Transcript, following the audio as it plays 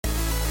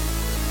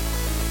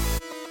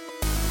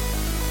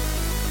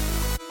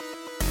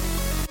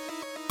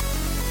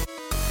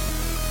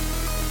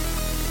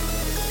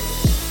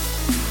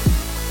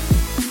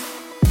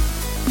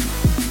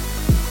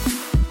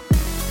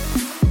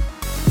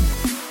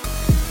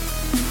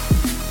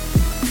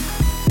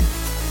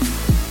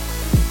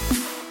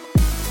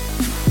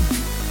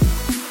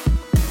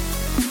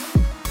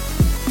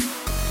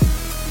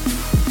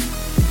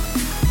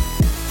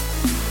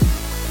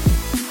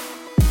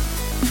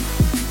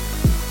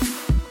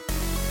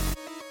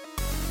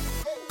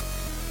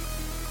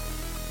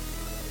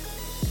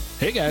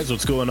Hey guys,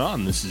 what's going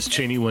on? This is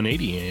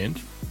Cheynee180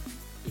 and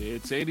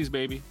it's 80s,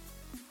 baby.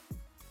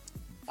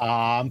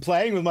 I'm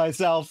playing with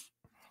myself.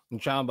 I'm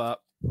Chamba.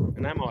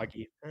 And I'm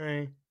Augie.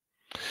 Hi.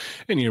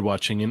 And you're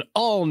watching an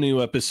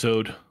all-new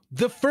episode,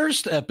 the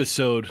first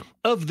episode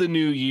of the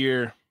new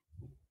year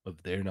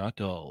of They're Not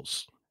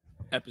Dolls.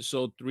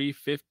 Episode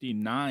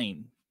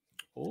 359.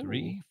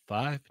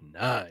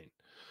 359.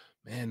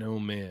 Man, oh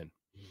man.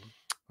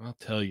 I'll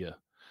tell you,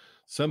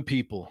 some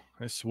people,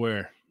 I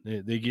swear,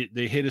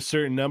 they hit a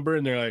certain number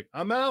and they're like,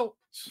 I'm out.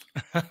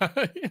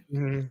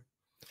 Mm-hmm.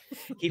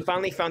 He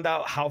finally found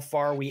out how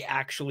far we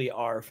actually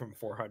are from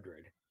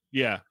 400.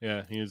 Yeah.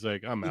 He was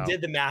like, I'm out. He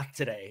did the math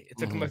today. It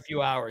took him a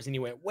few hours, and he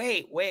went,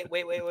 wait.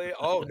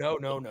 Oh, no.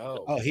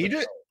 Oh,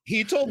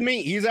 he told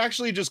me he's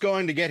actually just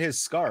going to get his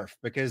scarf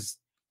because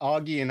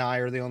Augie and I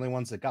are the only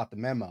ones that got the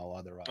memo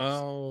otherwise.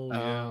 Oh,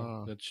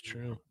 yeah, that's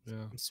true. Yeah.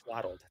 I'm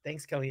swaddled.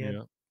 Thanks, Kellyanne.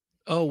 Yeah.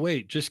 Oh,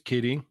 wait, just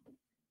kidding.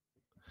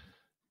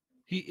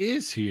 He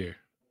is here.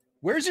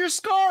 Where's your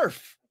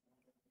scarf?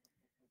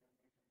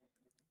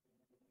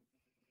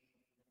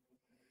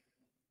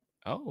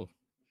 Oh,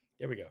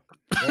 There we go.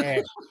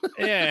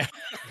 yeah.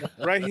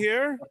 Right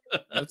here.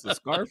 That's a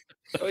scarf.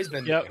 Always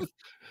been Yep. there.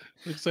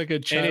 Looks like a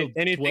child.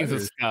 Anything's a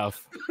sweater.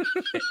 scuff.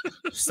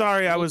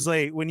 Sorry, I was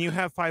late. When you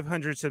have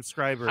 500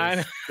 subscribers,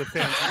 the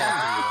fans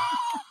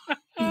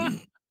call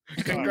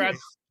for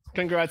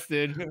Congrats,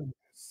 dude. you.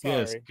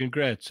 Yes, Sorry.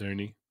 congrats,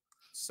 Ernie.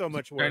 So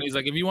much work. And he's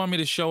like, if you want me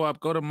to show up,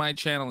 go to my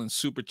channel and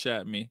super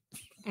chat me.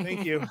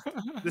 Thank you.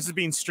 This is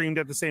being streamed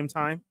at the same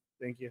time.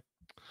 Thank you.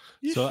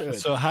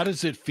 So how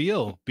does it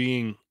feel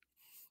being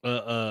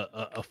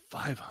a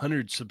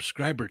 500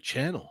 subscriber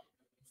channel?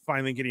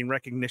 Finally getting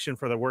recognition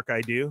for the work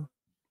I do,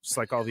 just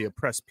like all the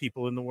oppressed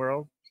people in the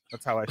world.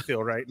 That's how I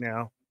feel right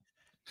now.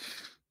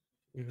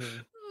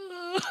 Mhm.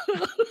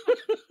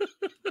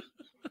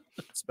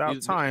 It's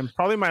about time.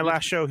 Probably my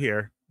last show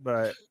here,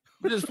 but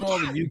Just for all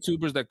the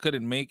YouTubers that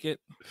couldn't make it,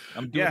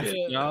 I'm doing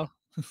it, y'all.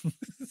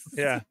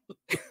 yeah.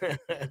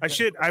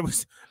 I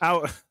was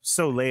out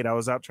so late. I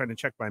was out trying to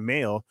check my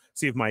mail,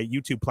 see if my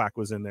YouTube plaque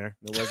was in there.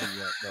 It wasn't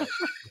yet, but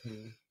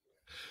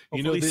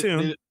You know, hopefully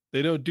soon.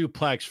 they don't do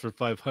plaques for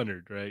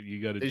 500, right?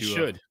 You got to They do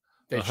should.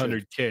 They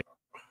 100K.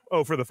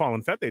 Oh, for the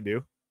Fallen Fett, they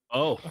do.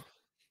 Oh,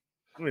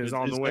 It's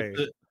on the way.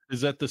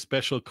 Is that the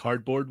special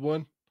cardboard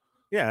one?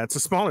 Yeah, it's a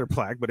smaller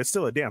plaque, but it's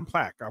still a damn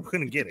plaque. I'm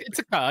gonna get it. It's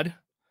a cod.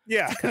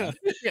 Yeah, Yeah.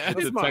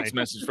 It's a text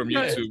message from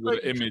YouTube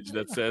with an image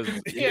that says,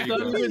 Yeah, "Here you not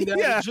go." even that.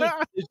 Yeah.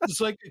 It's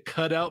just like a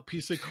cutout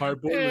piece of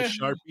cardboard with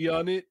Sharpie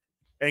on it.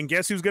 and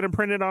guess who's gonna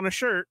print it on a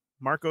shirt?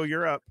 Marco,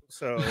 you're up.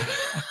 So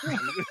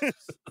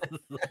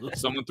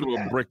Someone threw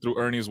a brick through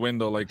Ernie's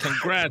window, like,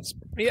 congrats.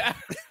 Yeah.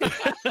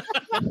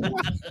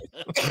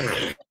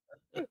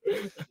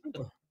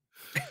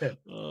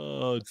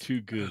 Oh,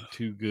 too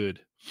good.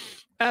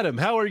 Adam,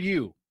 how are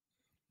you?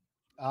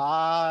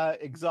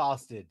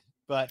 Exhausted,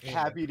 but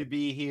happy to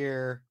be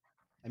here.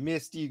 I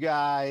missed you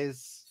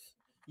guys.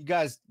 You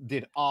guys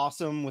did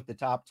awesome with the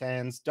top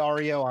 10s.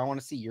 Dario, I want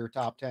to see your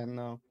top 10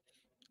 though.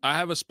 I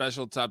have a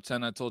special top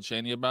 10 I told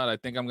Cheynee about. I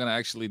think I'm going to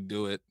actually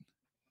do it.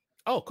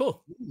 Oh,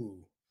 cool. Ooh.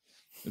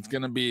 It's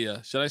going to be,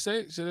 should I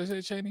say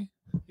Cheynee?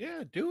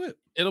 Yeah, do it.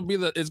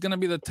 It's going to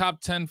be the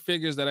top 10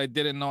 figures that I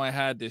didn't know I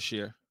had this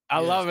year. I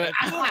love it.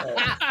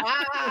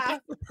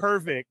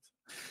 perfect.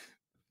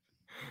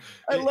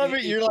 I love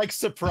it. You're like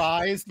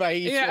surprised by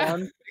each Yeah.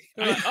 one.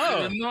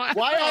 Oh,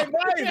 Why I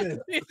buy this?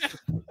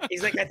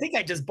 He's like, I think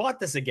I just bought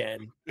this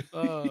again.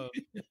 Uh,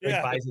 He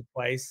Yeah. buys it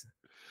twice.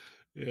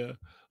 yeah,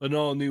 an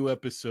all new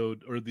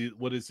episode, or the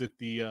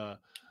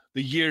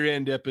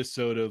year-end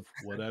episode of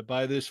What I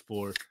Buy This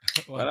For.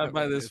 What I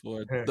buy this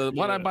for?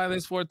 What I buy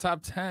this for?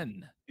 Top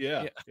 10.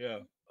 Yeah.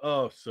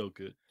 Oh, so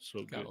good,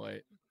 Can't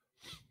wait.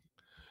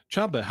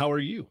 Chamba, how are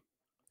you?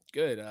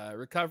 Good.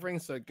 Recovering,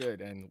 so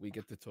good. And we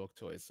get to talk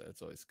toys, so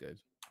it's always good.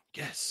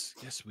 Yes,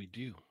 we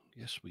do.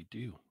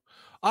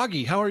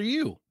 Augie, how are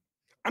you?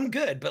 I'm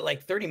good, but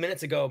like 30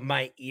 minutes ago,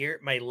 my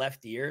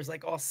left ear is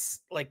like all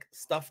like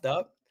stuffed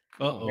up.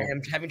 Uh-oh. And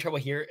I'm having trouble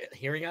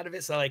hearing out of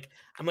it. So like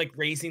I'm like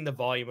raising the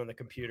volume on the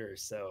computer.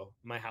 So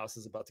my house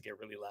is about to get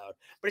really loud.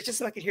 But it's just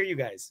so I can hear you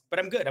guys. But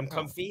I'm good. I'm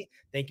comfy.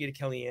 Thank you to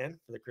Kellyanne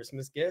for the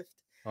Christmas gift.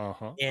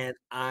 Uh-huh. And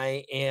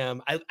I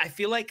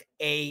feel like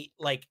a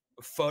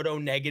photo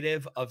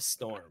negative of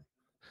Storm.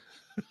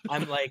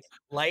 I'm like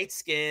light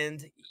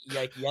skinned,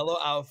 like yellow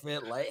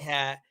outfit, light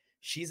hat.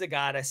 She's a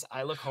goddess.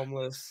 I look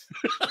homeless.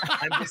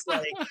 I'm just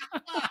like,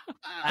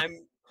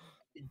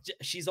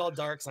 she's all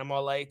darks. I'm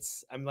all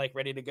lights. I'm like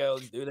ready to go.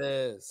 Let's do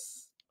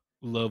this.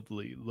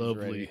 Lovely.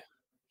 Ready.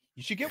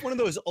 You should get one of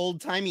those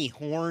old timey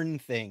horn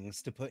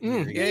things to put in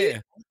your ear. Yeah.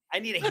 I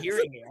need a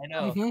hearing ear. I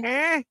know.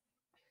 Eh?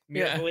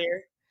 Miracle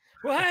ear.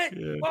 What?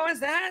 Yeah. What was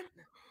that?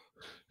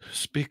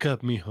 Speak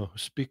up, mijo.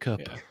 Speak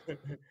up.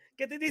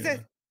 Get the dice.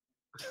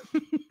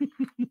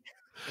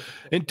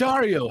 And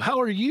Dario, how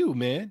are you,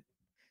 man?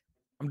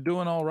 I'm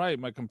doing all right.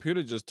 My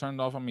computer just turned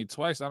off on me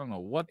twice. I don't know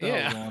what the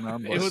hell's going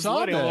on. It was saw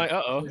loading. I'm that. like,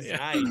 uh-oh.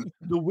 Nice.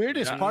 The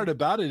weirdest Yeah. part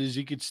about it is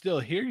you could still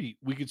hear you.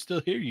 We could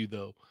still hear you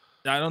though.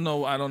 I don't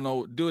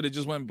know, dude. It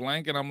just went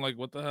blank, and I'm like,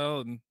 what the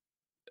hell?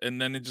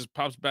 And then it just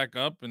pops back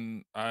up,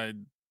 and I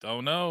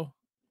don't know.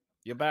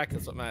 You're back.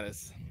 That's what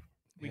matters.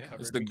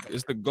 It's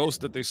the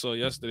ghost that they saw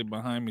yesterday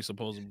behind me,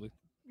 supposedly.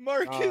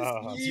 Marcus,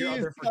 It's your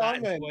other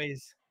forgotten comment.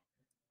 toys.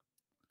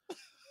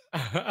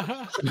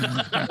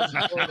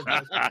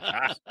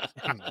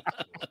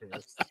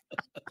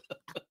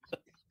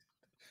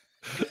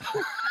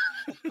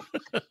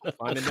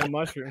 Finding them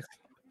mushrooms.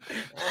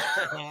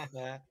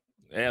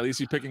 Hey, at least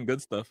you're picking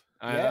good stuff.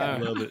 Yeah.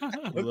 I love it.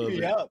 Hook Love me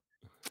it. up.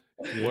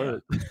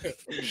 Word.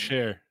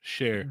 Share.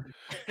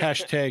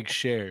 Hashtag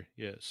share.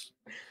 Yes.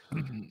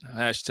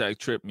 Hashtag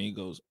trip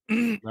migos.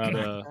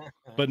 Not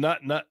but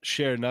not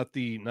share, not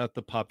the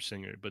pop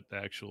singer, but the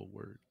actual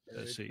word.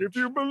 If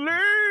you believe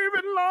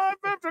in life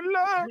after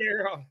love.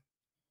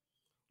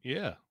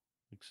 Yeah,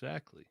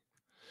 exactly.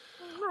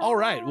 All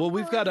right. Well,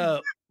 we've got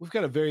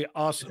a very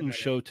awesome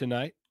show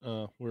tonight.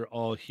 We're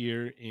all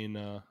here in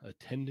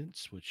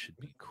attendance, which should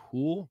be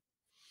cool.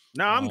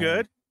 No, I'm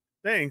good.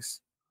 Thanks.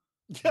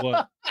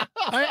 What?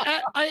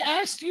 I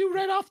asked you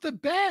right off the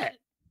bat.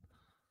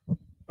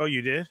 Oh,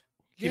 you did?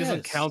 He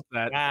doesn't count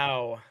that.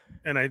 Wow.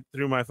 And I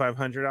threw my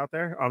 500 out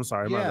there. I'm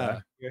sorry, my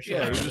bad. You're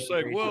Yeah, you're just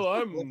like, well,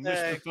 I'm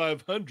Mr.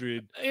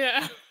 500.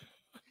 Yeah.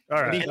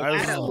 All right. And I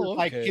was, Adam,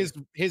 like okay.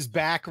 his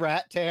back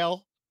rat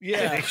tail.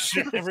 Yeah,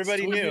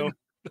 everybody knew.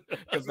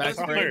 For those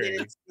of you who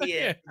didn't see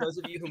it, for those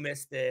of you who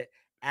missed it,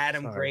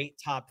 Adam Sorry. Great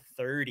top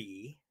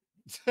 30.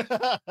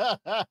 I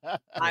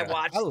I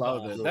watched. I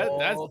love the it.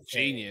 That's whole thing.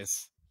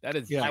 genius. That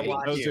is Yeah, I genius.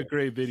 watched that was a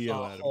great The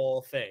video, Adam.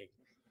 whole thing.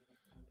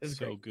 It's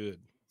So great. good.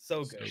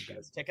 So so good, good.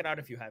 guys. Check it out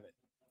if you haven't.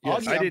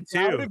 Yes, I did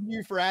proud too. of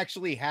you for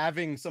actually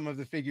having some of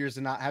the figures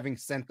and not having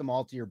sent them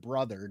all to your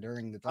brother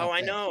during the top Oh, I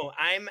 10. know.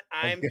 I'm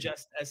Okay.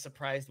 just as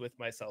surprised with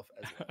myself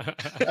as well.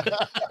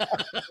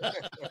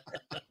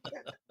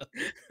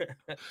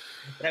 But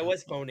I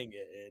was phoning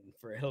it in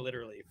for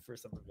literally for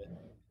some of it.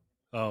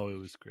 Oh, it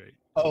was great.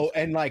 Oh,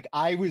 and like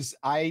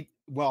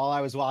while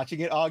I was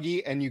watching it,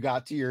 Augie, and you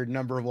got to your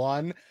number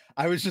one,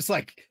 I was just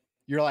like,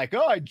 you're like,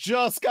 oh, I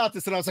just got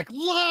this, and I was like,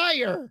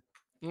 liar.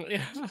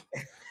 Yeah.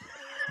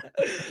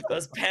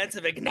 Those pants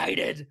have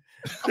ignited.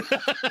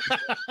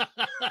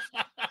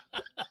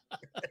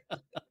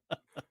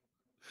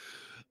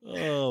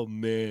 Oh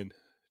man,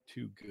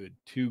 too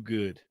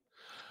good.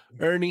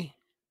 Ernie,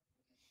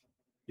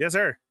 Yes,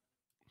 sir.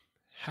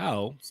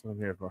 how That's what I'm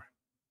here for.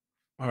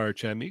 are our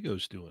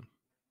Chamigos doing?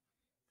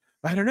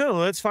 I don't know.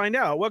 Let's find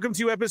out. Welcome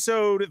to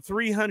episode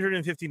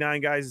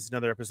 359, guys. It's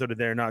another episode of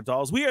They're Not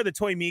Dolls. We are the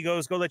Toy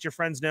Migos. Go let your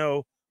friends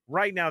know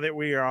right now that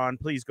we are on.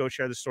 Please go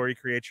share the story,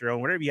 create your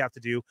own, whatever you have to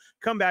do.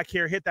 Come back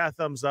here, hit that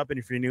thumbs up. And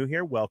if you're new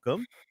here,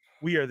 welcome.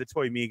 We are the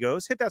Toy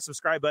Migos. Hit that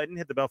subscribe button,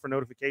 hit the bell for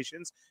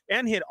notifications,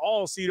 and hit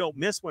all so you don't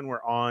miss when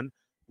we're on,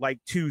 like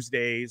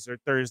Tuesdays or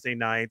Thursday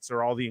nights,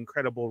 or all the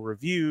incredible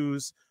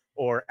reviews,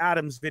 or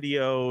Adam's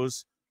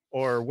videos,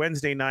 or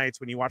Wednesday nights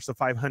when you watch the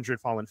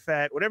 500 Fallen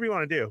Fett, whatever you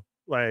want to do.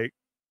 Like,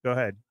 go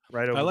ahead,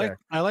 right over there.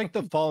 I like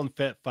the Fallen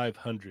Fett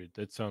 500.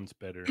 That sounds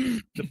better.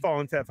 The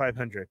Fallen Fett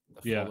 500.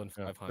 The Yeah, Fallen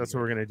yeah. 500. That's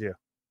what we're gonna do.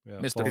 Yeah,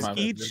 Mr. Fallen Because 500.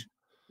 each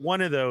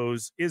one of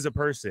those is a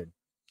person.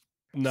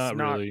 Not It's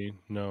not really.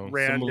 No.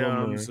 Some of them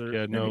randoms are- or-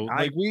 yeah, I no. mean,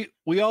 like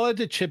we all had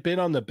to chip in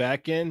on the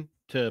back end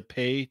to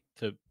pay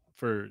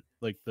for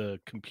like the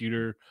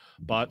computer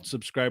bot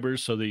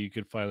subscribers so that you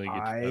could finally get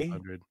to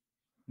 500.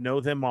 Know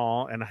them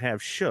all, and I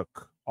have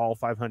shook all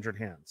 500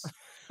 hands.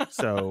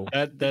 So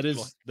That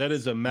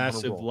is a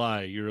massive roll.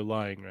 lie. You're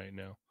lying right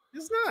now.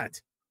 it's not.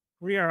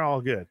 We are all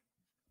good.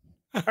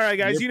 All right,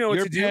 guys. Your- You know what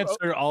your to do pants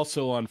are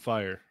also on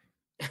fire.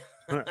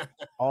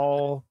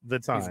 all the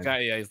time.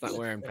 He's not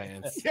wearing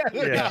pants.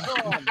 Yeah.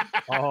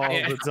 All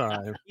Yeah. the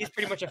time. He's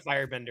pretty much a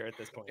firebender at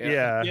this point.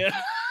 Yeah. Yeah.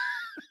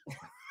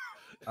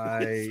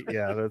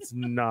 That's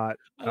not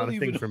I don't a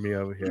thing even- for me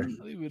over I here.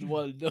 don't even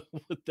want to know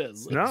what that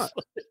looks not.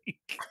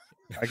 like.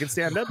 I can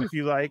stand up if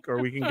you like, or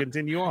we can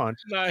continue on.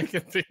 No, I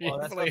continue. Well,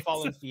 that's what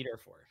fallen feet are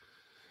for.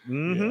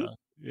 Mhm.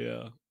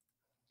 Yeah.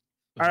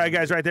 All right,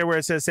 guys, right there where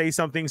it says say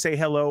something, say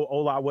hello,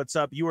 hola, what's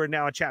up? You are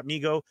now a Chat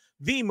Migo,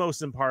 the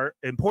most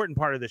important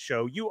part of the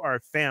show. You are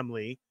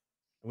family,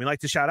 and we like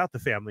to shout out the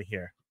family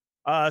here.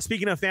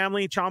 Speaking of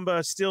family,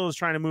 Chamba still is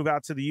trying to move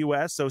out to the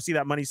U.S., so see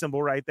that money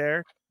symbol right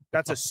there?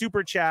 That's a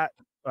super chat.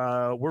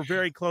 We're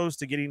very close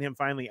to getting him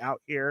finally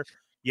out here.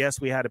 Yes,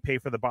 we had to pay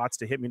for the bots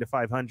to hit me to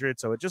 500,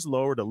 so it just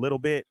lowered a little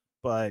bit,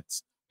 but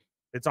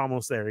it's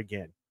almost there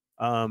again.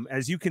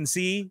 As you can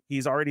see,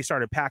 he's already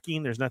started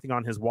packing. There's nothing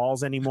on his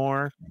walls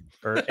anymore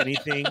or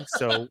anything.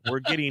 So we're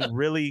getting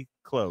really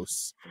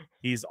close.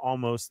 He's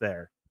almost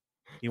there.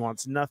 He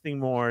wants nothing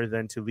more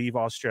than to leave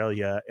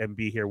Australia and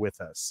be here with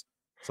us.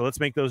 So let's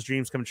make those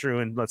dreams come true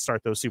and let's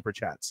start those super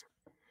chats.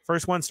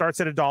 First one starts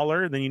at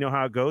 $1, and then you know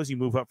how it goes. You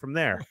move up from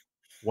there.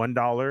 $1,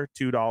 $2,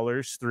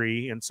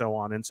 $3, and so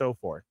on and so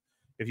forth.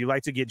 If you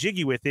like to get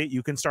jiggy with it,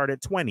 you can start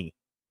at 20.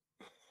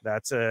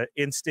 That's a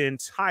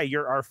instant, hi,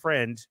 you're our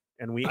friend,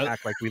 and we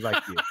act like we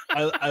like you.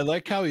 I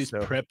like how he's So-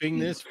 prepping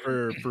this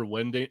for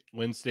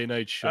Wednesday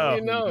night show. Oh.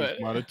 You know He's it.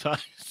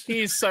 monetized.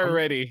 He's so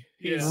ready.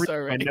 He's Yeah. so My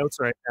ready. notes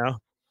right now.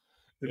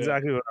 Yeah.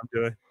 Exactly what I'm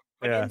doing.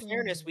 But Yeah, in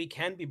fairness, we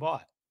can be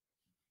bought.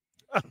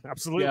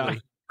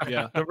 absolutely.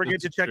 Yeah. Don't forget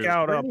to That's check true.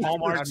 out Really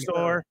Walmart proud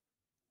store.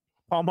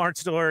 Walmart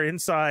store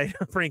inside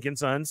Frank and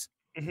Sons.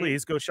 Mhm.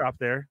 Please go shop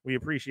there. We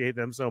appreciate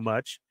them so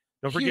much.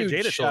 Don't forget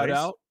Huge Jada shout Toys.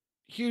 out.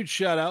 Huge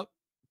shout out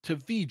to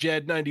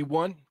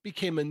VJad91.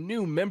 Became a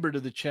new member to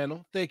the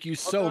channel. Thank you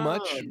so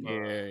much.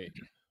 Yeah.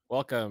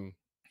 Welcome.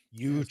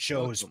 You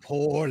chose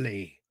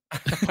poorly.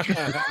 Stick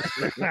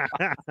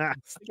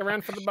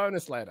around for the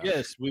bonus later.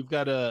 Yes, we've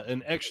got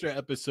an extra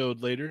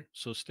episode later,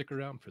 so stick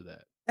around for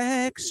that.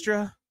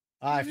 Extra.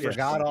 I Yes.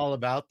 forgot all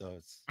about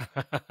those.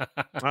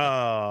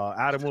 Oh,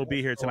 Adam will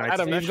be here tonight.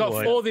 Adam, you've got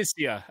Special. 4 this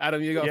year.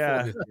 Adam, you got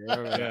Yeah. 4 this year.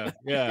 All right.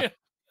 Yeah.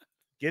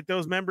 Get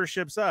those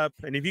memberships up,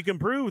 and if you can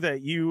prove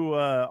that you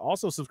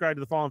also subscribe to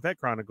the Fallen Fett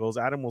Chronicles,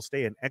 Adam will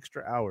stay an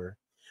extra hour.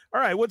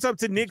 All right, what's up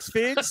to Nick's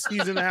Figs?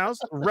 He's in the house.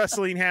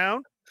 Wrestling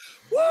Hound.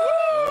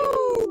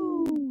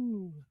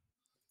 Woo!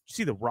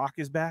 See, The Rock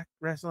is back.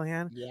 Wrestling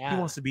Hound. He Yeah.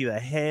 wants to be the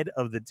head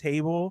of the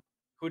table.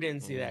 Who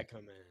didn't see that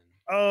coming?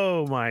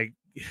 Oh my!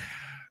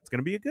 It's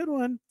gonna be a good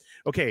one.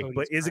 Okay, Cody's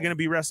but is it fine. gonna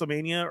be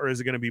WrestleMania or is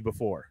it gonna be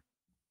before?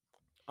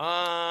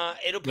 It'll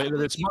Later probably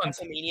this be month.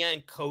 WrestleMania,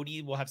 and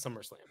Cody will have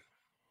SummerSlam.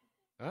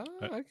 Oh,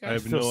 I okay.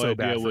 have feel no so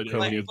bad idea for what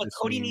Cody. any of But this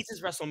Cody means. needs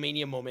his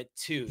WrestleMania moment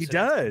too. He so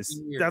that's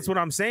does. That's what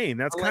weird. I'm saying.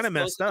 That's Unless kind of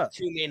those messed are the up.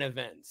 2 main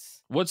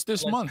events. What's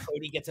this Unless month?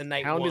 Cody gets a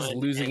night Hound is one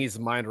losing and- his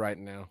mind right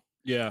now.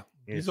 Yeah.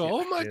 Yes, He's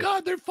all, oh my yes.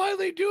 God, they're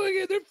finally doing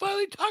it. They're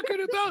finally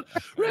talking about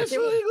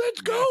wrestling. Let's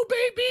go,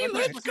 baby. Remember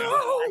Let's was it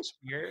go. last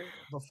year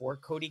before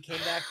Cody came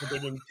back, but they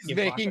didn't. He's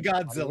give Rock making a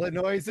Godzilla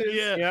noises.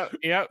 Yeah. Yep.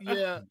 Yep.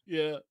 Yeah.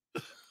 Yeah.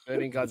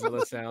 Burning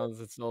Godzilla sounds.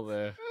 It's all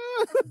there.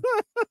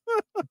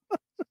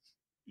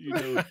 You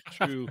know it's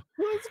true.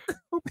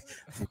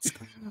 Let's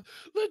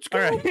All go,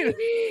 right.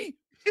 baby.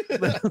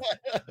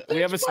 We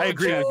have a I super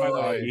agree chat, with by you, the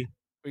way. Augie.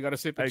 We got a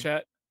super I-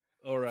 chat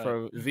All right.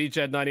 from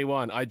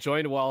VJed91. I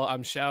joined while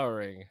I'm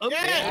showering.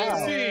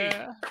 Amazing.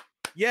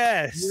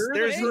 Yes, You're the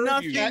there's first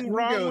nothing cat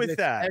wrong ego with that's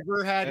that.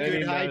 Ever had I didn't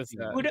good notice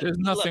hygiene. that. There's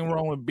nothing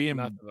wrong with being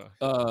Nothing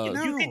wrong. You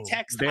No. can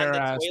text on bare the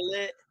ass.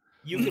 toilet.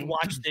 You can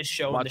watch this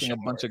show in the watching shower.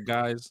 a bunch of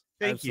guys.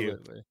 Thank you.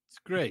 Absolutely. It's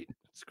great.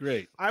 It's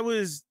great. I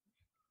was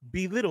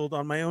belittled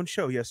on my own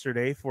show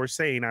yesterday for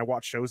saying I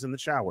watch shows in the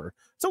shower.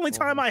 It's the only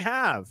time I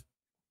have.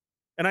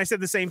 And I said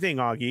the same thing,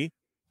 Augie.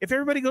 If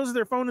everybody goes to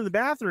their phone in the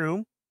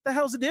bathroom, the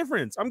hell's the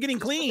difference? I'm getting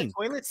Just put clean. the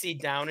toilet seat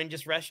down and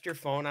just rest your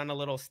phone on a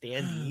little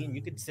standee, and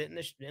you could sit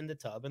in the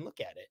tub and look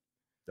at it.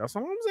 That's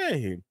all I'm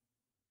saying.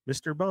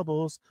 Mr.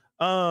 Bubbles.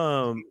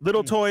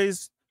 Little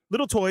toys,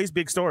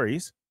 big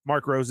stories.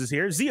 Mark Rose is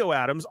here. Zio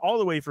Adams, all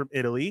the way from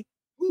Italy.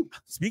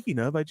 Speaking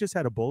of, I just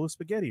had a bowl of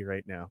spaghetti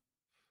right now.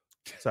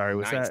 Sorry,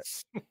 was that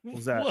Nice.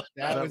 was that What?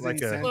 That that was like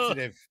a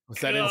insensitive. Was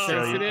that God.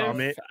 insensitive?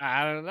 Comment?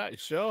 I don't know.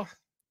 Sure.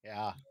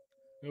 Yeah.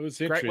 It was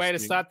Great way to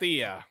interesting. start the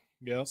year.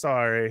 Yeah.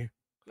 sorry.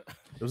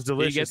 It was He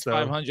delicious gets though.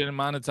 500 and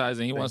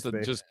monetizing. He wants Thanks, to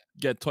babe. just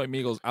get Toy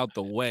Migos out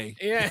the way.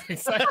 Yeah,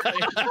 exactly.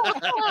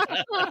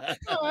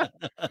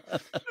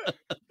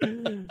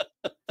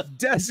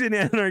 Destin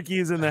Anarchy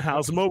is in the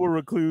house. Mobile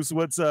Recluse,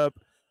 what's up?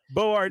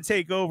 Boart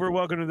Takeover,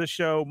 welcome to the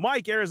show.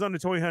 Mike, Arizona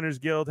Toy Hunters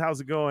Guild,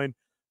 how's it going?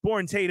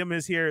 Born Tatum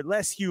is here.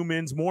 Less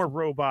humans, more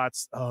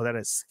robots. Oh, that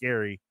is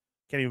scary.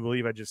 Can't even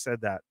believe I just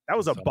said that. That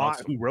was a That's bot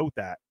awesome. who wrote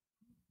that.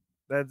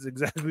 That's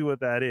exactly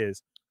what that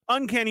is.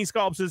 Uncanny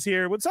Sculpts is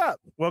here. What's up?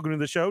 Welcome to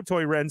the show.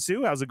 Toy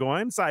Rensu, how's it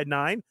going? Side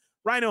 9.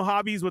 Rhino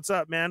Hobbies, what's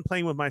up, man?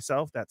 Playing with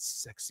myself. That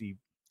sexy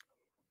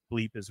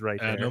bleep is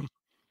right Adam.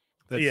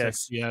 That's Yes.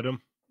 sexy,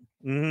 Adam.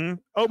 there.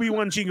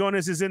 Obi-Wan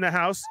Chingones is in the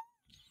house.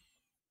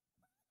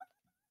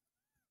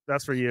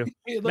 That's for you.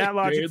 Matt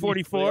Logic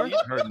 44.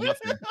 Heard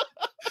nothing.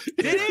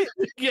 Did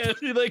it? Yeah,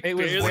 he like It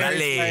was barely-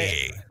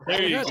 Wednesday.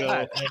 There you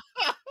go.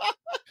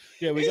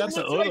 Yeah, we It got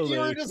the looks like you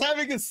were Odo. just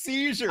having a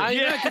seizure. I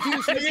know, Yeah. 'cause he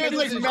was I think it was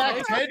like his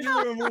Matt's face.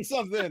 headroom or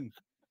something.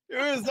 It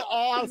was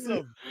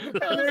awesome. And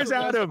there's the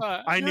best Adam.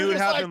 part. I You're knew it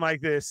just like- happened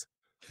like this.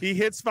 He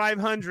hits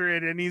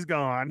 500 and he's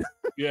gone.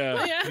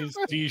 Yeah, Yeah. he's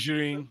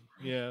seizuring.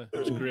 Yeah,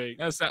 it's great.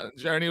 That sound,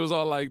 Journey was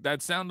all like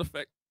that sound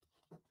effect.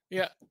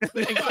 Yeah,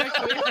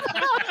 exactly.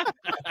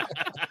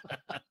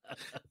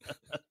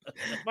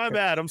 My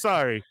bad. I'm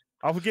sorry.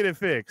 I'll get it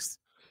fixed.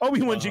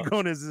 Obi-Wan Uh-huh.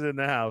 Chingones is in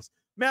the house.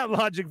 Matt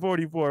Logic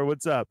 44.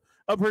 What's up?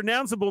 A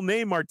pronounceable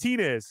name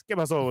Martinez. ¿Qué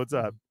pasó? What's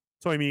up?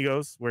 Toy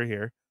Migos. We're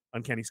here.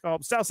 Uncanny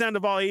Sculpt. South Sound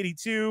of All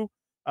 82.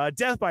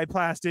 Death by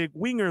Plastic.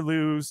 Wing or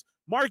Lose.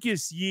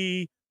 Marcus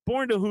Yee.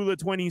 Born to Hula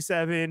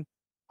 27.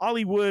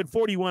 Hollywood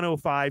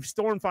 4105.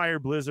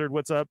 Stormfire Blizzard.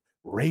 What's up?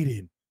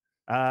 Raiden.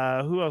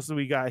 Who else do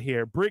we got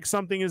here? Brick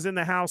Something is in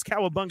the house.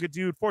 Cowabunga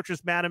Dude.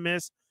 Fortress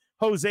Madamus.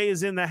 Jose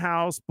is in the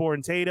house.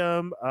 Born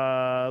Tatum.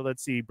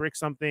 Let's see. Brick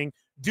Something.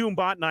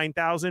 Doombot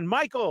 9000.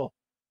 Michael,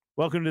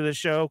 welcome to the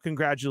show.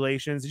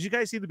 Congratulations. Did you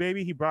guys see the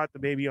baby? He brought the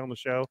baby on the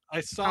show.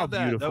 I saw How that.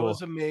 That beautiful.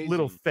 was amazing.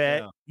 Little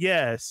Fett. Yeah.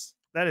 Yes,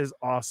 that is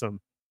awesome.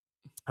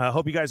 I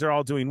hope you guys are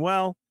all doing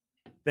well.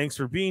 Thanks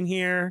for being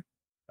here.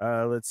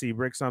 Let's see,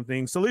 Brick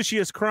something.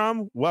 Salicious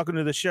Crumb, welcome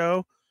to the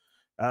show.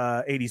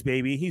 80s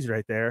baby, he's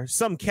right there.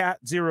 Some Cat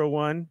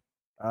 01.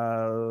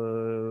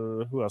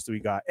 Who else do we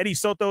got? Eddie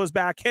Soto is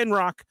back. Ken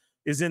Rock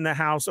is in the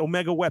house.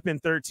 Omega Weapon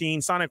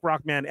 13. Sonic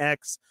Rockman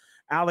X.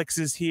 Alex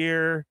is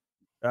here.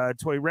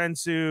 Toy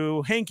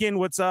Rensu. Hankin,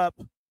 what's up?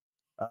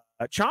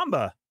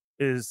 Chamba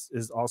is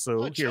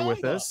also here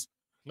with Chamba. us.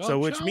 So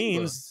which Chamba.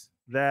 means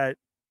that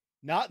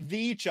Not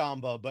the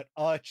Chamba, but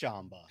a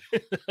Chamba.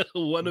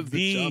 one of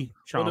the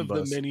one of the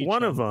Chambas, many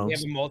one of Chambas. them. We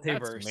have a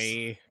That's multiverse.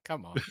 me.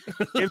 Come on.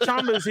 If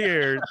Chamba's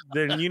here,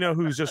 then you know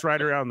who's just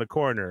right around the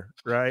corner,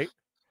 right?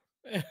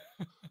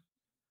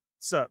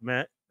 What's up,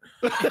 Matt?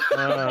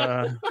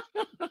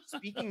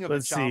 Speaking of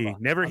Let's a see. Chamba,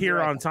 Never I'll be here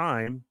right on back.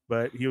 time,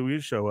 but he will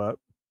show up.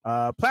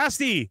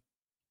 Plasty.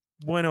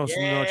 Buenos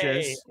Yay.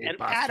 noches. And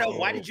Adam,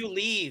 why did you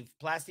leave?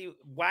 Plasty,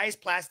 why is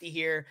Plasty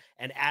here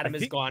and Adam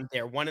is think- gone?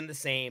 They're one and the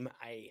same.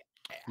 I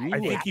Ooh,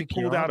 think he you're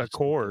pulled out a onto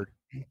cord.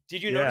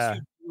 Did you Yeah. notice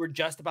you were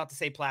just about to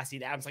say Plasty?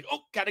 And Adam's like, oh,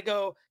 gotta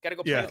go play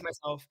Yeah. with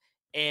myself.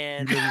 You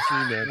And really see,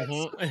 man.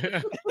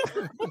 Mhm.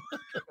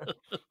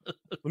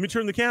 Let me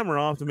turn the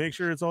camera off to make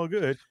sure it's all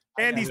good.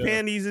 I got Andy's it.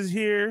 Pandies is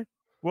here.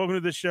 Welcome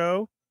to the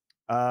show.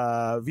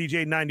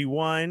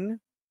 VJ91.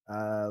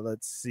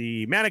 Let's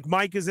see. Manic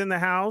Mike is in the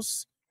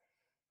house.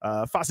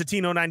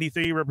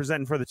 Fawcettino93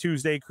 representing for the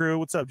Tuesday crew.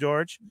 What's up,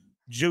 George?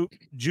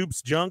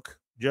 Jupes Junk.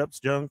 Jupe.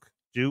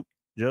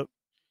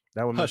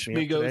 That one messed Hush me up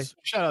today. Migos.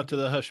 Shout out to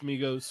the Hush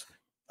Migos.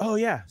 Oh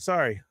yeah,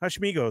 sorry. Hush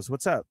Migos,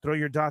 what's up? Throw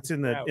your dots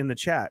in the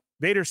chat.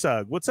 Vader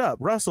Sug, what's up?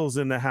 Russell's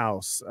in the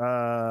house.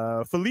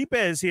 Felipe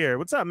is here.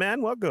 What's up,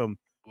 man? Welcome.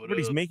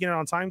 Everybody's making it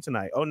on time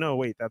tonight. Oh no,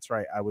 wait, that's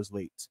right. I was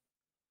late.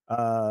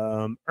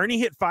 Ernie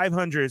hit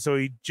 500, so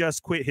he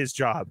just quit his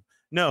job.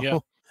 No, Yeah.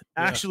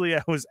 actually,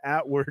 I was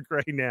at work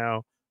right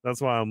now. That's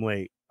why I'm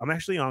late. I'm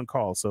actually on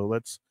call, so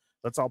let's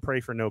all pray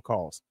for no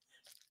calls.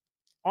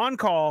 On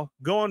call,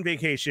 go on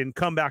vacation,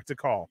 come back to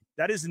call.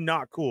 That is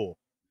not cool.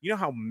 You know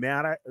how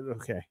mad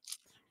okay.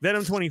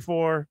 Venom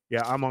 24.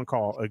 Yeah, I'm on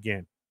call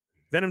again.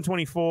 Venom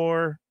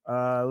 24.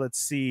 Let's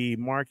see.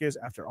 Marcus,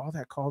 after all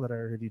that call that I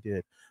already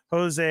did.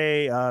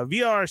 Jose,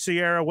 VR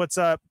Sierra, what's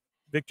up?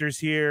 Victor's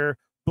here.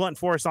 Blunt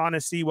Force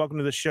Honesty, welcome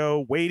to the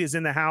show. Wade is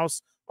in the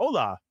house.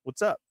 Hola,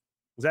 what's up?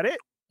 Was that it?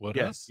 What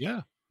Yes.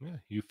 up? Yeah.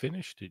 You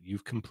finished it.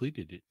 You've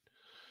completed it.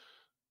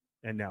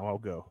 And now I'll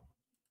go.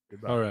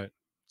 Goodbye. All right.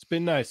 It's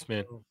been nice,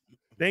 man.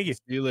 Thank you.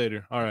 See you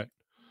later. All right.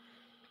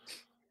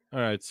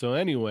 So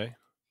anyway,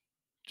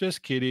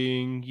 just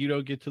kidding. You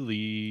don't get to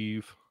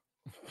leave.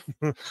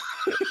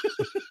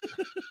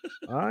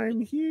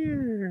 I'm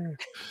here.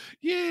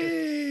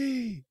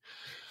 Yay!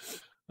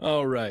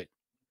 All right.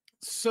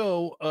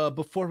 So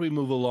before we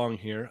move along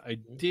here, I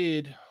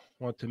did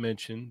want to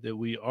mention that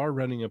we are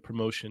running a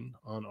promotion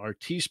on our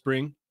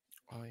Teespring,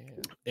 Oh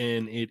yeah.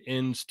 and it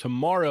ends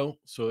tomorrow.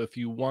 So if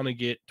you want to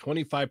get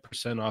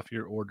 25% off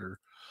your order,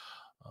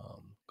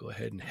 go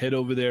ahead and head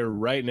over there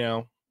right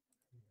now.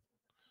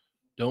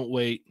 Don't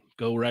wait.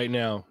 Go right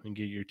now and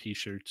get your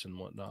T-shirts and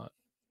whatnot.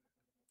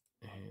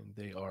 And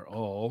they are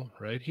all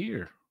right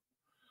here.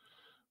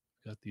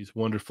 Got these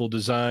wonderful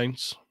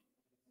designs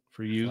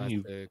for you.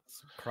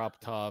 Classics, crop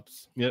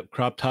tops, Yep,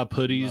 crop top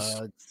hoodies.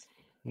 mugs.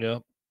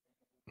 Yep,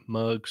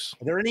 mugs.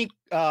 Are there any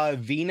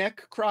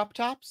V-neck crop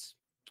tops?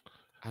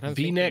 I don't think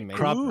they V-neck make-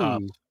 crop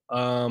top.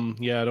 Ooh.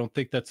 Yeah, I don't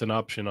think that's an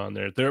option on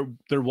there.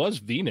 There was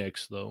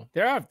V-necks though.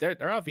 There are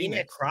V-neck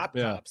V-necks. crop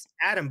Yeah. tops.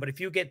 Adam, but if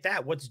you get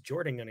that, what's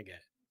Jordan gonna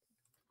get?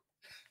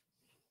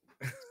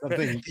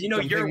 Something, You know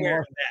you're something wearing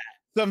more,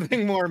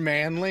 something more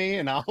manly,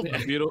 and I'll.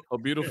 A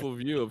beautiful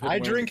view of him I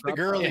wearing drink the crop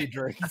top. girly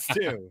drinks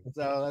too,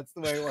 so that's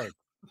the way it works.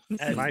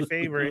 that. My I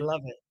favorite.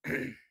 love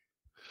it.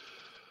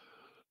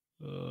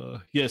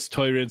 Yes,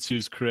 Toy Rinsu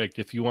is correct.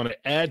 If you want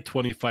to add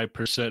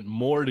 25%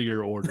 more to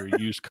your order,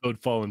 use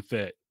code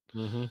FallenFett.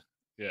 Mm-hmm.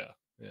 Yeah.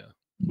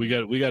 We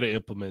got to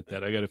implement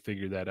that. I got to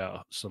figure that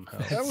out somehow.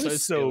 That So was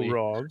so silly.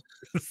 wrong.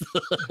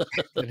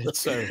 It's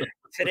so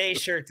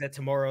Today's shirts at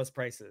tomorrow's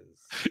prices.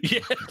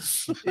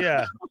 Yes.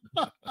 Yeah.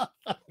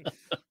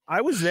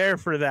 I was there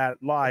for that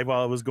live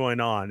while it was going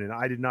on, and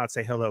I did not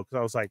say hello because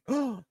I was like,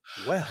 oh,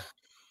 well,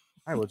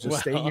 I will just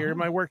stay here in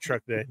my work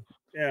truck then.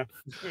 Yeah.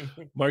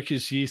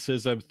 Marcus Yee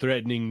says I'm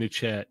threatening the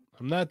chat.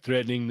 I'm not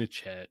threatening the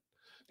chat.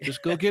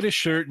 Just go get a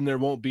shirt and there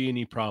won't be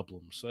any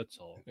problems. That's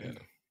all.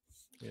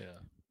 Yeah.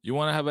 You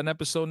want to have an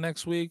episode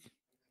next week?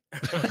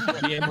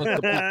 DM us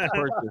the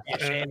purchase. Be a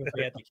shame if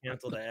we had to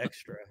cancel the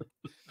extra.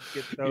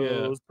 Get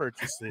those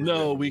purchases.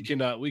 No, we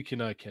cannot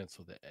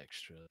cancel the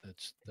extra.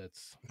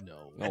 That's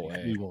no. No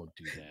way. We won't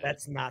do that.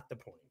 That's not the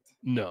point.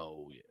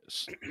 No,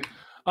 yes.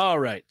 All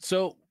right.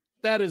 So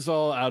that is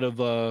all out of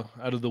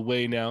the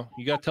way now.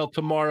 You got till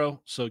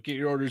tomorrow, so get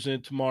your orders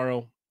in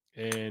tomorrow,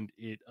 and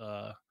it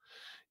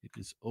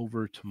is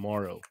over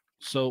tomorrow.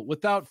 So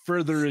without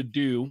further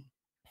ado,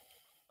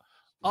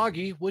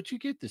 Augie, what'd you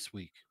get this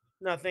week?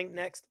 Nothing.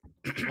 Next.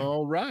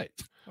 All right.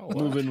 Oh,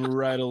 wow. Moving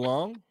right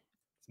along.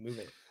 Let's move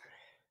it.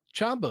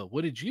 Chamba,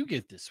 what did you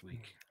get this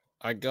week?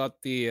 I got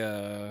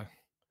the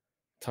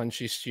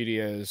Tunchi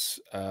Studios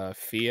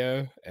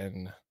Fio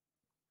and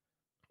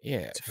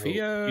So,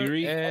 Fio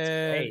Fury?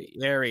 and great.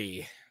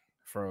 Yeri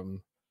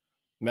from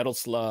Metal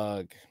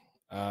Slug.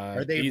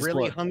 Are they these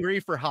really were- hungry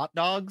for hot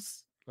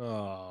dogs?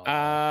 Oh,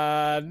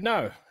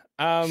 No.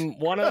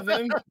 One of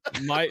them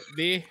might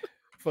be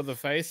for the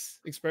face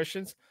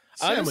expressions.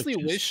 I honestly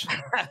wish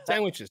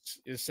sandwiches.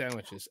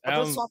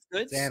 Are those soft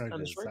goods? on the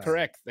Sandwiches, shorts? sorry.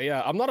 Correct. They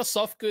are. I'm not a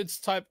soft goods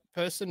type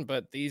person,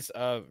 but these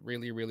are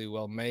really, really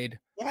well made.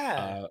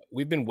 Yeah.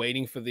 We've been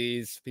waiting for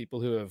these.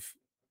 People who have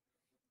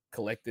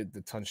collected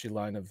the Tunchi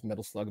line of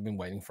Metal Slug have been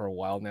waiting for a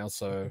while now,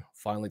 so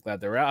finally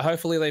glad they're out.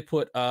 Hopefully they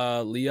put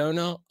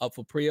Leona up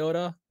for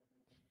pre-order.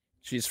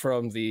 She's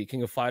from the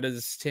King of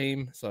Fighters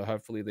team, so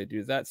hopefully they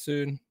do that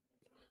soon.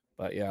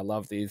 But yeah, I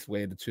love these.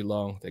 Waited too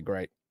long. They're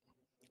great.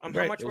 How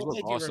Great. much Those were look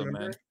they? Do you awesome, man.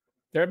 remember?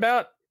 They're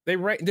about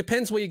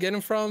depends where you get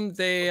them from.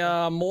 They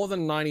are more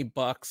than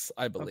 $90,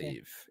 I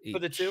believe. For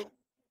the two?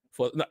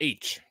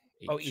 Each.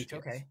 Oh, each. yes.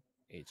 Okay.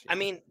 Each. I yeah.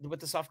 mean, with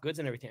the soft goods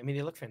and everything, I mean,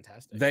 they look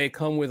fantastic. They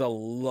come with a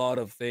lot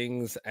of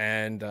things,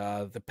 and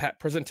the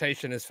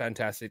presentation is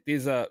fantastic.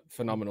 These are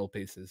phenomenal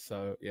pieces.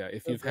 So yeah,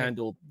 if you've Okay.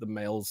 handled the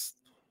males,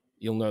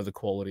 you'll know the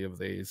quality of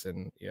these.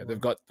 And yeah,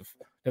 they've got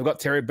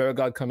Terry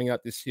Burgard coming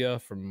out this year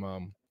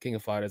from King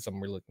of Fighters.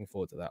 I'm really looking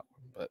forward to that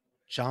one. But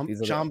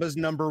these are the- Chamba's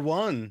number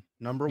one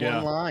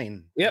Yeah.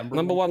 line. Yep,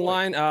 number one choice.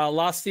 line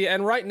last year.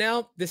 And right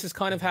now, this is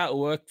kind of how it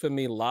worked for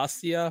me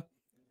last year.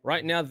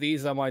 Right now,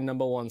 these are my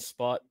number one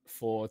spot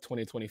for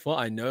 2024.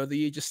 I know the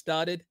year just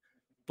started,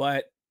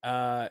 but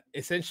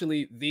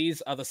essentially,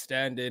 these are the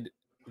standard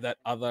that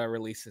other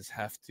releases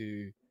have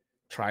to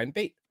try and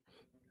beat.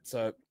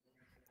 So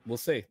we'll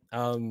see.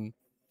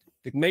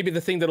 Maybe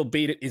the thing that'll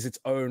beat it is its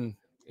own,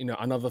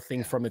 another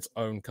thing from its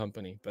own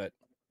company, but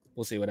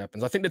we'll see what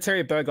happens. I think the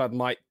Terry Burgard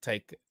might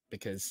take it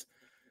because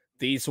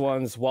these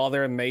ones, while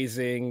they're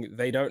amazing,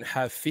 they don't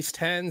have fist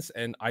hands,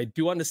 and I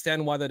do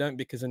understand why they don't,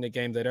 because in the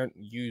game they don't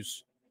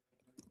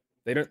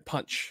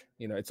punch.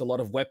 It's a lot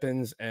of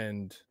weapons,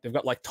 and they've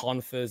got like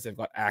tonfas, they've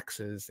got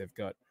axes, they've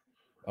got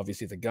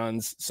obviously the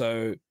guns.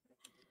 So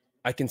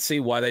I can see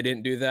why they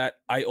didn't do that.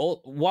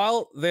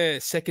 While their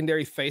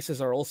secondary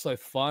faces are also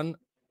fun,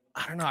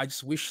 I don't know. I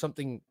just wish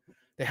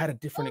they had a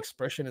different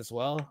expression as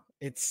well.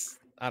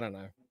 I don't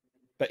know.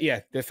 But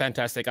yeah, they're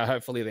fantastic.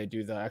 Hopefully they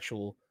do the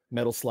actual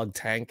Metal Slug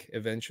tank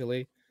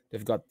eventually.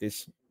 They've got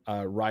this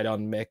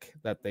ride-on mech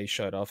that they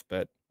showed off,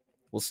 but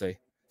we'll see.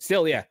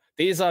 Still, yeah,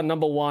 these are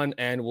number one,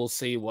 and we'll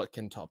see what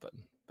can top it.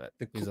 But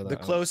these are The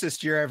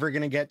closest you're ever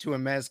going to get to a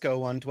Mezco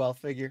 112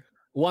 figure.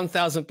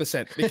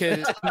 1000%,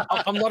 because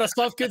I'm not a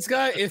soft goods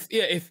guy. If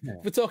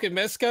we're talking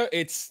Mezco,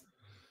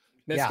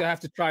 Mezco have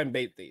to try and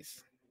beat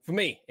these for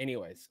me,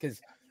 anyways, because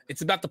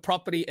it's about the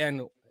property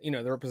and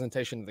the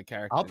representation of the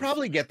character. I'll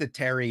probably get the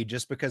Terry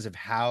just because of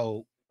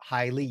how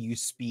highly you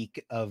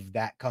speak of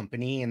that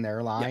company and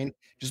their line.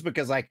 Just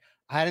because, like,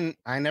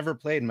 I never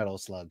played Metal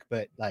Slug,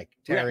 but like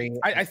Terry,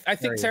 I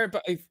think Terry.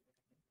 But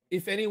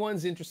if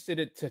anyone's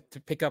interested to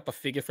pick up a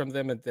figure from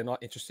them and they're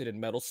not interested in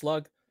Metal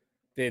Slug,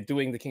 they're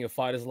doing the King of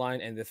Fighters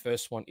line, and the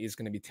first one is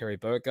going to be Terry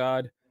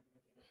Burgard.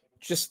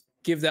 Just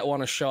give that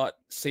one a shot.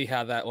 See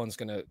how that one's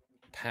going to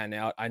pan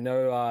out. I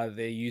know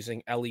they're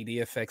using LED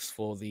effects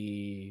for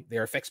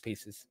their effects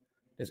pieces.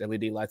 There's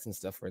LED lights and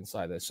stuff for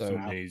inside there. So it's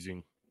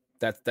amazing.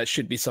 That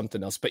should be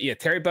something else. But yeah,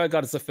 Terry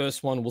Burgard is the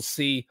first one. We'll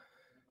see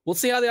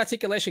how the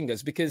articulation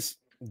goes, because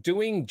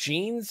doing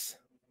jeans,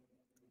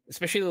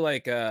 especially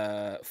like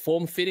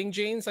form-fitting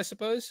jeans, I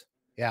suppose.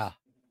 Yeah.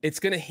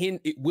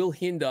 It will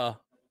hinder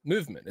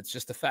movement. It's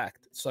just a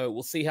fact. So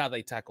we'll see how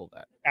they tackle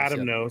that.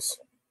 Adam knows.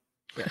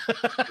 Yeah.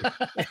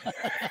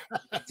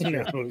 He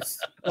knows.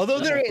 Although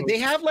they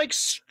have like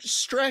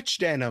stretch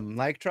denim,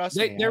 like trust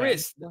me. There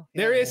is.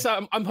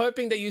 I'm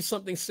hoping they use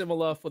something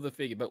similar for the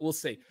figure, but we'll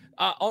see.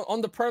 On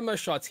the promo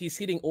shots, he's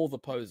hitting all the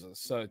poses.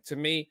 So to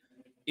me,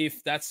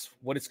 if that's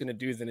what it's going to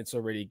do, then it's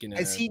already going to.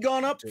 Has he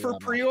gone up for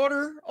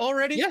pre-order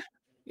already?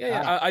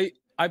 Yeah.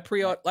 I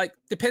pre-order. Like,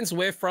 depends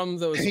where from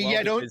those. Well,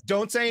 yeah,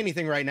 don't say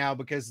anything right now,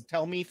 because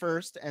tell me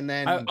first, and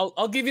then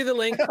I'll give you the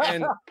link,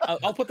 and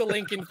I'll put the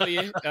link in for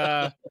you,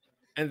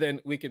 and then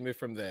we can move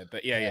from there.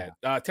 But yeah.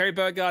 Terry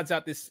Burgard's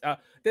out this.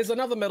 There's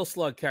another Metal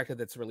Slug character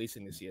that's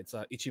releasing this year. It's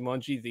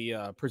Ichimonji,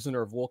 the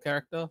Prisoner of War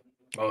character.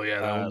 Oh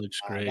yeah, that one looks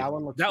great.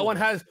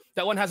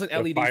 that one has an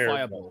LED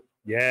fireball.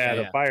 Yeah,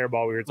 the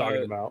fireball we were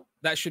talking about.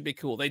 That should be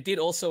cool. They did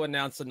also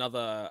announce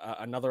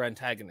another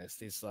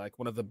antagonist. He's like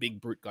one of the big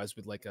brute guys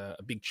with like a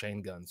big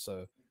chain gun.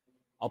 So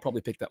I'll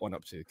probably pick that one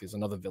up too, because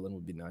another villain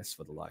would be nice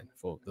for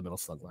the Metal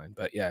Slug line.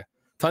 But yeah,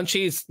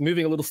 Tunchi is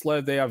moving a little slow.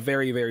 They are a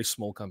very, very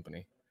small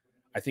company.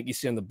 I think you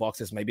see on the box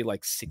there's maybe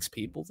like 6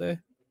 people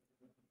there.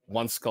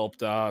 One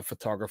sculptor,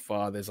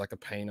 photographer, there's like a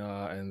painter,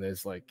 and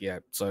there's like,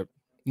 so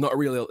not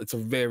really, it's a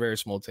very, very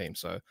small team.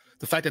 So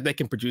the fact that they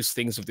can produce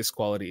things of this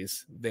quality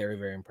is very,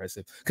 very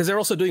impressive, because they're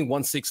also doing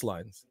 1/6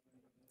 lines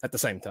at the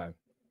same time.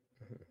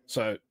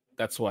 So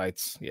that's why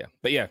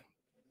but yeah,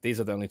 these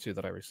are the only 2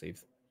 that I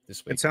received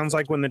this week. It sounds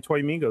like when the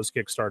Toy Migos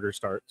Kickstarter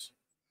starts.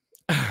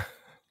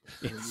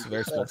 It's a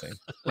very small team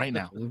right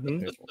now.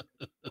 Mhm.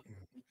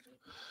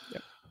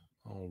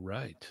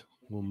 right.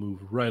 We'll move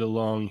right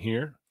along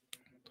here.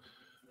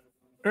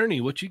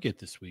 Ernie, what you get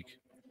this week?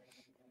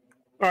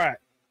 All right.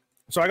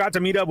 So I got to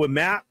meet up with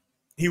Matt.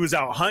 He was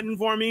out hunting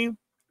for me.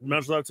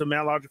 Much love to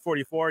Matt Logic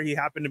 44. He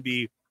happened to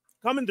be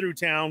coming through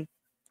town,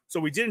 so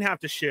we didn't have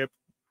to ship,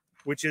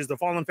 which is the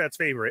Fallen Fett's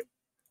favorite.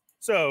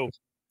 So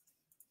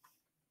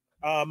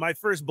my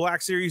first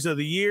Black Series of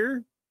the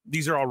year.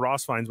 These are all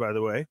Ross finds, by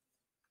the way.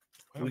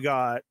 We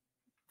got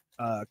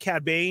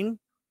Cad Bane,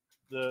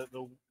 the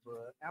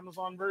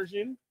Amazon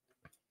version.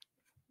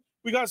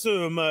 We got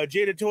some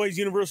Jada Toys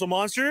Universal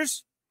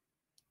Monsters.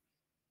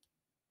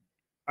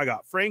 I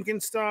got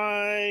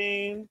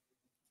Frankenstein.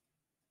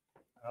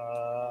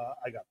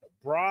 I got the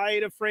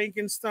Bride of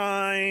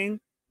Frankenstein.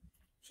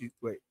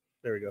 Wait,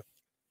 there we go.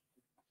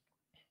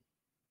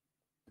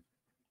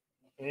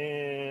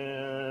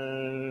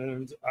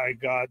 And I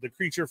got the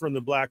Creature from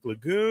the Black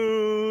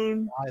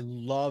Lagoon. I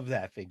love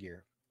that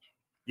figure.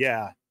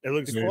 Yeah, it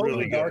looks The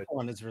really good. dark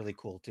one is really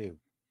cool too.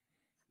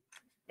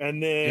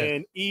 And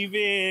then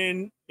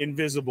even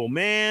Invisible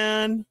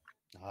Man.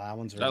 Oh, that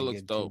one's really That looks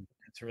good, dope. too.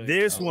 It's really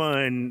This cool.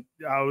 one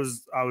I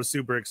was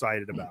super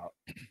excited about.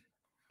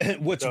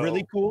 What's So-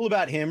 really cool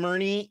about him,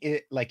 Ernie,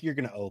 like you're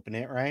gonna open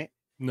it, right?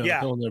 No, Yeah.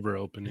 he'll never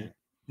open it.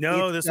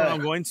 No, It's, this one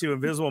I'm going to.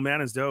 Invisible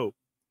Man is dope.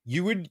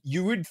 You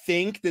would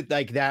think that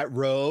like that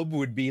robe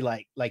would be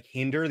like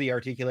hinder the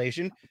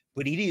articulation,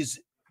 but it is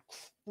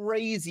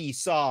crazy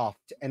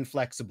soft and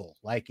flexible.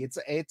 Like it's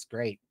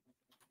great.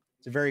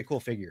 It's a very cool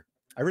figure.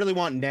 I really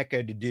want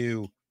NECA to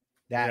do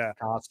that Yeah.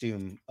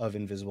 costume of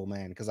Invisible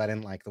Man because I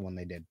didn't like the one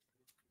they did.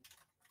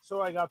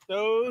 So I got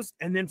those,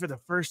 and then for the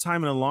first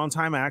time in a long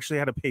time, I actually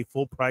had to pay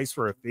full price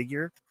for a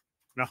figure,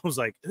 and I was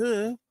like,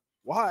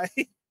 why?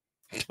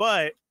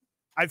 But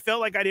I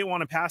felt like I didn't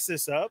want to pass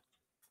this up,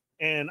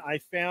 and I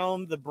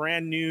found the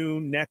brand new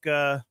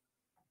NECA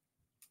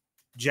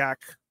Jack.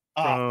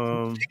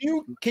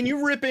 Can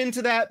you rip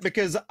into that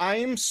because I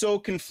am so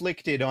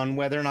conflicted on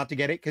whether or not to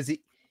get it because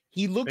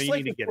he looks you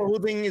like need to the get it.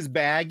 clothing is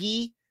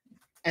baggy,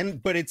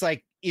 but it's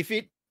like if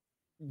it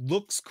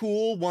looks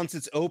cool once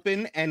it's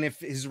open and if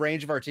his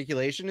range of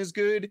articulation is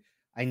good,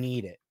 I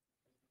need it.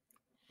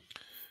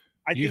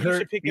 I think you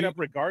should pick it up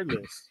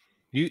regardless.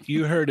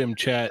 You heard him,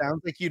 chat.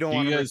 Sounds like you don't Do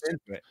want you to guys- rip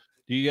into it.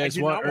 Do you I guys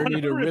do want not wanna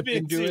Ernie to rip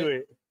into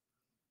it?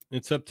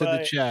 It's up to the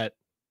but- chat.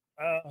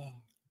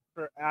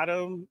 For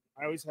Adam,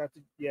 I always have to.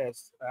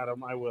 Yes,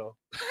 Adam, I will.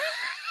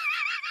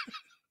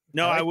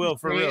 No, I like will you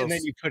for say it real. and then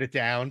you put it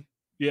down.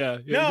 Yeah.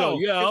 No,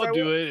 yeah, 'cause I'll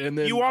do it. And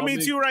then You want I'll me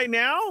make- to right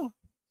now?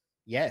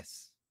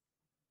 Yes.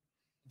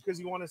 Because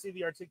you want to see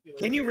the articulation.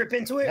 Can you rip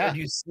into it Yeah. or do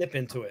you snip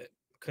into it?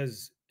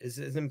 Because is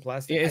it in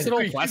plastic? Yeah, is it all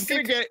He's gonna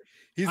plastic?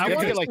 He's I gonna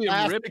wanna get like see him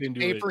rip plastic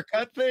into it. paper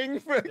cut thing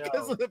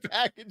because No. of the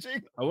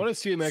packaging. I want to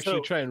see him actually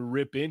So- try and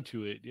rip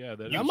into it. Yeah,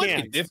 that That might be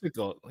can't.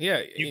 difficult.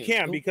 Yeah, You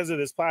can because of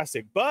this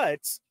plastic, but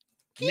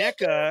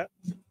NECA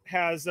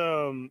has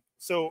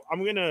so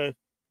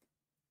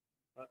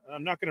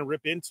I'm not gonna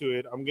rip into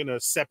it. I'm gonna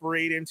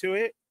separate into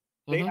it.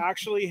 They Mhm.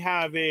 actually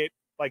have it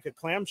like a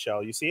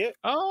clamshell. You see it?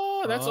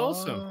 Oh, that's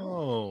awesome.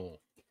 Oh,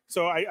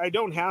 So I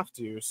don't have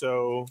to.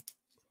 So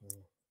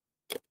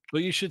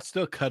but you should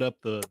still cut up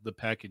the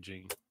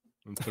packaging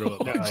and throw it.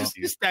 No. behind Just,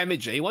 you. just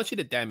damage it. He wants you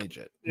to damage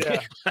it.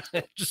 yeah,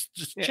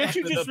 just Yeah. can't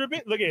you just rip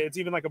it? Look at it. It's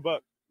even like a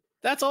book.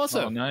 That's Oh,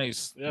 awesome.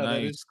 nice. yeah, that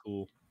nice. is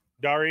cool.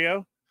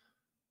 Dario.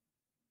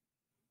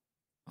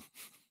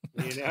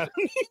 You know?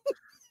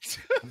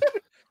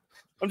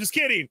 I'm just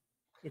kidding.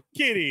 I'm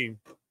kidding.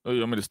 Oh, you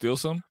want me to steal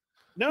some?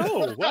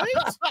 No, what?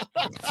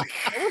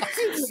 I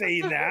wasn't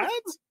saying that.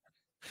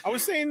 I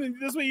was saying that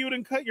this way you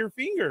wouldn't cut your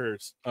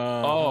fingers.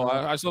 Oh,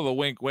 I saw the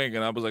wink, wink,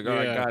 and I was like, "All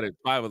right, Yeah. got it.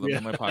 5 of them Yeah.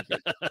 in my pocket."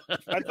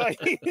 I thought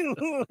let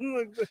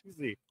me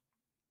see.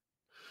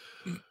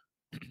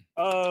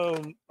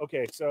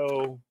 Okay,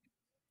 so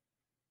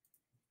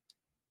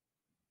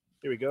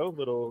here we go.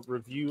 Little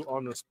review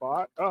on the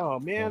spot. Oh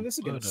man, this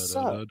is gonna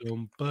suck.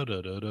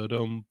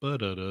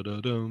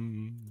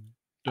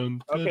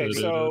 Okay,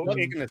 so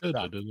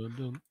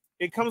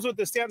it comes with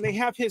the stamp. They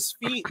have his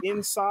feet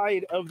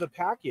inside of the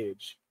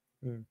package.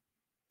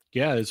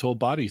 yeah, his whole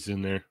body's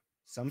in there.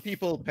 Some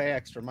people pay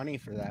extra money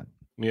for that.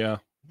 Yeah,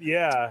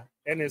 Yeah,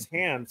 and his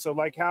hand. So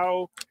like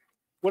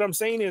what I'm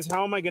saying is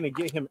how am I gonna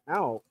get him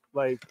out?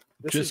 Like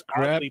this is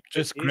oddly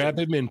put grab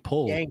in. him and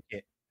pull. Yank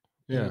it.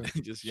 Yeah,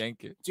 Just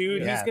yank it.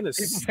 Dude, Yeah, he's gonna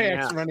people pay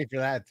extra snap. money for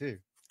that too.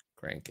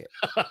 Crank it.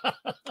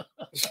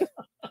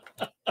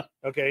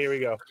 Okay, here we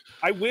go.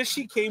 I wish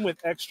he came with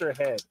extra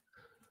head.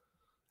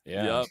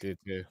 Yeah, Yup. dude,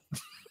 too.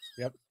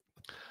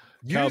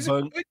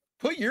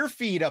 Put your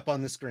feet up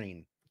on the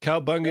screen.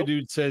 Cowbunga Nope.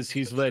 dude says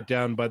he's let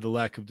down by the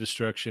lack of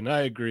destruction.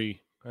 I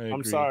agree.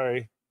 I'm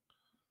sorry.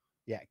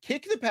 Yeah,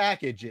 kick the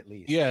package at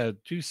least. Yeah,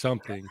 do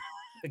something.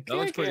 That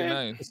looks pretty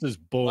nice. This is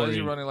Why is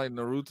he boring. running like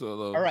Naruto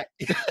though? All right.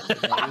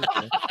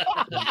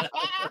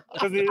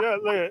 Because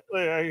look,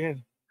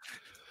 again.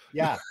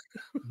 Yeah.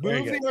 Very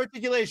Move good. the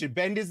articulation.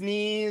 Bend his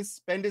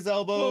knees. Bend his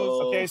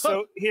elbows. Okay,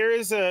 so here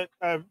is a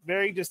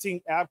very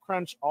distinct ab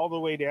crunch all the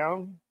way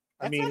down.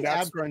 I mean,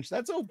 that's ab crunch.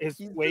 That's okay. his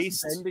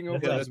waist. Bending over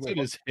Yeah, his that's in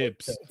waist. his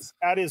hips. It's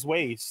at his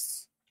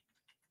waist.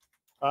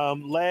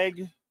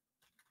 Leg.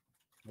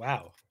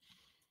 Wow.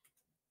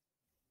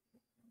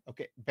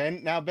 Okay,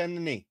 bend the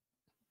knee.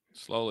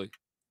 Slowly.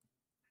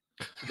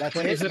 That's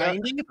Wait, it. is it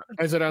 90?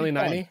 Is it only Keep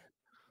going. 90?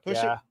 Push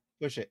Yeah. it.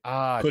 Push it.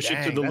 Ah, Push it to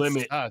dang, the that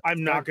limit. sucks.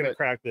 I'm not going to Don't do it.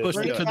 crack this. Push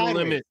Turn it it to the sideways.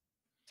 limit.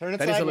 Turn it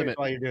That is the sideways limit.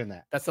 while you're doing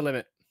that. That's the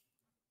limit.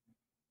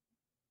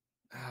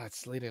 Ah,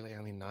 it's literally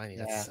only 90.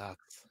 Yeah. That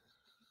sucks.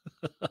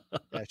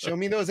 Yeah, show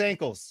me those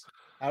ankles.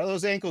 How do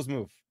those ankles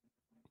move?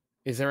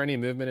 Is there any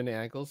movement in the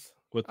ankles?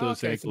 What Oh,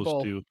 those okay, it's a ankles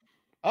ball. do.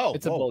 Oh,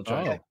 It's a whoa, ball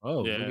joint. okay.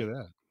 Oh, Yeah. look at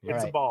that. It's a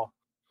Alright. ball.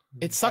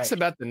 It sucks Right.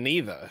 about the knee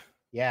though.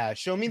 Yeah,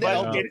 show me the But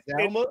elbow. it-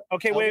 The elbow.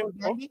 Okay, wait. elbow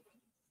 90?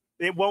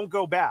 It won't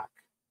go back.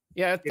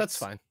 Yeah, It's- that's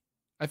fine.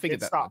 I figured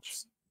It that much.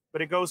 stops,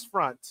 but it goes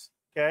front.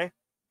 Okay.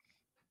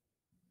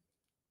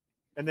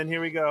 And then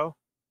here we go.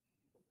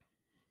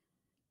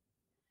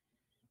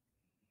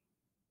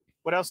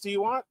 What else do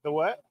you want? The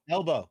what?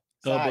 Elbow.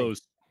 Side,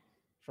 Elbows.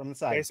 from the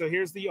Okay, side. so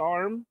here's the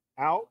arm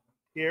out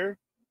here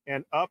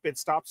and up. It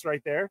stops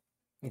right there.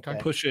 Okay.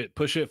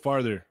 Push it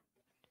farther.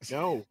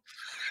 No.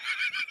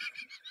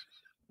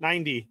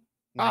 90.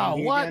 Oh,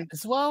 90 what? again.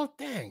 As well?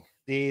 Dang.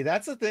 See,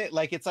 that's the thing.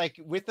 Like, it's like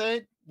with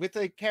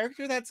a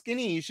character that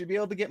skinny, you should be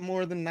able to get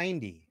more than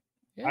 90.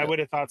 Yeah. I would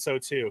have thought so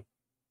too.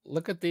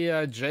 Look at the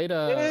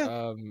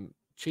Jada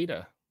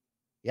cheetah.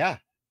 Yeah.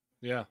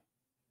 Yeah.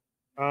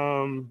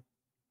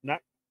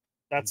 Not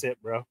that's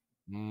it, bro.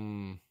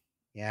 Mm.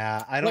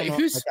 Yeah. I don't Wait, know.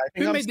 who's- Like, I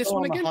think who I'm made this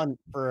still one on the again? hunt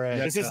for a,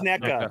 This is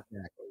NECA.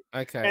 NECA.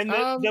 Okay. And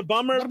the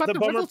bummer, what about the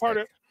bummer part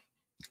Revoltech? of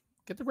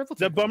Get the Revoltech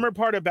the one. bummer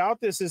part about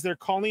this is they're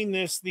calling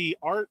this the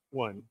art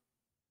one.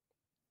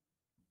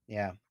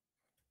 yeah.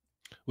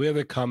 We have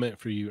a comment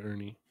for you,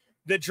 Ernie.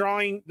 The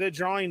drawing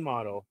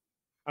model.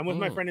 I'm with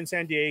my Mm. friend in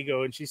San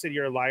Diego, and she said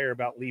you're a liar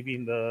about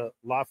leaving the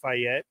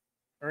Lafayette.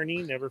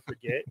 Ernie, never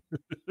forget.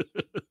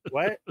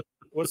 What?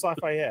 What's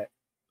Lafayette?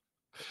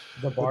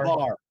 The The bar.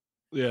 bar.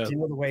 Yeah. Do you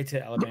know the way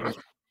to Alabama?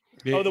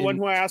 Oh, the one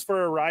In- who I asked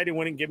for a ride and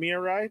wouldn't give me a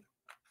ride?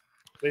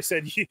 They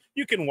said,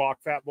 you can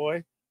walk, fat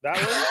boy. That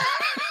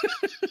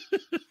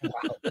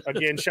one?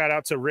 Again, shout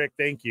out to Rick.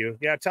 Thank you.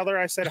 Yeah, tell her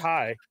I said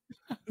hi.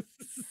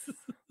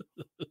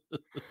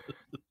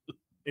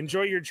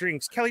 Enjoy your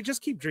drinks. Kelly,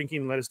 just keep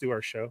drinking and let us do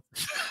our show.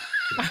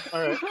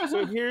 All right.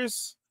 So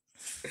here's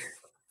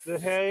the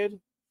head.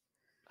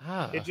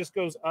 Ah. It just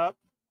goes up.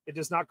 It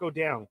does not go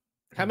down.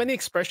 How many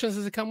expressions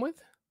does it come with?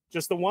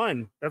 Just the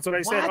one. That's what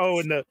I said. What? Oh,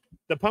 and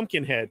the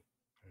pumpkin head.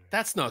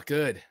 That's not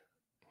good.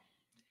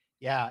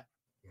 Yeah.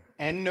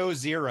 And no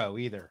zero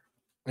either.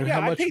 And Yeah,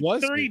 how I much paid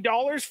was it?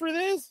 $30 for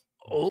this.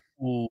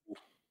 Oh,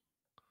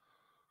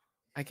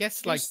 I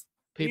guess like He's-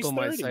 people he's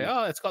might say, 30.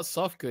 "Oh, it's got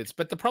soft goods,"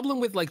 but the problem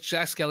with like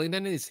Jack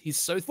Skellington is he's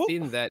so Well,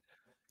 thin that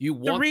you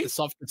want re- the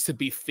soft goods to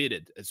be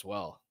fitted as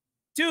well.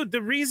 Dude,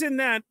 the reason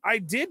that I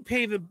did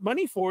pay the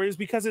money for is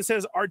because it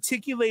says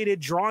articulated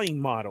drawing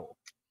model.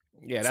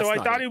 Yeah, So that's I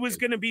not thought it, it was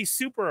dude. going to be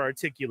super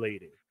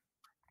articulated.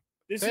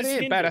 This That is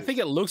ain't bad. I hindered. think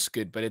it looks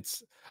good, but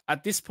it's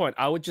at this point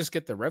I would just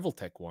get the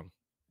Revoltech one.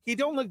 He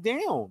don't look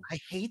down. I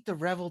hate the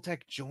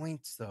Revoltech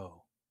joints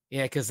though.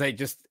 Yeah, because they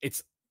just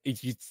it's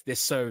they're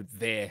so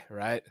there,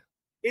 right?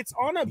 It's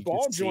on a You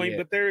ball just see joint, it.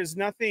 but there is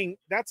nothing.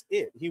 That's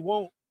it. He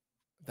won't.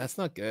 That's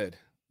not good.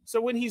 So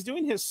when he's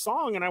doing his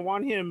song and I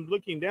want him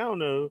looking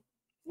down,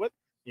 what?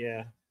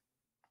 Yeah.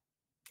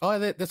 Oh,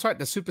 that's right.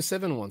 The Super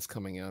 7 one's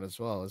coming out as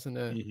well, isn't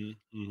it? mhm,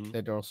 mhm.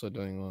 They're also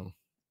doing one.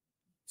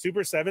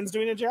 Super 7's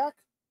doing a Jack.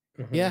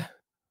 Yeah,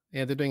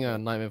 yeah, they're doing a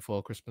Nightmare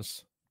Before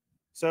Christmas.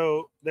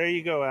 So there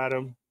you go,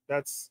 Adam.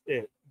 That's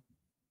it.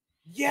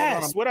 I'm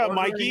Yes. What up,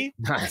 ordering- Mikey?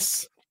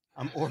 Nice,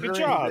 I'm ordering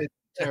job. the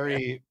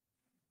Terry.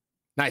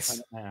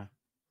 nice. Yeah.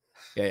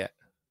 Yeah.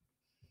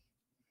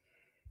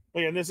 Oh,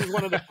 yeah, and this is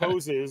one of the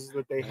poses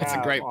that they have. That's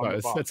a great on the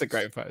pose. That's a box.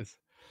 great pose.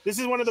 This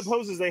is one of the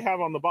poses they have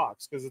on the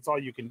box because it's all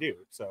you can do.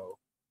 So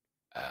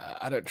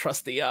I don't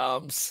trust the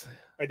arms.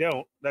 I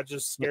don't. That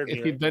just scared me. If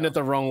you right bend now. it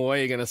the wrong way,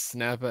 you're gonna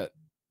snap it.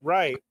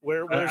 Right.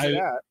 Where's it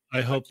at?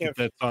 I hope can't-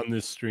 that's on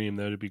this stream.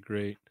 That would be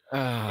great.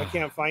 I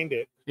can't find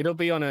it. It'll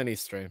be on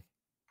Ernie's stream.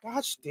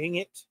 Gosh dang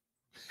it.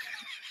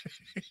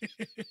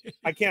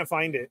 I can't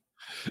find it.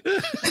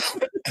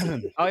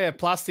 Oh yeah,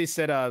 Plasty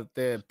said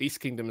the Beast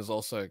Kingdom has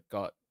also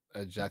got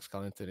a Jack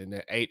Skellington in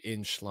their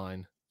 8-inch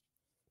line.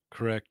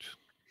 Correct.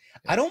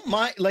 I don't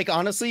mind, like,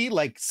 honestly,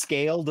 like,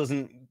 scale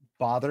doesn't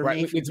bother Right,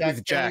 me with- for with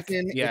Jack Jack,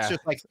 Skellington. yeah. It's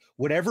just like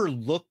whatever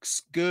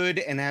looks good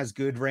and has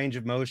good range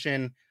of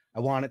motion. I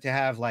want it to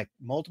have like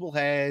multiple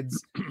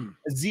heads.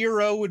 A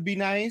zero would be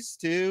nice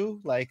too.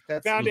 Like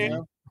that's Found you it.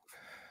 know,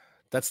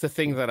 That's the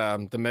thing that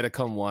the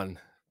Metacom one,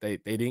 they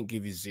didn't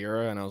give you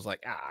 0, and I was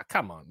like,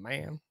 come on,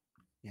 man.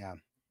 yeah.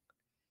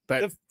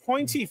 But The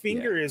pointy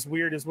finger is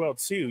weird as well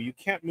too. You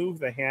can't move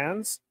the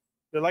hands.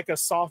 They're like a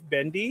soft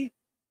bendy.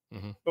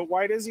 Mhm. But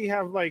why does he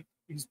have like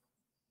he's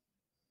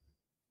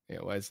yeah,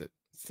 why is it?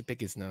 It's to pick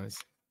his nose.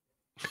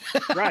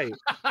 right?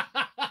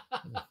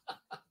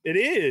 It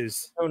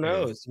is Who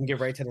knows? You can get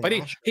right to the But he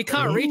nostril.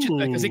 can't reach it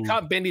because he Ooh.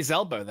 can't bend his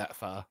elbow that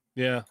far.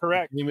 Yeah.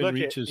 correct. Even Look,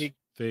 reaches. he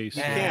face.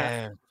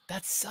 Man,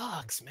 that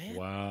sucks, man.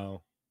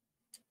 Wow.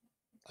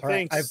 All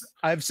right, Thanks.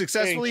 I've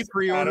successfully Thanks,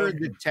 pre-ordered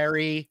Adam. the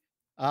Terry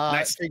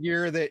Nice.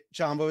 figure that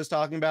Chamba was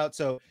talking about.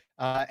 So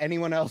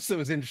anyone else that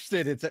was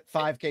interested, it's at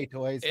 5K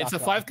Toys. It's a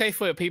 5K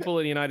for people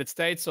in the United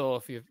States, or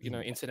if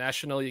you're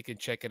international, you can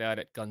check it out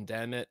at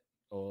Gundamit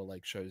or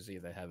like Show Z.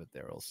 They have it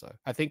there also.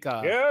 I think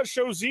Yeah,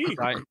 show Z.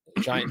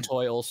 Giant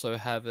Toy also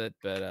have it,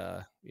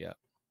 but yeah.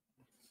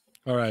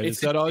 All right. It's-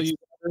 Is that all you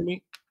got for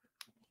me?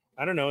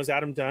 I don't know. Is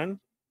Adam done?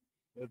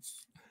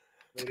 That's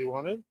what he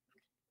wanted.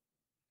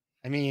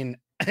 I mean,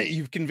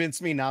 you've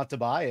convinced me not to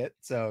buy it.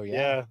 So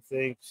yeah.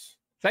 Thanks.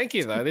 Thank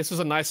you though. This was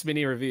a nice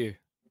mini review.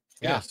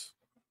 Yes.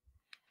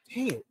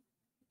 Dang it.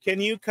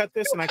 Can you cut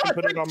this and I can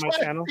put it on my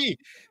channel?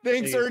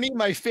 Thanks, Hey. Ernie,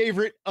 my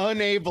favorite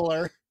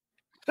unabler.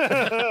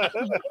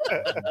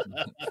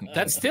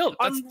 That's still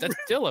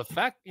a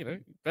fact, That's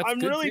I'm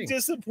good really thing.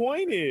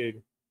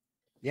 disappointed.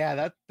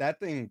 Yeah, that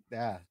thing.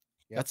 Yeah.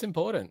 Yep. That's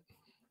important.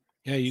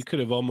 Yeah, you could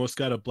have almost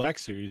got a Black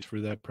Series for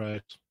that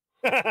price.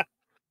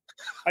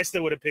 I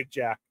still would have picked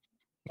Jack.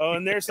 Oh,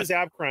 and there's his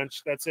Ab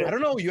Crunch. That's it. I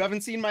don't know. You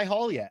haven't seen my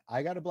haul yet.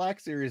 I got a Black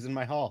Series in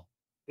my haul.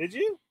 Did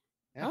you?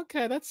 Yeah.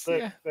 Okay, that's But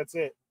yeah. that's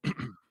it.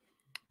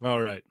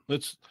 All right.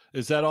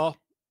 Is that all?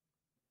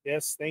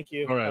 Yes, thank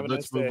you. All right, Have a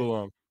let's nice move day.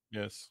 along.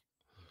 Yes.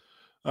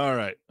 All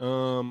right.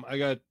 I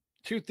got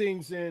 2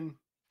 things in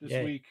this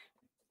Yay. week.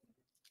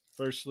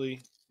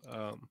 Firstly,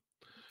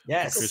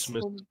 Yes.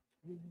 Christmas.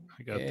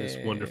 I got this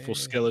wonderful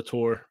Yay.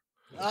 Skeletor.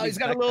 Oh, he's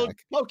got a little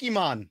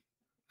Pokemon.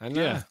 I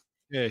know. Yeah.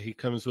 Yeah, he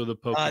comes with a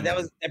Pokemon.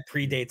 That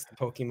predates the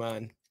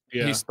Pokemon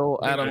yeah. He stole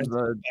Adam's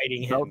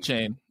fighting him. belt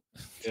chain.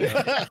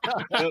 yeah.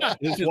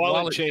 His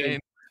wallet chain.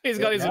 He's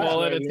got his Yeah,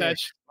 wallet right here.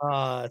 attached.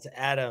 It's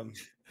Adam.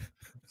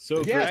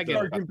 So Yeah, great.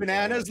 Sergeant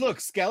Bananas. Look,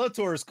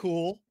 Skeletor's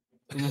cool.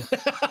 He's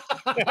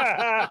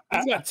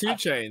got 2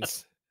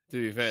 chains,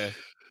 to be fair.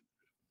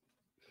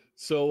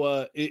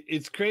 So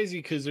it's crazy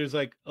because there's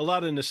like a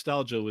lot of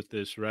nostalgia with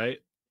this, right?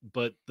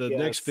 But the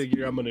next Yes.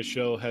 figure I'm going to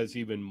show has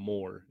even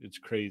more. It's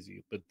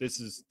crazy, but this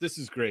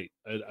is great.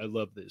 I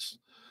love this.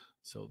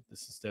 So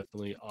this is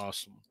definitely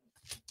awesome.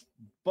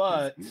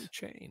 But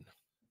Chain.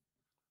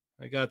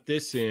 I got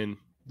this in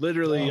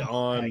literally Oh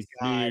on my New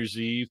God. Year's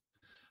Eve.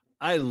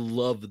 I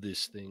love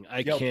this thing. I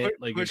Yo, can't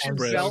push his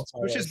express. belt.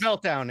 Push his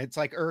belt down. It's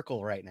like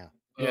Urkel right now.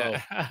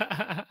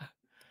 Yeah.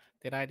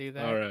 Did I do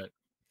that? All right.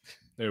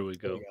 There we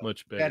There go. we go.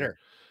 Much better.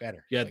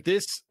 Better. Yeah, Like,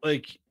 this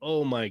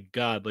oh my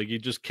god, like it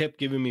just kept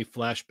giving me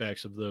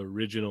flashbacks of the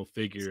original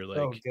figure. So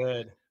Like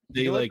good.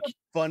 they you know what like the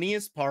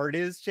funniest part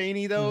is,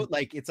 Cheynee, though?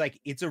 Like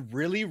it's a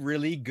really,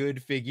 really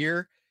good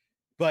figure,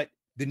 but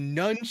the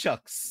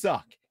nunchucks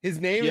suck. His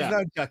name Yeah. is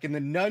Nunchuck, and the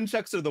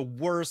nunchucks are the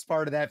worst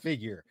part of that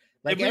figure.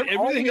 Like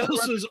everything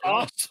else is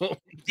awesome.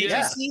 Did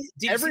Yeah. you see? Did you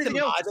see the Everything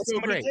else mod is that so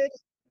somebody great. did?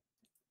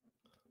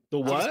 The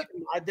Did you see what? the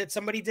mod that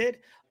somebody did?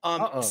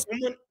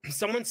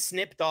 Someone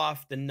snipped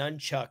off the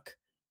nunchuck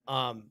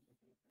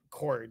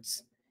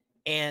cords,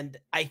 and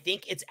I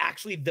think it's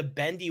actually the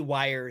bendy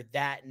wire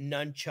that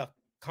nunchuck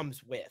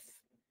comes with.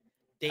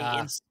 They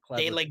they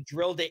clever. like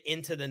drilled it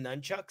into the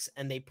nunchucks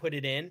and they put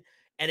it in,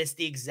 and it's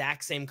the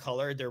exact same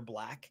color. They're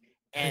black,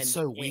 and It's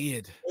so it-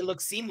 weird. It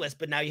looks seamless,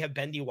 but now you have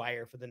bendy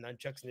wire for the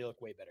nunchucks, and they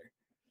look way better.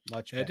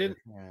 Much I better. didn't-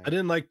 Yeah. I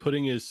didn't like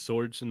putting his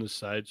swords in the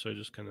side, so I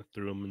just kind of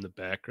threw them in the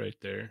back right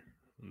there,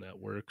 and that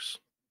works.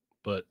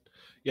 But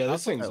yeah, I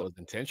this think thing's that was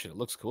intention. It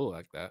looks cool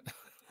like that.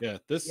 yeah,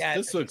 this Yeah,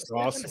 this looks the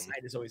on the awesome.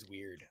 side is always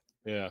weird.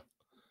 Yeah,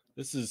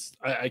 this is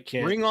I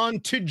can't. Bring on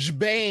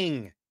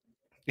Tijbang.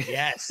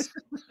 Yes,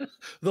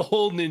 The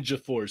whole ninja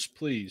force,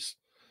 please.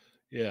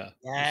 Yeah.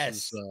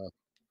 yes.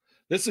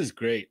 This is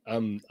great.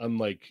 I'm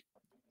like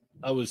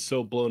I was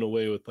so blown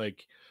away with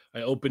like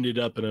I opened it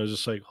up and I was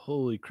just like,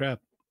 holy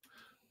crap.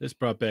 This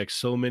brought back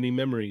so many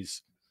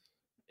memories.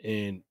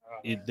 And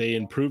they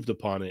improved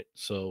upon it.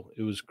 So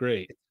it was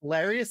great. It's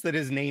hilarious that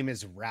his name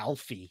is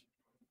Ralphie.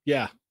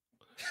 Yeah.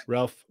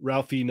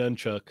 Ralphie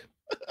Nunchuck.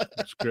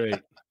 It's great.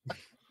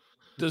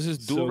 Does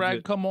his So do-rag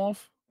good. come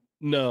off?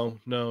 No.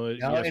 No,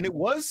 and it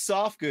was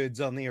soft goods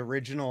on the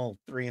original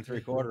 3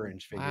 3/4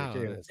 inch figure Wow, too.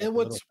 that's- It's like and a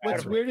little what's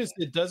fabric. weird is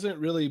it doesn't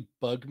really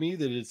bug me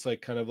that it's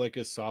like kind of like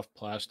a soft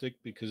plastic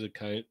because it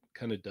kind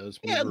of does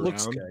move Yeah, it around.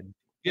 looks good.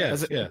 Yeah,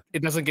 Does it, yeah.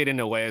 it doesn't get in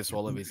the way as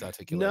well of his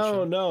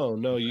articulation.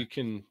 No. You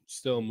can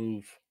still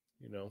move.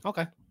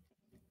 Okay.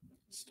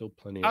 Still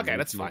plenty. Of Okay,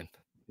 that's movement.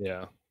 fine.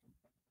 Yeah.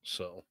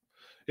 So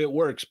it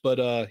works,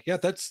 but yeah,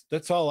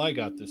 that's all I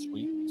got this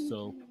week.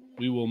 So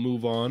we will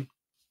move on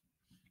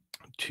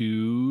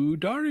to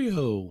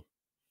Dario.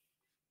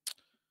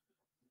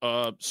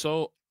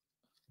 So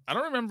I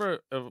don't remember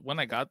when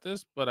I got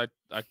this, but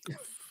I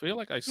feel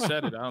like I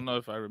said it. I don't know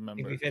if I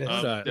remember. we said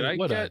it. Did I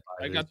What I get?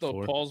 I buy got it the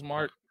for? Paul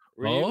Smart.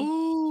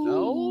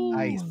 Oh,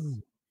 Nice.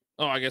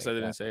 Oh, I guess I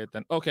didn't say it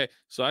then. Okay,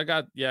 so I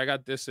got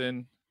this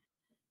in.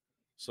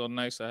 So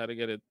nice, I had to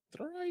get it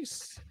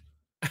thrice.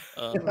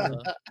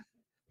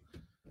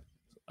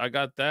 I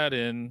got that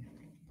in.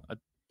 I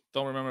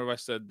don't remember if I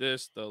said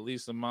this. The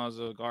Lisa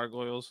Mazza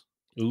gargoyles.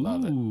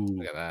 Love it. Ooh.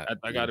 Look at that.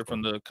 I got it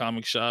from the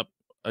comic shop.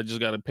 I just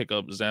got to pick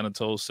up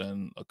Xanatos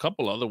and a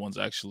couple other ones.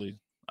 Actually,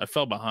 I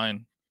fell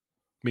behind.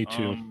 Me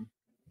too.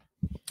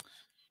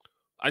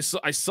 I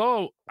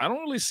saw. I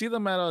don't really see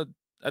them at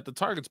the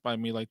Targets by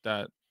me like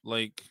that.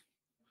 Like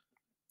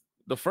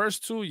the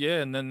first two,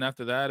 yeah, and then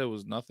after that, it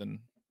was nothing.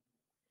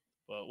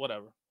 But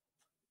whatever.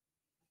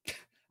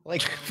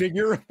 Like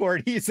figure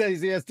report, he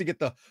says he has to get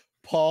the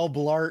Paul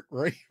Blart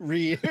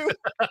Ryu.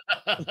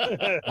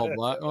 Oh,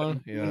 black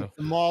one? Yeah.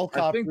 The Mall I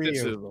Cop think this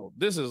is Ryu. old.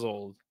 This is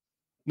old.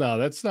 No,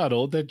 that's not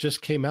old. That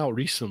just came out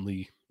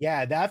recently.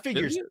 Yeah, that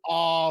figure's it?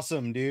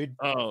 awesome, dude.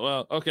 Oh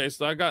well, okay.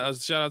 So I got a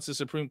shout out to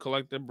Supreme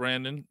Collector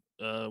Brandon,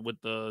 with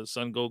the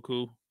Son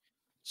Goku,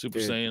 Super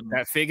Dude, Saiyan.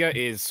 that figure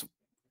is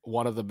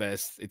one of the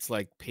best. It's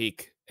like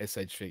peak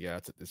SH figure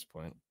arts at this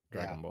point.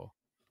 Dragon Yeah. Ball.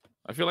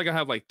 I feel like I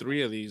have like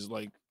 3 of these.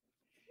 Like,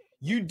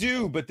 You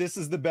do, but this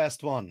is the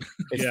best one.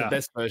 It's Yeah. the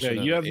best Yeah,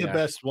 version. you of have it, the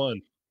best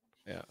one.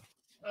 Yeah.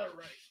 all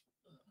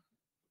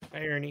right.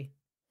 Hi, Ernie.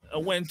 I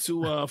went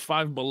to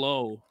Five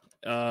Below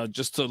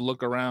just to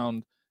look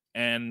around,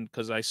 and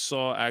because I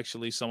saw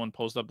actually someone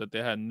post up that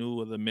they had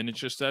new of the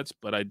miniature sets,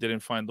 but I didn't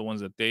find the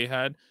ones that they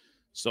had,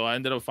 so I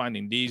ended up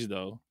finding these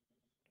though.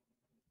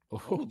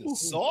 Oh, the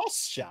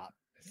sauce shop.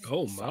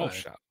 Oh Soul my!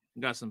 shop.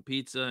 Got some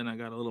pizza and I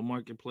got a little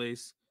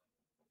marketplace,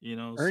 you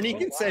know. Ernie so,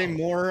 can say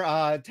more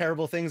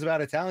terrible things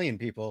about Italian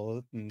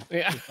people. In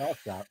Yeah. the sauce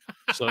shop.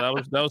 so that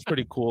was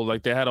pretty cool.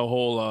 Like they had a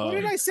whole. What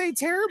did I say?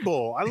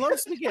 Terrible. I love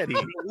spaghetti.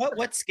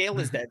 What scale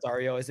is that,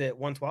 Dario? Is it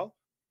 112?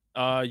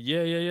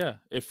 Yeah.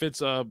 It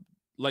fits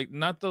like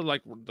not the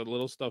the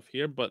little stuff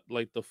here, but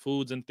like the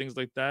foods and things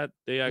like that.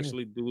 They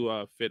actually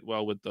do fit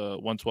well with the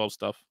 112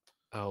 stuff.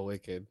 Oh,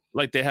 wicked.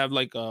 Like they have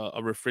like a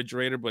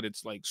refrigerator, but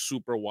it's like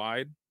super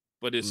wide,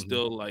 but it's Mhm.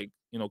 still like,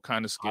 you know,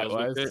 kind of scales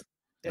with Height-wise? it.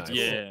 That's Nice.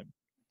 cool. Yeah.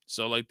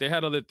 So like they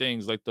had other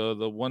things. Like the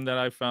one that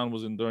I found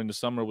was during the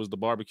summer was the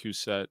barbecue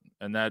set,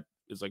 and that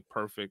is like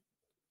perfect.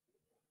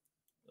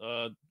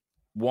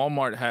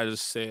 Walmart had a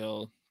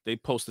sale. They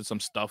posted some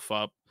stuff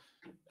up,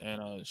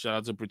 and shout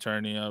out to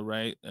Preternia,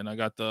 right? And I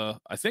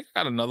think I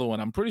got another one.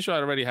 I'm pretty sure I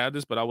already had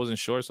this, but I wasn't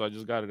sure, so I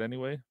just got it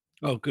anyway.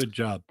 Oh, good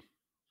job.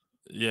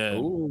 Yeah.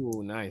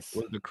 Ooh, nice.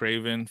 With the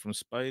Craven from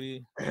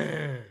Spidey.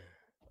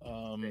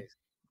 Nice.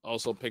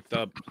 Also picked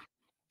up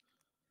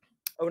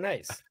Oh,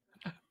 nice.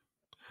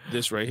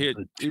 this right here.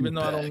 The Even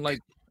though two-pack.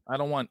 I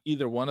don't want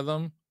either one of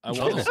them. I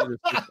want to see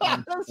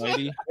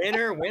the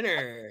Spidey.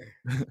 Winner.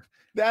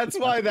 That's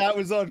why that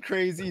was on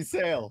crazy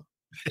sale.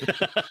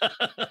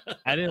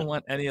 I didn't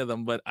want any of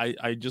them, but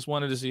I just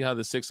wanted to see how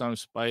the 6-arm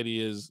Spidey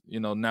is, you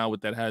know, now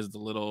with that has the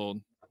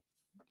little,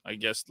 I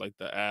guess like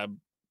the ab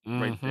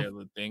right Mhm. there,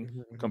 the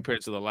thing, compared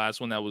to the last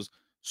one that was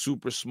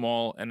super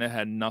small and it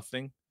had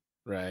nothing.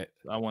 Right.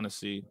 I want to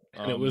see.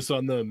 And it was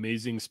on the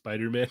Amazing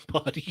Spider-Man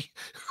body.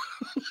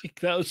 Like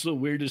that was the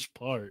weirdest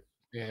part.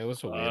 Yeah, it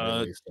was a weird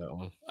release, that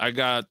one. I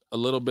got a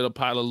little bit of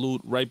pile of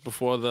loot right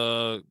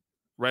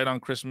on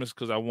Christmas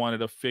because I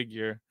wanted a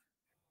figure,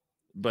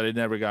 but it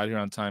never got here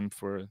on time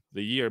for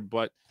the year.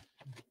 But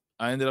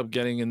I ended up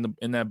getting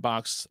in that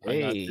box. I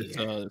got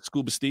this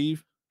Scuba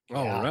Steve.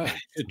 All Yeah. right,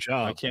 good I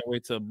job. can't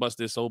wait to bust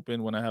this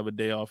open when I have a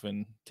day off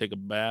and take a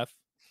bath.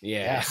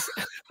 Yes.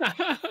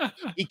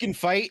 He can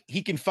fight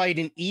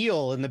an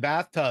eel in the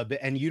bathtub,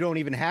 and you don't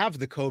even have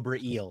the Cobra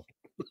eel.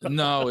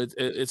 No,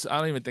 it's I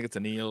don't even think it's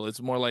an eel. It's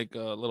more like a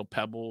little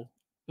pebble,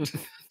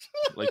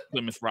 like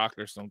Plymouth Rock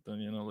or something.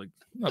 You know, like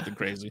nothing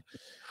crazy.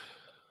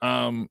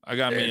 I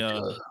got me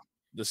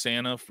the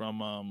Santa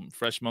from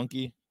Fresh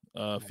Monkey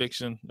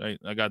Fiction.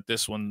 I got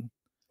this one.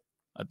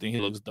 I think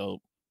he looks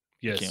dope.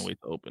 Yes. Can't wait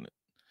to open it.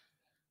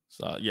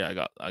 So yeah, I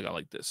got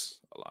like this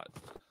a lot.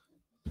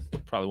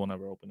 Probably won't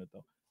ever open it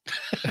though.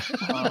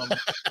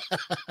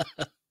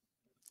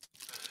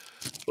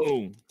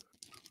 Boom.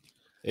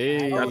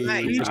 Hey. Oh,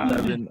 nice.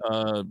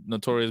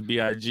 Notorious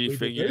B.I.G. Baby,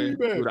 figure.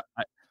 baby. Dude,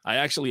 I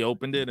actually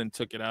opened it and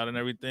took it out and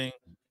everything.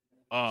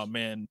 Oh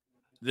man,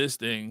 this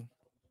thing.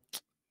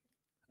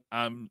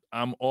 I'm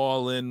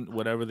all in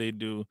whatever they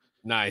do.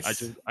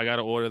 Nice. I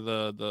gotta order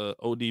the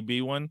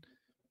ODB one,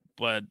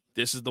 but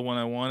this is the one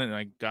I wanted and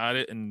I got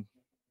it. And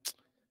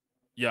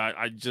yeah,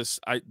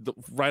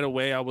 right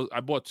away I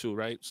bought 2,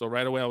 right? So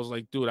right away I was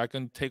like, dude, I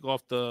can take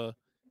off the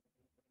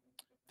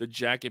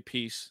jacket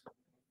piece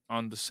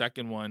on the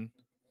second one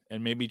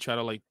and maybe try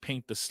to like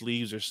paint the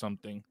sleeves or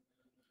something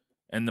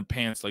and the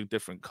pants like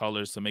different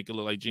colors to make it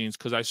look like jeans.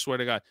 Cause I swear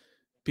to God,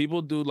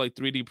 people do like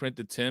 3D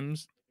printed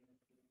Tims,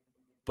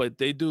 but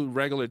they do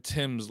regular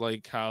Tims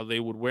like how they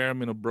would wear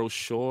them in a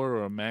brochure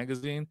or a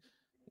magazine.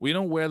 We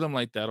don't wear them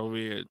like that over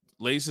here.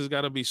 Laces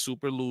got to be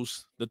super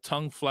loose, the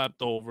tongue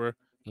flapped over,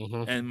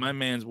 Mhm. and my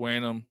man's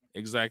wearing them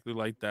exactly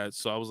like that.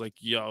 So I was like,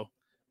 yo,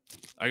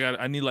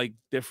 I need like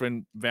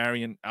different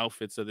variant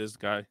outfits of this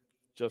guy,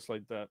 just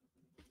like that.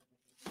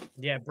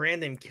 Yeah,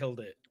 Brandon killed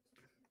it.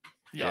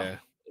 Yeah.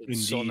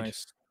 It's so Indeed.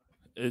 nice.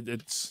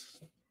 It's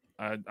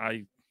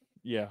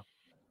yeah.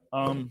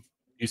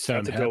 You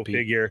sound That's a dope happy.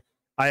 figure.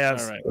 I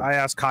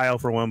asked Kyle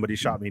for one, but he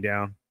shot me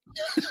down.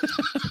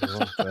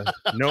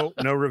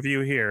 No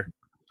review here.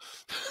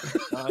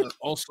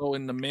 Also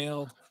in the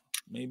mail,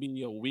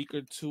 maybe a week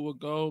or two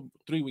ago,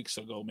 3 weeks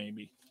ago,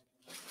 maybe.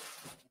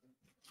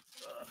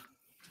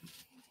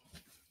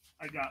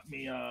 I got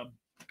me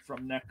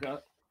from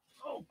NECA.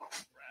 Oh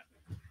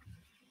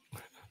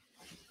crap!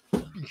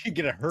 You could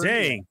get a hernia.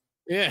 Dang.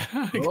 Yeah,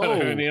 I got Whoa. a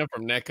hernia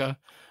from NECA.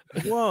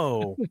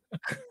 Whoa.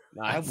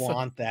 I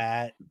want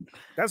that.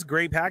 That's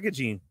great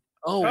packaging.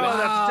 Oh, Oh, wow.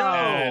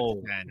 that's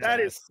dope. That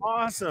is Fantastic.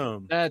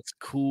 awesome. That's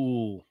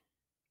cool.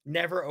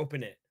 Never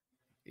open it.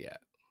 Yeah.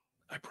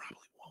 I probably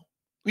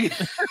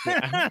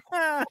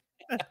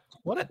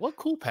won't. What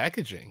cool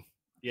packaging.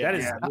 That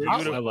is Yeah,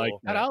 beautiful. I like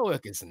That that.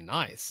 artwork is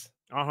nice.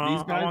 These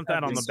I guys want that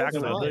have on been the back so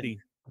of the fun. hoodie.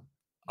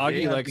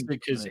 Augie have likes been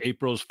it because good.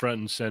 April's front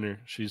and center.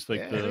 She's like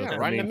Yeah, the, yeah, the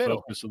right in the main middle.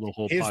 focus of the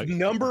whole His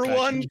number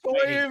one package.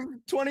 toy of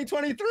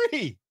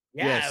 2023.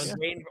 Yeah, Yes. I was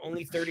waiting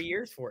only 30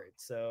 years for it.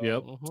 So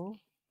Yep. Mhm.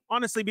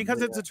 Honestly,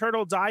 because it's a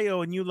turtle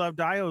Dio and you love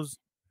Dios,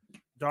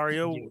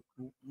 Dario,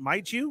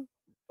 might you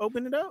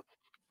open it up?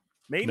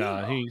 Maybe.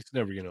 Nah, he's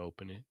never gonna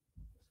open it.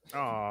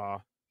 Aw.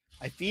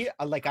 I feel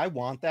like I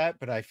want that,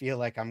 but I feel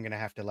like I'm gonna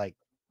have to like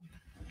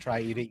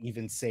try to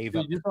even save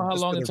up. Dude, you know how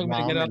just long for it the took me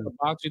to get out ramen. the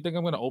box? You think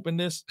I'm gonna open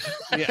this?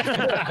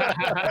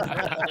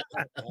 Yeah.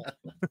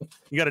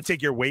 You got to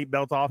take your weight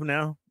belt off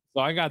now.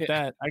 So I got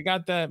that. I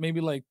got that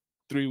maybe like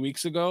 3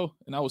 weeks ago,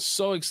 and I was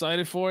so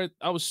excited for it.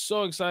 I was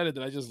so excited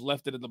that I just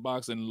left it in the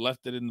box and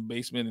left it in the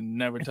basement and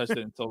never touched it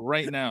until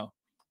right now.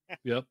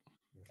 Yep.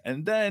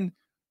 And then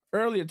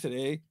earlier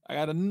today, I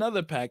got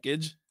another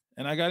package,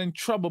 and I got in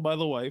trouble by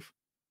the wife,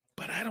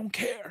 but I don't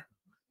care.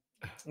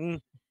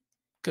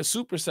 Because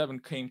Super 7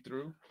 came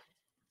through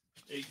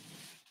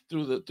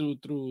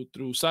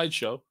through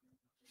Sideshow.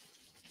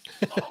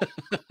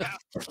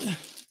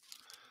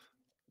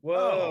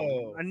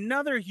 whoa.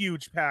 Another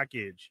huge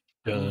package.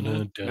 Dun,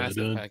 dun, dun, Massive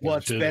dun, package.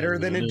 What's dun, better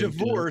than a dun, dun, dun.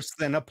 divorce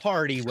than a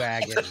party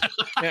wagon?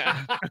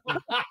 Yeah.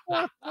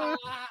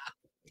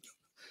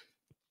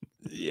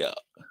 Yeah.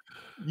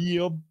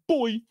 Yeah,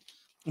 boy.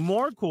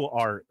 More cool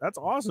art. That's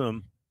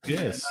awesome.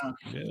 Yes.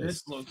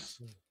 This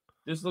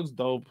looks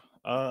dope.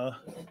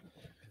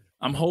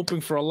 I'm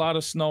hoping for a lot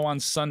of snow on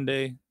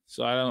Sunday,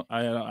 so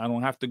I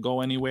don't have to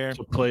go anywhere.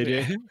 So play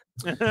day.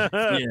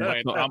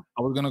 Yeah, so I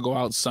was gonna go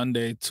out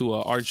Sunday to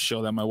an art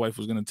show that my wife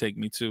was gonna take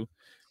me to,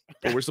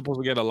 but we're supposed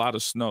to get a lot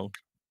of snow,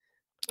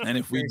 and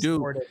if we Very do,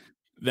 supportive.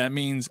 that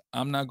means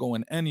I'm not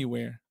going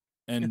anywhere,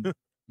 and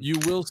you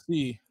will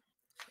see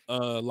a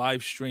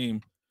live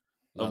stream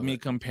of Love me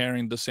it.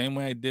 comparing the same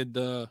way I did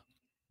the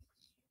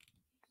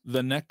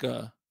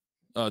NECA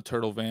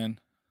turtle van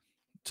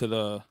to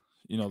the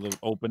the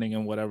opening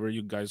and whatever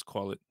you guys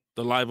call it,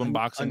 the live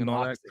unboxing and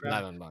all that.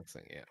 Live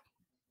unboxing, yeah.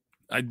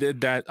 I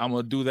did that. I'm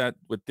gonna do that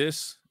with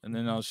this, and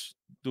then I'll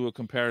do a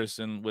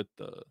comparison with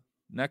the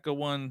NECA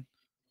one,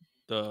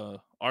 the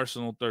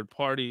Arsenal third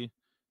party,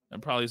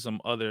 and probably some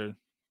other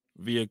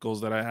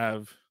vehicles that I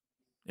have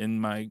in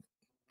my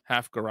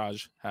half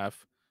garage,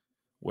 half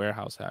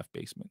warehouse, half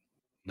basement.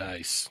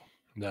 Nice.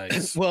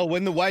 Nice. Well,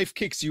 when the wife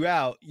kicks you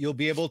out, you'll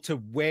be able to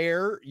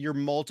wear your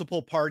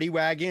multiple party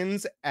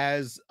wagons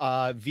as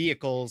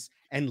vehicles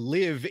and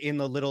live in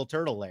the little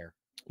turtle lair.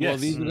 Well,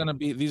 Yes. these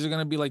are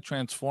gonna be like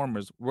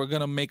Transformers. We're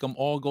gonna make them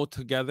all go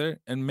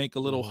together and make a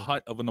little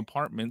hut of an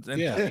apartment. And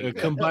Yeah, a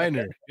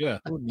combiner. Yeah.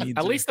 who needs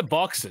At it? least the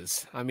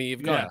boxes. I mean,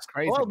 you've got Yeah.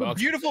 crazy Well, the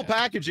boxes, beautiful yeah.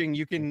 packaging,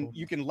 you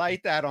can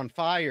light that on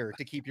fire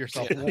to keep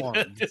yourself warm.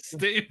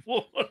 Stay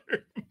warm.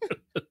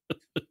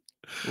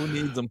 Who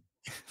needs them?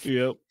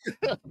 Yep.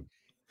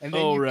 And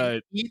then All you can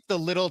right. eat the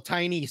little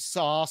tiny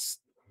sauce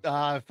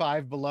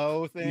Five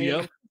Below thing.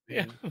 Yep.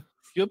 Yeah.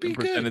 You'll be And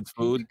pretend good. it's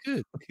You'll food. be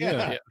good.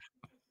 Yeah. Yeah.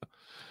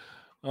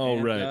 All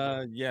And,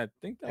 right. yeah, I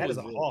think that That was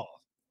is a it.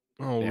 haul.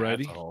 All Yeah, that's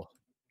righty. a whole-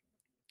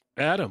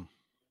 Adam.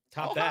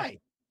 Top Oh, that.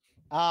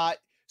 hi.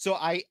 So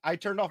I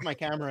turned off my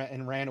camera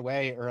and ran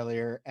away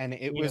earlier, and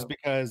it was Yeah.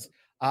 because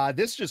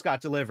this just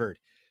got delivered.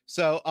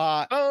 So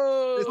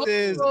Oh, this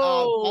is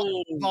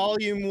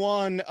volume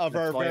 1 of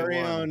That's our volume very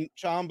 1. own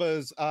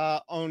Chamba's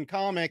own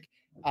comic.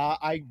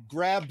 I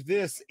grabbed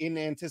this in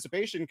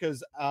anticipation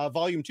because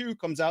volume 2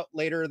 comes out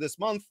later this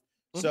month.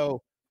 Mhm.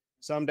 So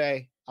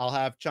someday I'll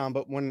have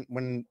Chamba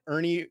when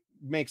Ernie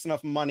makes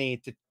enough money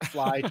to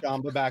fly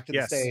Chamba back to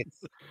Yes. the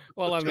States.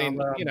 well, I mean,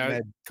 Chamba you know,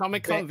 Med-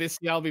 Comic Con this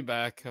year, I'll be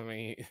back. I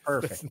mean,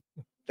 Perfect.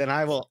 Then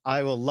I will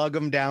lug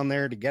him down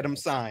there to get him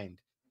signed.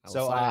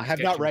 So I have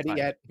not read it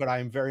yet, but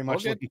I'm very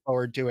much good. looking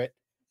forward to it.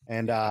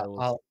 And I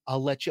will-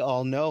 I'll let you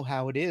all know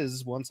how it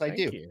is once I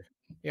do. Thank you.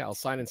 Yeah, I'll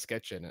sign and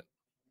sketch in it.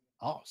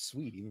 Oh,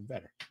 sweet, even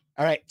better.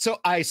 All right, so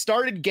I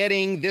started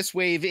getting this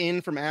wave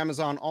in from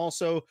Amazon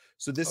also.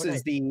 So this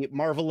is the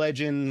Marvel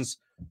Legends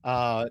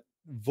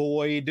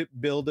Void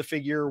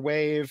Build-A-Figure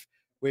wave,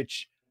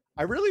 which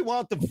I really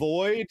want the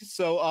Void.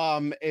 So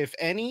if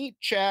any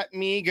chat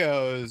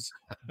migos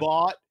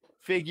bought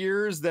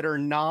figures that are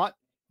not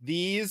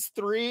these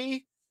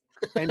 3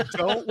 and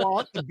don't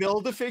want the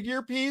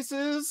Build-A-Figure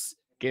pieces,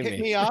 Give hit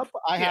me up.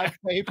 I have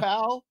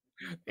PayPal.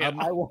 Yeah.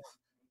 I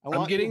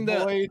want getting the-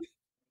 Void.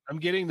 I'm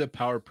getting the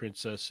Power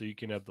Princess so you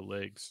can have the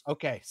legs.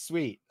 Okay,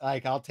 sweet.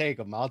 Like I'll take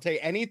them. I'll take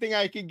anything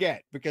I could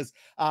get because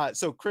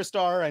so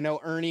Crystar, I know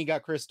Ernie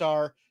got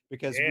Crystar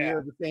because we Yeah.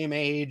 are the same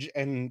age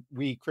and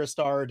we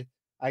Crystar'd,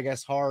 I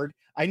guess, hard.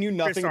 I knew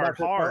nothing about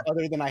Crystar'd hard. Crystar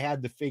other than I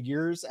had the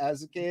figures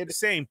as a kid.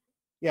 Same.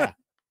 Yeah.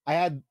 I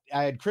had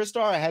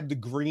Crystar, I had the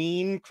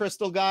green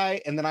crystal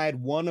guy, and then I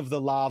had one of the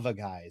lava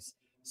guys.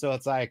 So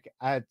it's like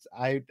I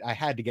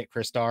had to get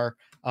Crystar.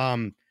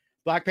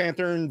 Black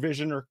Panther and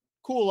Vision are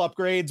cool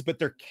upgrades, but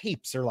their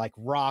capes are like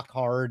rock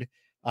hard,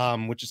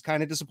 which is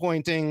kind of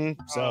disappointing.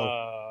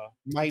 So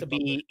might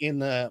be in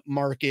the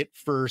market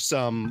for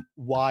some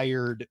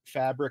wired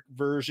fabric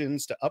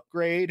versions to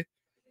upgrade.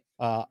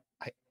 I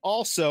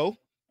also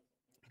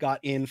got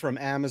in from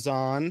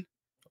Amazon.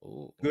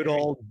 Good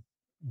old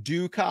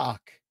Dewcock.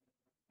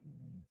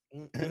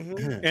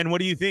 And what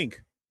do you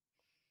think?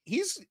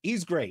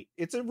 He's great.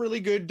 It's a really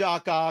good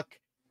Doc Ock.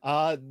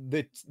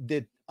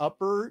 The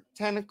upper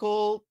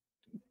tentacle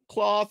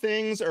claw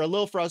things are a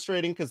little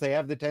frustrating because they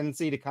have the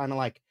tendency to kind of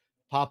like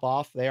pop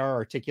off. They are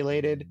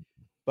articulated,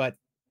 but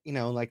you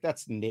know, like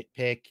that's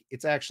nitpick.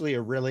 It's actually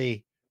a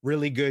really,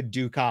 really good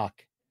Dewcock.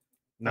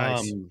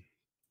 Nice.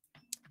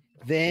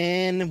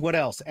 Then what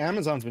else?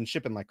 Amazon's been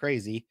shipping like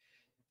crazy.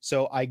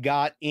 So I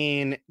got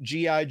in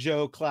G.I.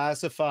 Joe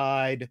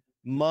Classified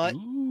Mutt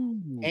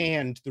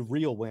and the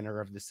real winner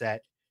of the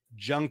set,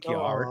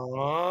 Junkyard.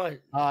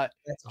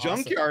 That's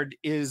Junkyard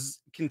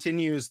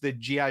continues the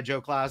G.I. Joe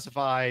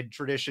Classified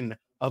tradition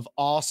of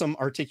awesome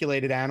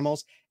articulated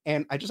animals.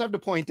 And I just have to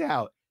point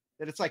out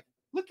that it's like,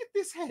 look at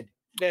this head.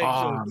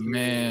 Oh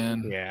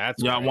man, Yeah,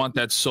 that's I right. want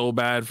that so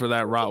bad for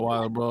that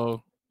Rottweiler,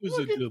 bro. It was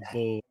a good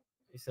bowl.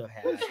 You're so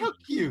happy. Look how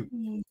cute.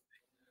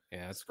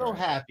 Yeah, that's So great.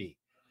 happy.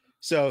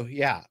 So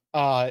yeah,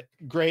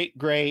 great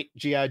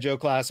GI Joe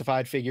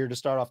Classified figure to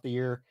start off the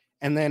year.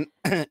 And then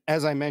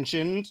as I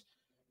mentioned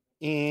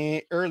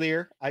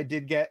earlier, I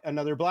did get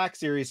another Black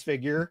Series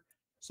figure.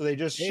 So they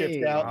just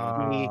shipped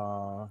out the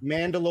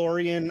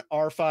Mandalorian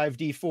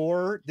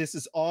R5D4. This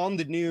is on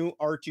the new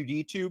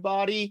R2D2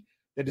 body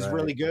that is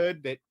really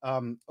good. That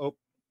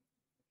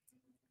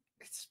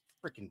it's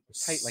freaking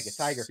tight like a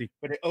tiger,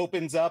 but it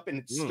opens up and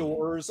it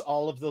stores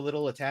all of the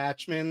little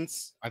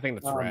attachments. I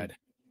think the thread.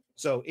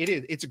 So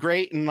it's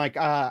great. And like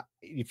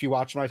if you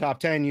watch my top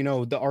 10, you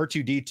know, the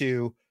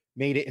R2D2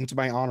 made it into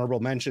my honorable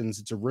mentions.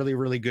 It's a really,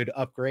 really good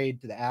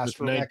upgrade to the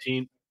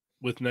Astromech.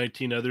 With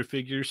 19 other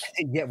figures.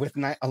 Yeah,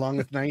 along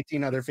with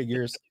 19 other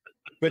figures.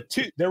 But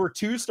there were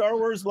 2 Star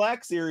Wars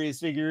Black Series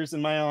figures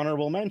in my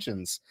honorable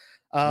mentions.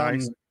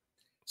 Nice.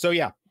 So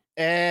yeah.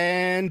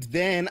 And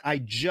then I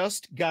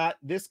just got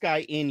this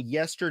guy in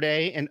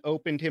yesterday and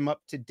opened him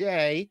up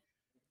today.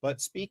 But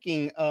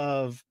speaking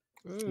of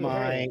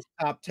my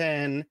top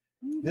 10,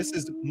 this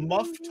is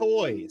Muff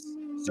Toys.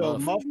 So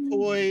Muff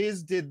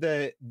Toys did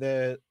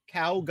the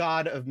Cow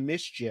God of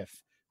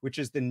Mischief, which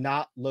is the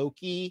not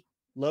Loki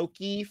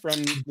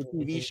from the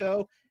TV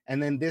show.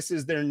 And then this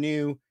is their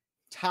new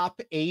top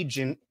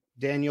agent,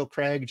 Daniel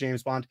Craig,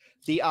 James Bond.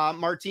 The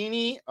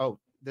Martini,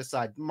 this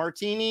side.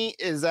 Martini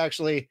is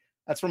actually,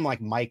 that's from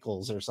like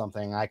Michael's or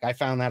something. Like I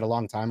found that a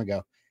long time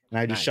ago and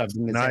I just shoved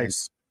it in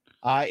his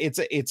hand.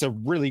 It's a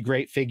really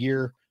great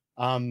figure.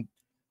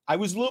 I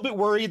was a little bit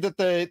worried that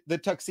the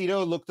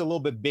tuxedo looked a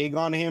little bit big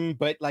on him,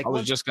 but like I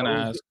was just gonna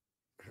ask.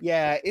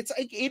 Yeah, it's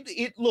like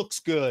it looks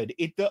good.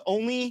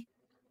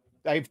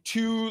 I have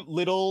 2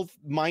 little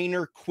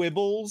minor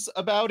quibbles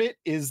about it.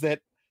 Is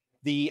that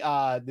the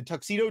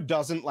tuxedo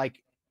doesn't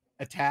like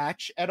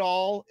attach at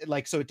all,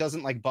 like so it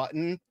doesn't like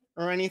button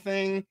or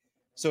anything.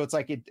 So it's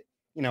like it,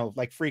 you know,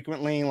 like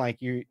frequently like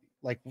you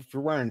like if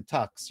you're wearing a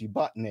tux, you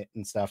button it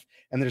and stuff,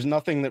 and there's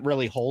nothing that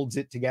really holds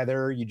it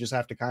together. You just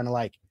have to kind of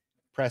like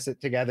press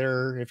it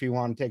together if you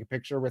want to take a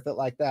picture with it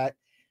like that.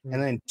 And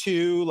then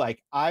 2,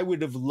 like I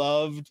would have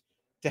loved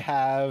to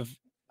have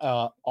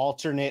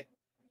alternate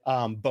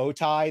bow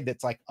tie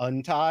that's like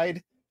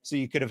untied, so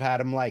you could have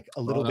had him like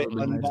a little bit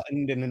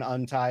unbuttoned and an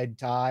untied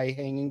tie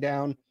hanging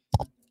down,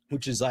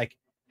 which is like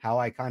how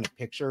I kind of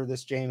picture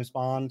this James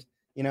Bond.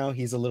 You know,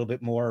 he's a little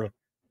bit more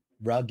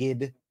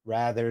rugged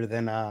rather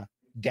than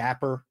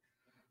dapper.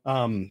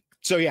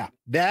 So yeah,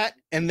 that,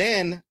 and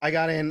then I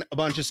got in a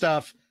bunch of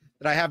stuff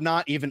that I have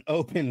not even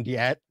opened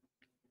yet.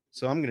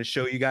 So I'm going to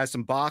show you guys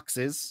some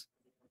boxes.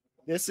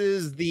 This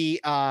is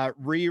the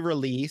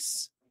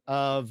re-release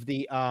of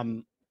the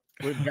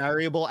with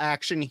Variable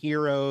Action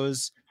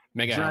Heroes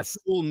Mega House.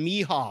 Dracul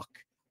Mihawk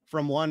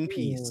from One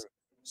Piece.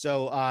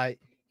 So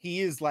he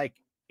is like,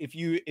 if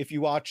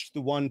you watch the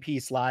One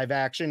Piece live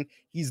action,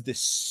 he's the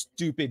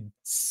stupid,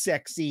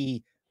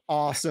 sexy,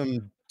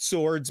 awesome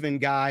swordsman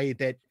guy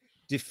that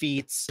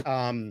defeats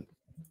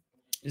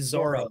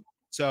Zoro.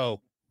 So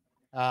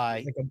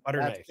Like a butter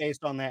that's knife.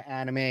 based on that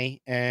anime,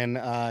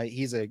 and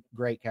he's a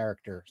great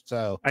character.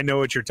 So I know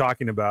what you're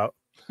talking about.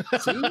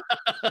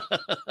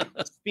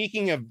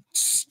 speaking of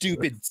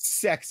stupid,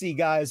 sexy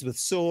guys with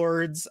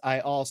swords, I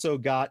also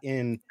got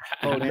in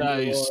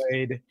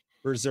Android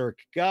Berserk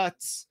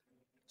Guts.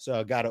 So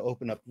I got to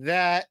open up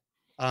that.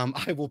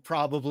 I will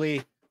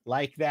probably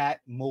like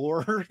that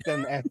more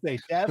than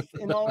SHF,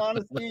 in all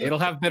honesty. It'll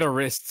have better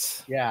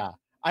wrists. Yeah,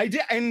 I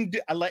did, and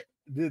I like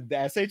the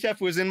SHF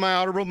was in my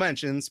honorable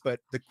mentions, but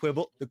the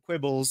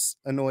quibbles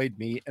annoyed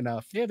me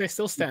enough. Yeah, they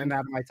still stand.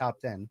 Out of my top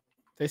 10.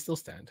 They still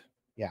stand.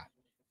 Yeah,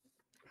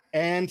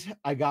 and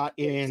I got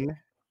in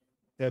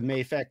the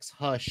Mafex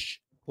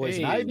Hush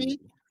Poison Ivy.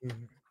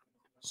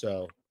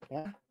 So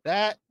yeah,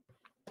 that,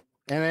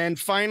 and then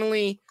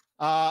finally,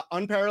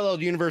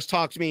 Unparalleled Universe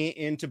talked me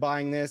into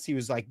buying this. He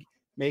was like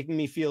making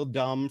me feel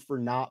dumb for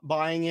not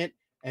buying it.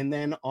 And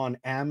then on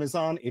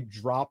Amazon, it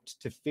dropped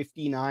to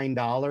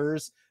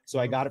 $59. So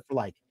I got it for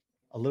like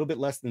a little bit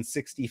less than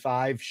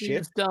 65 shipped.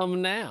 It's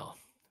dumb now.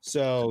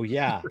 So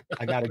yeah,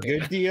 I got a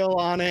good deal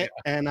on it.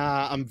 And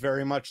I'm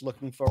very much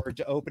looking forward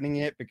to opening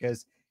it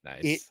because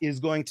it is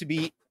going to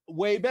be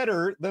way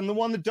better than the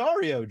one that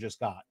Dario just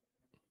got.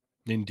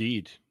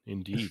 Indeed.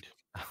 Indeed.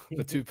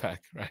 The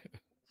 2-pack, right?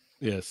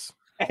 Yes.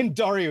 And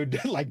Dario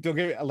did like, don't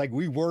get, like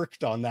we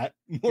worked on that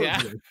more.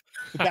 Yeah.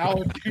 That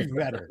would be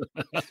better.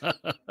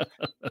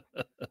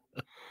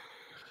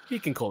 He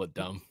can call it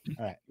dumb.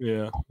 All right.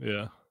 Yeah.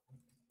 Yeah.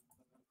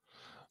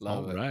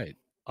 Love All it. right.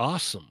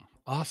 Awesome.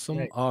 Awesome.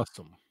 Right.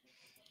 Awesome.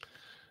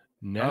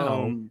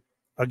 Now,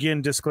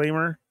 Again,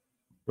 disclaimer,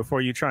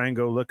 before you try and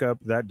go look up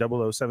that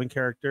 007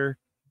 character,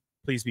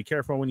 please be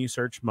careful when you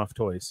search Muff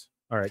Toys.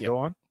 All right, go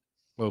on.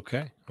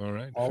 okay. All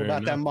right. All fair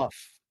about that enough.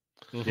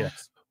 muff.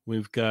 Yes.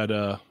 We've got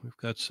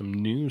some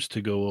news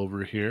to go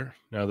over here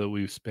now that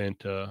we've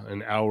spent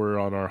an hour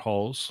on our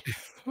hauls.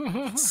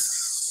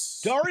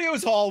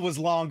 Dario's haul was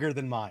longer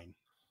than mine.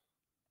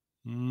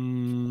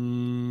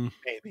 Mm,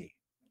 Maybe.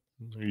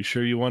 are you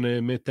sure you want to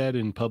admit that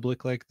in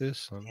public like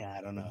this? Yeah,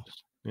 I don't know.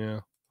 Yeah.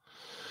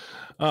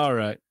 All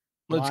right.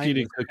 Let's Mine get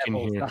it was cooking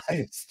here.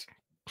 pebble-sized.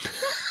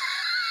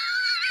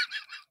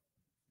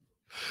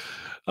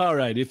 All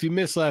right. If you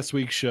missed last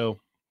week's show,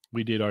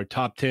 we did our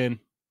top 10 of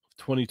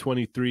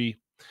 2023.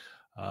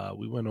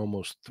 We went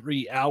almost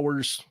 3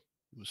 hours.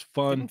 It was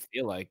fun. Didn't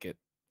feel like it.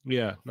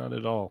 Yeah, not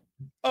at all.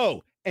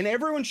 Oh, and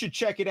everyone should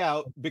check it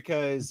out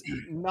because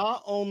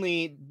not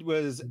only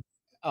was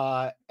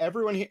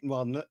everyone here,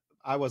 well, no,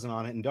 I wasn't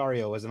on it and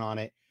Dario wasn't on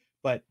it,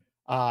 but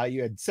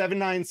you had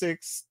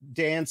 796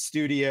 Dance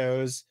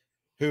Studios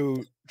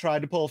who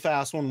tried to pull a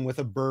fast one with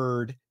a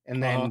bird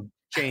and then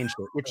changed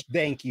it, which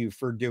thank you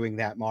for doing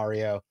that,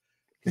 Mario.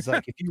 Because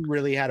like if you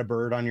really had a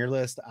bird on your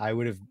list, I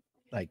would have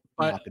like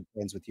not been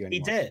friends with you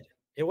anymore. He did.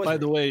 It was. By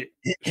the way,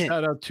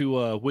 shout out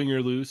to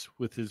Winger Loose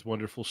with his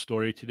wonderful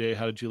story today.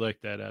 How did you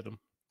like that, Adam?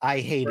 I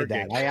hated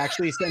that. I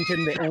actually sent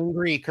him the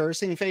angry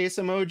cursing face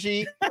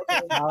emoji.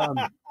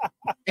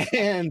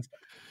 And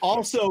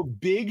also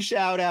big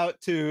shout out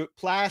to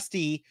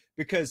Plasty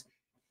because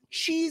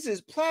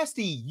Jesus,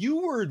 Plasty,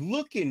 you were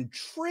looking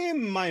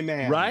trim, my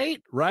man.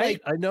 Right?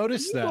 Like, I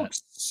noticed You that. look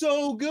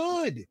so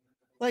good.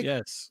 Like,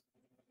 Yes.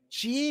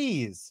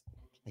 geez,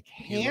 like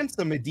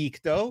handsome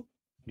Adicto.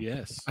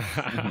 Yes.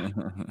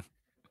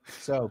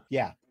 So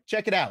yeah,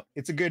 check it out.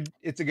 It's a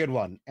good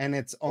one, and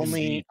it's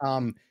only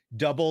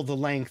double the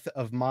length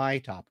of my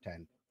top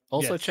 10.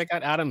 Also, Yes. check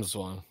out Adam's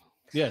one.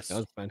 Yes. That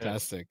was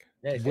fantastic.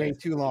 Way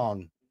too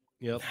long.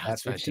 Yep.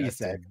 That's what she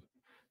said.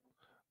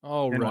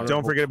 All And right.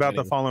 don't forget about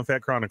the Kidding. Fallen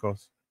Fett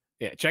Chronicles.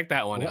 Yeah, check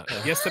that one out.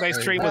 Yesterday's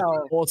stream was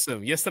Well,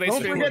 awesome. Yesterday's Don't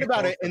stream forget was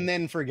about it, awesome. and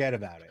then forget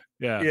about it.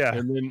 Yeah. Yeah.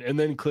 And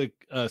then click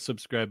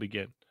subscribe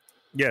again.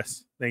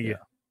 Yes. Thank you.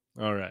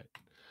 All right.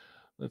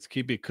 Let's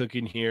keep it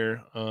cooking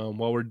here.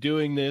 While we're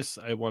doing this,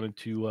 I wanted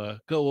to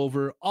go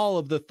over all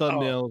of the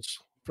thumbnails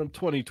from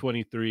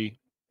 2023.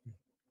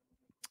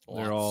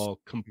 They're all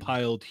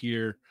compiled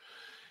here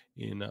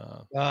in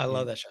I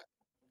love that shot.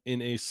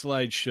 in a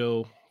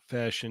slideshow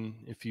fashion,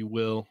 if you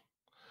will.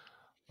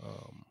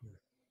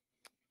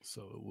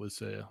 So it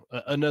was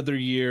another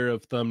year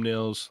of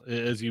thumbnails,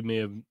 as you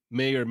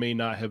may or may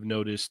not have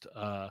noticed.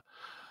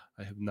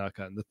 I have not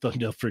gotten the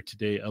thumbnail for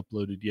today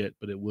uploaded yet,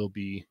 but it will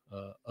be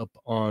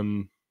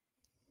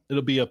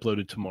it'll be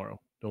uploaded tomorrow.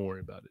 Don't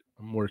worry about it.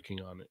 I'm working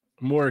on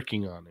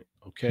it.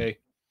 Okay.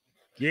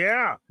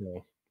 Yeah.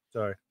 So,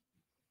 Sorry.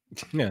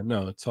 yeah,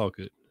 no, it's all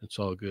good. It's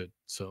all good.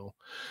 So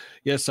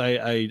yes,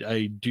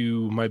 I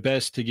do my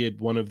best to get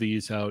one of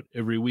these out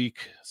every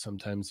week.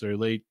 Sometimes they're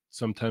late,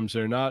 sometimes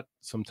they're not,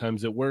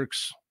 sometimes it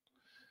works.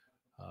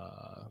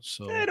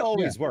 So It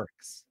always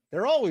works.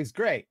 They're always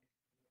great.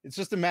 It's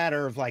just a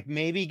matter of like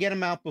maybe get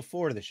them out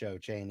before the show,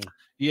 Cheynee.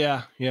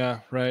 yeah,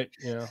 right.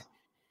 Yeah.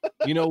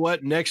 You know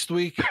what? Next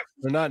week,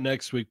 or not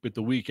next week, but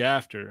the week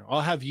after,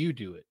 I'll have you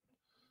do it.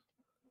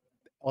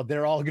 Oh,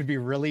 they're all gonna be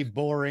really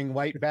boring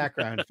white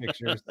background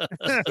pictures.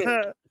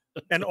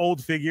 And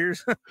old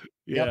figures.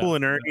 Yeah. Apple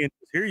and Ernie. And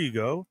here you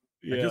go.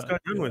 I Yeah. just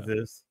got done with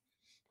this.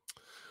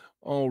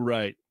 All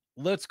right.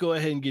 Let's go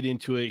ahead and get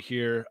into it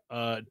here.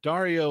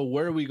 Dario,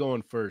 where are we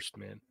going first,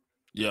 man?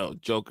 Yo,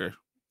 Joker.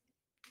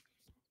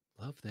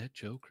 Love that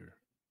Joker.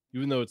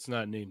 Even though it's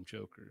not named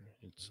Joker.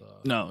 It's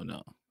No.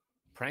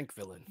 Prank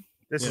villain.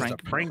 This is a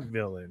Prank prank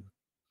villain.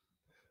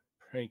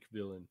 prank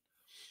villain.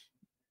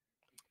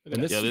 Yeah,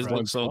 this is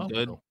looks so Ron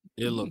good. Pompeo.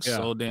 It looks Yeah.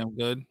 so damn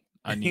good.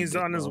 I need He's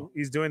this, on his. bro.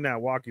 He's doing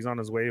that walk. He's on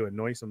his way to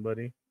annoy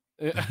somebody.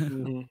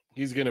 Mhm.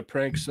 He's gonna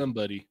prank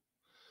somebody.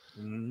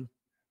 Mhm.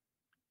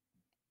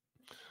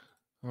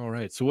 All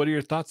right. So, what are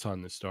your thoughts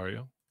on this,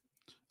 Dario?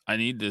 I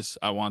need this.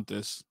 I want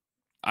this.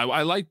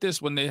 I like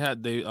this when they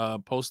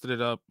posted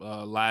it up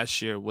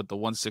last year with the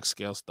 1/6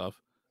 scale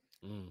stuff.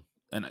 Mm.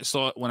 And I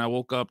saw it when I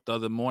woke up the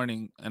other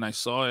morning and I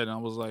saw it and I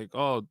was like,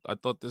 oh, I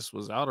thought this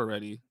was out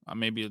already.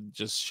 Maybe it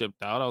just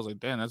shipped out. I was like,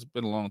 damn, that's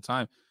been a long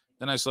time.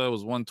 Then I saw it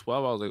was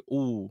 112. I was like,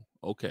 ooh,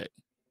 okay.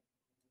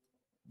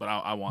 But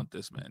I want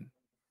this, man.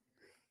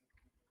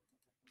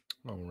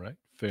 All right.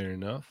 Fair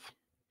enough.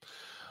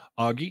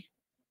 Augie?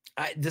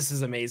 This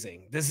is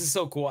amazing. This is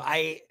so cool.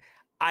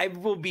 I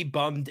will be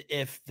bummed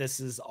if this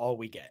is all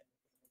we get,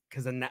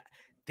 because then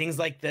things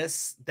like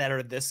this that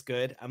are this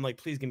good, I'm like,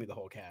 please give me the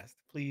whole cast,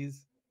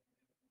 please.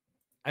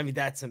 I mean,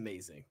 that's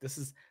amazing. This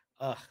is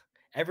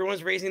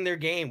everyone's raising their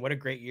game. What a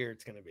great year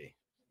it's gonna be.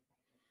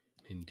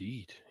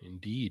 Indeed.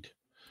 Indeed.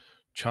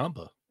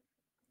 Chamba.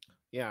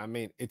 Yeah, I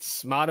mean, it's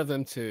smart of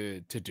them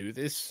to do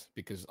this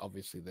because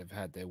obviously they've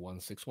had their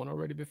 1/6 one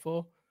already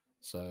before.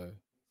 So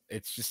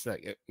it's just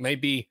like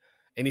maybe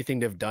anything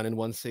they've done in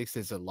 1/6,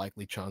 there's a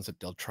likely chance that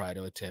they'll try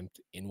to attempt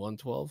in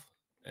 112.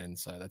 And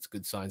so that's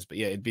good signs. But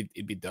yeah, it'd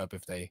be dope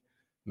if they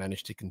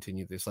managed to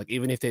continue this. Like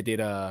even if they did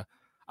I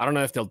don't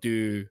know if they'll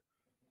do,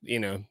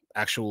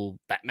 actual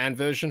Batman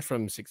version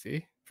from the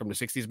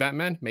 60s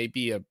Batman.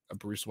 Maybe a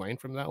Bruce Wayne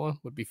from that one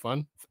would be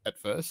fun at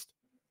first.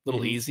 A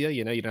little easier,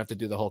 you don't have to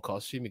do the whole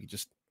costume. You could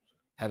just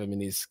have him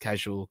in his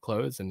casual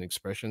clothes and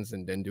expressions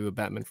and then do a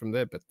Batman from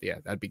there. But yeah,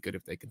 that'd be good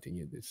if they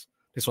continue this.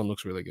 This one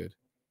looks really good.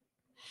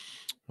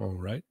 All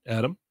right.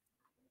 Adam?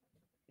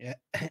 Yeah,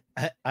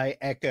 I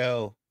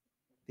echo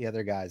the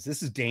other guys.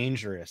 This is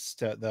dangerous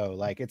though.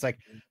 Like it's like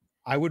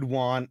I would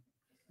want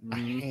a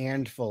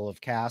handful of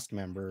cast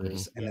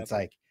members, and it's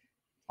like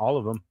All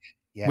of them.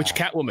 yeah, Which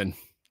Catwoman?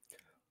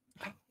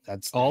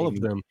 that's All I of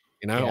mean, them.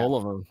 Yeah. All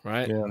of them,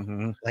 right? Yeah.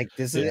 Mhm. like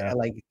this is Yeah.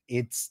 like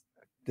it's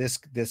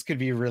this could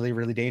be really,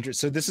 really dangerous.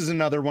 So this is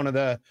another one of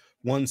the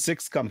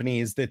 1/6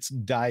 companies that's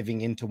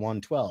diving into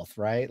 112,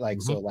 right?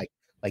 Like so like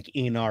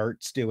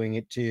InArt's doing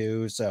it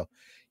too. So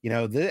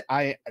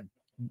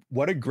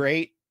what a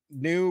great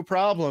new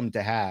problem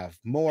to have.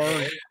 More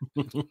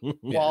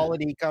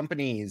quality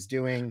companies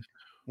doing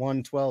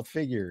 112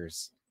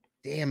 figures.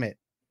 Damn it.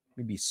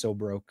 We'd be so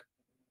broke.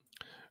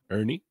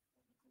 Ernie?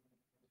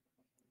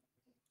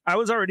 I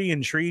was already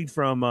intrigued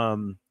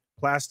from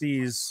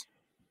Plasty's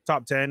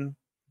top 10,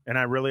 and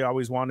I really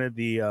always wanted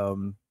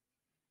the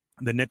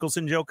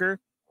Nicholson Joker.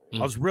 I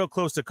was real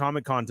close to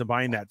Comic-Con to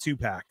buying that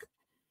 2-pack,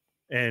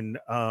 and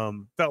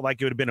felt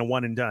like it would have been a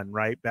one and done,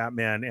 right?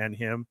 Batman and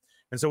him.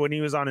 And so when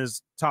he was on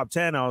his top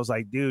 10, I was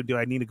like, dude, do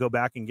I need to go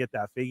back and get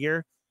that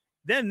figure?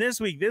 Then this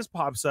week, this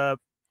pops up,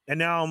 and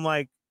now I'm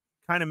like,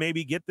 kind of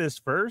maybe get this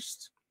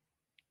first,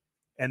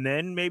 and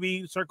then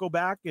maybe circle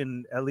back,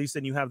 and at least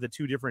then you have the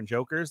two different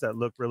Jokers that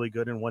look really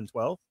good in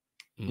 112.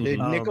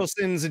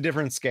 Nicholson's a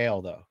different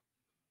scale though.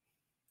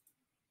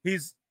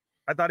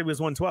 I thought he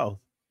was 112.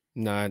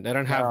 No, they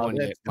don't have one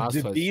yet. The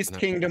Mars Beast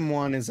Kingdom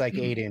one is like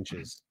 8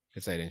 inches.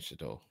 It's 8 inches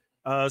tall.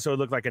 So it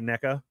looked like a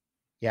NECA.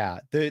 Yeah,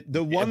 the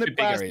one a that bit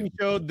bigger Plasty even.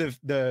 showed,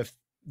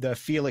 the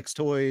Felix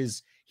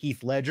Toys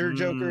Heath Ledger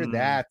Joker,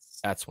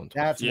 that's That's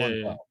 112. that's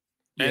Yeah,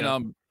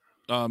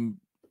 112. And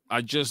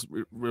I just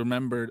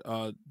remembered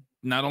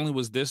not only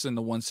was this in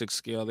the 1/6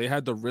 scale, they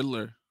had the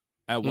Riddler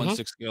at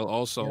 1/6 scale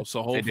also. Yeah,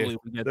 so hopefully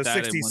we get The that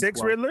at 66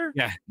 112. Riddler?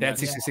 Yeah,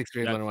 that's Yeah. 66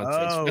 Riddler in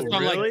 1/6. Oh, That's why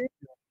I'm like- really?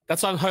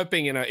 That's why I'm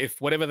hoping, if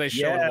whatever they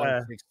show in Yeah.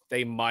 1/6,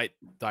 they might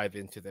dive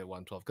into their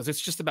 112 because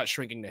it's just about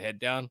shrinking the head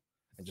down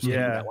and just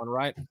getting Yeah. that one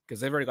right because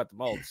they've already got the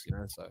molds,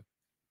 So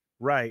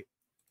Right.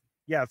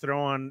 Yeah,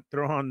 throw on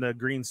the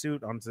green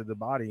suit onto the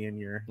body and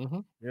you're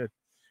good.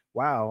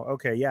 Wow.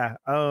 Okay, yeah.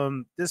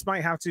 This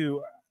might have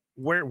to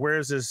where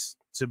is this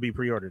to be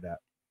pre-ordered at?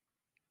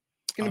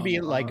 It's gonna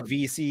be like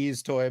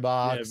VC's Toy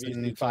Box VC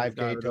and Toys 5K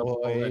got it up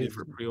already Toys.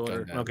 for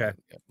pre-order. Okay.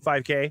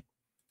 5K.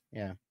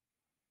 Yeah.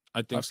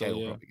 I think so. we'll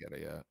Yeah. probably get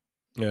it. Yeah.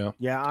 Yeah.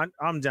 Yeah,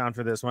 I'm down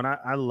for this one.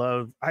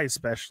 I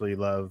especially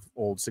love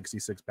old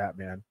 66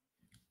 Batman.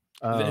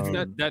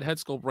 That head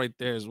sculpt right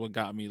there is what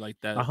got me like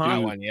that. Uh-huh. That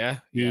dude. one, yeah.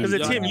 Because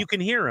it's Yeah. him, you can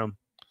hear him.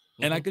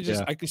 And I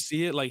could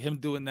see it like him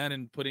doing that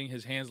and putting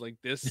his hands like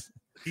this.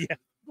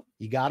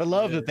 You gotta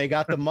love that they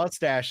got the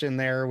mustache in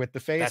there with the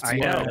face. That's I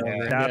know. smart.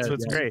 Yeah. That's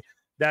what's great.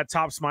 That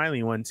top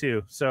smiling one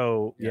too.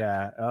 So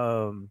yeah,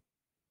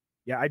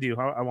 I do.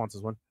 I want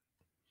this one.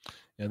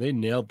 Yeah, they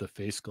nailed the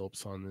face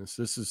sculpts on this.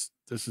 This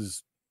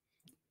is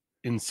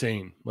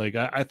insane. Like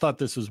I thought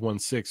this was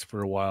 1/6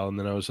 for a while, and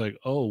then I was like,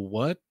 oh,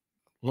 what?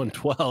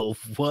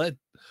 112? What?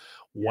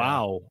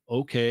 Wow.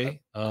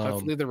 Okay.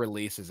 Hopefully the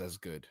release is as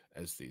good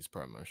as these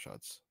promo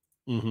shots.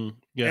 Yeah, And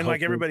like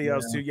hopefully- everybody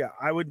else too. Yeah,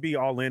 I would be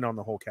all in on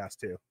the whole cast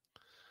too.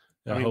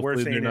 yeah, I mean, we're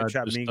hopefully they're saying it. not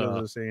Chat just,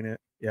 Migos is saying it.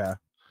 Yeah.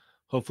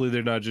 hopefully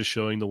they're not just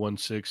showing the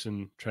 1/6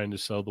 and trying to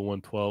sell the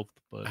 112.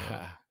 But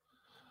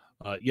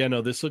Yeah,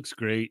 no, this looks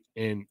great.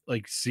 And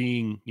like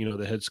seeing,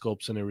 the head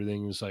sculpts and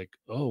everything is like,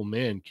 oh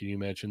man, can you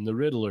imagine the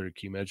Riddler?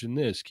 Can you imagine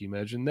this? Can you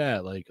imagine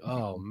that? Like,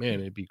 oh man,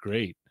 it'd be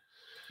great.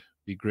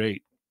 Be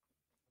great.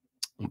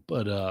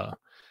 But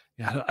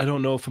yeah, I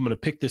don't know if I'm gonna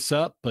pick this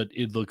up, but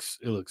it looks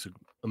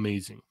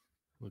amazing.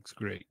 Looks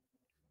great.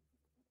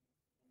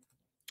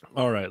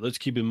 All right, let's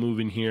keep it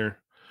moving here.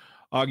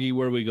 Augie,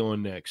 where are we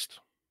going next?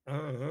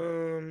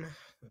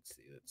 Let's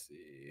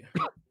see.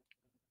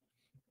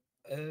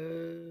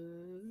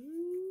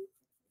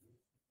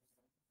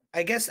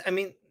 I guess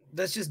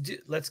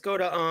let's go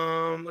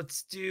to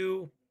let's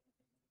do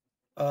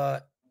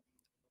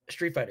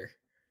Street Fighter.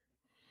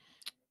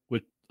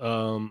 With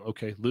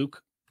okay,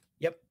 Luke.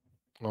 Yep.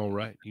 All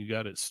right, you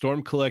got it.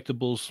 Storm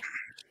Collectibles,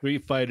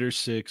 Street Fighter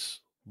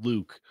 6,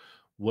 Luke.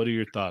 What are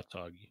your thoughts,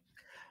 Augie?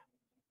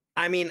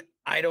 I mean,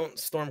 I don't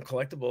Storm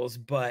Collectibles,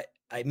 but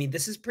I mean,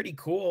 this is pretty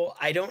cool.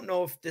 I don't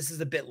know if this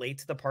is a bit late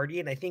to the party,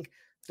 and I think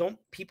don't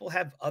people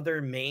have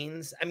other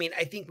mains? I mean,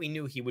 I think we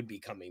knew he would be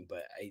coming,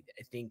 but I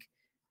think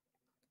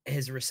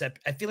his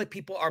I feel like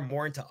people are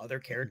more into other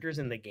characters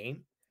in the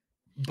game.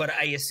 But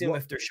I assume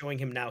if they're showing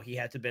him now, he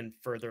had to have been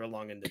further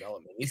along in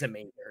development. He's a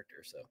main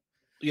character, so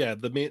yeah.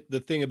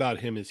 The thing about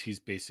him is he's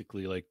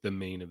basically like the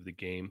main of the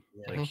game.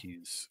 Yeah. Like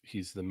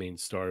he's the main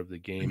star of the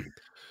game.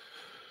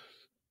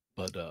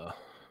 But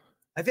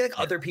I feel like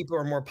other people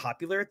are more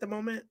popular at the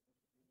moment.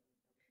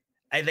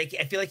 I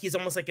feel like he's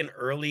almost like an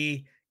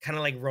early kind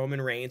of like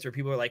Roman Reigns, where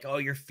people are like, "Oh,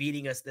 you're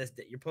feeding us this,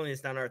 you're pulling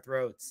this down our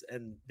throats,"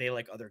 and they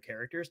like other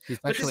characters. He's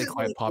But this actually is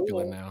quite really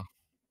popular cool. now.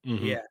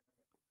 mhm. Yeah.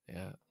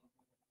 Yeah.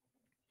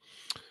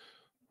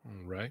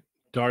 All right,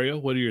 Dario,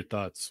 what are your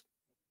thoughts?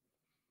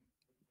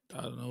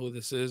 I don't know who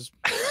this is.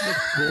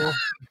 Looks cool.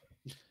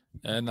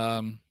 And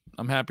I'm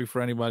happy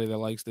for anybody that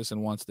likes this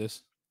and wants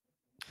this.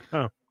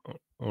 All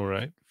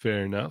right,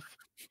 fair enough.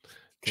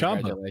 Chamba.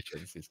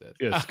 Congratulations, he said.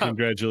 Yes,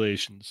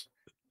 congratulations.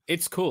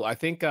 It's cool. I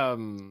think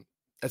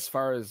as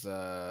far as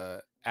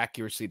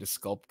accuracy to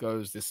sculpt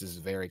goes, this is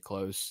very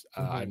close.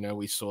 I know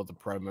we saw the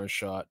promo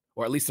shot,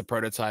 or at least the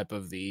prototype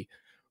of the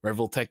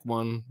Revoltech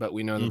one, but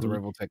we know that the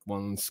Revoltech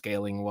one,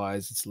 scaling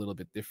wise, it's a little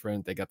bit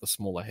different. They got the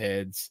smaller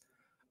heads.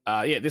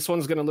 Yeah, this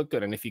one's gonna look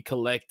good. And if you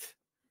collect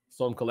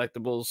Storm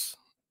Collectibles,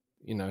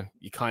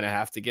 you kind of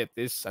have to get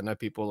this. I know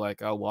people are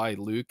like, oh, why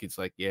Luke? It's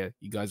like, yeah,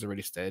 you guys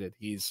already stated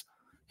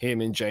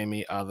him and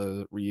Jamie are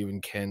the Ryu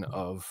and Ken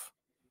of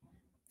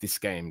this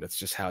game. That's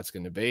just how it's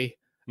going to be.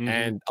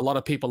 And a lot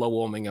of people are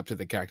warming up to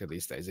the character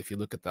these days. If you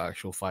look at the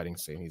actual fighting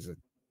scene, he's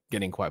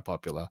getting quite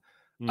popular.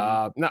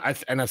 And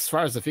as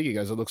far as the figure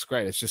goes, it looks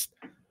great. It's just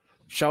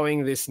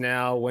showing this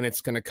now, when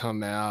it's going to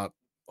come out,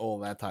 all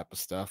that type of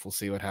stuff. We'll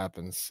see what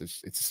happens.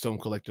 It's a Storm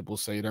Collectible,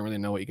 so you don't really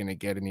know what you're going to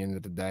get in the end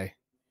of the day.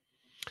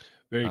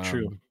 Very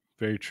true.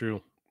 Very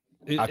true.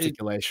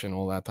 Articulation,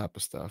 all that type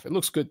of stuff. It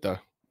looks good, though.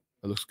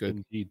 It looks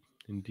good.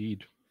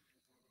 Indeed.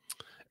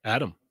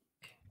 Adam.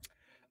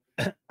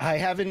 I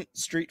haven't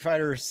Street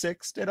Fighter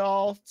 6'd at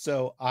all,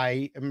 so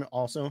I am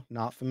also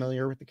not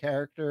familiar with the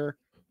character.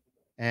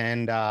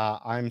 And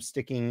I'm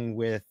sticking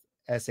with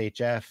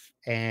SHF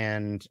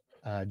and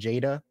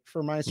Jada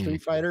for my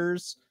Street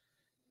Fighters.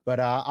 But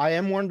I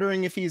am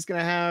wondering if he's going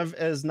to have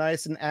as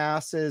nice an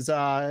ass as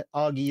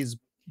Augie's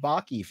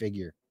Baki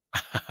figure.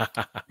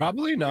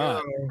 Probably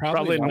not.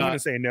 Probably not. I'm not. going to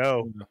say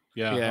no.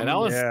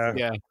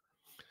 Yeah.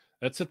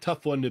 That's a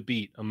tough one to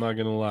beat. I'm not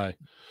going to lie.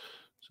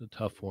 It's a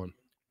tough one.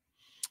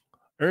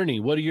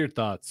 Ernie, what are your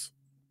thoughts?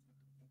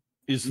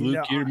 Is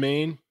Luke your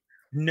main?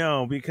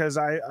 No, because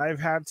I've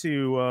had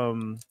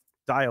to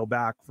dial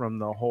back from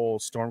the whole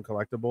Storm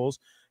Collectibles,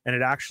 and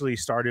it actually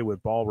started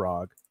with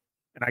Balrog,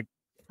 and I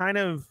kind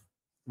of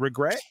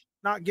regret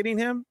not getting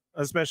him,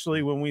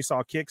 especially when we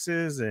saw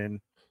Kix's and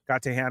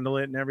got to handle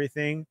it and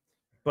everything.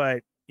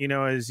 But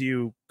as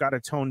you got to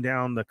tone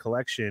down the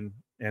collection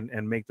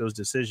and make those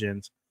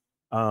decisions,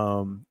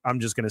 I'm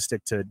just gonna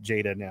stick to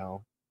Jada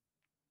now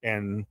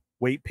and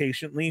wait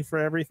patiently for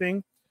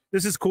everything.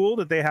 This is cool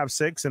that they have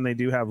 6 and they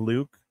do have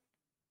Luke.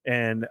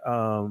 And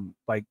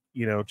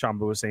Chamba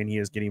was saying, he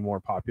is getting more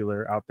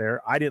popular out there.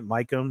 I didn't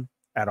like him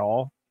at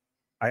all.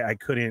 I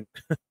couldn't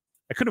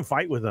I couldn't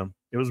fight with him.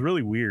 It was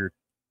really weird.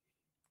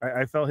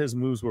 I felt his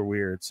moves were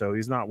weird, so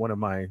he's not one of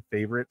my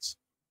favorites.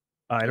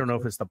 I don't know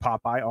if it's the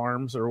Popeye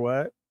arms or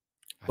what,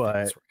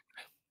 but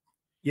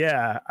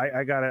yeah,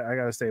 I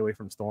gotta stay away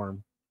from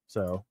Storm.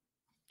 So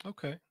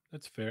okay,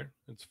 that's fair.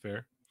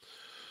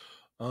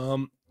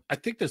 I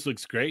think this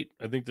looks great.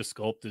 I think the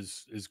sculpt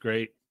is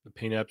great. The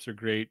paint apps are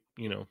great.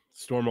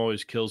 Storm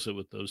always kills it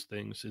with those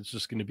things. It's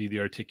just going to be the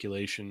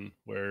articulation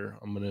where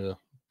I'm going to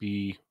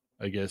be,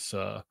 I guess,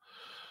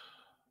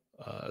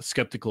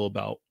 skeptical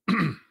about.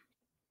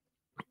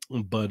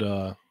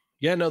 But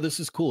yeah, no, this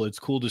is cool. It's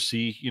cool to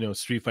see,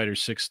 Street Fighter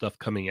 6 stuff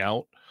coming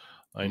out.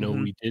 I know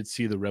we did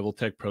see the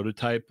Revoltech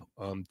prototype.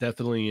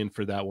 Definitely in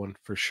for that one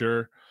for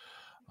sure.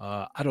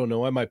 I don't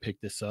know. I might pick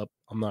this up.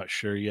 I'm not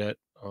sure yet.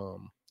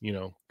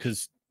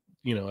 Because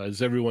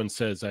as everyone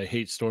says, I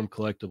hate Storm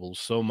Collectibles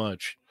so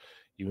much,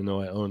 even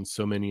though I own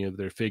so many of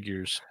their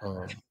figures.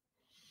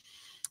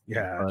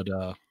 Yeah.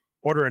 But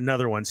Order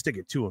another one. Stick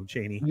it to him,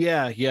 Cheynee.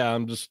 yeah.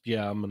 I'm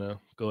gonna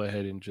go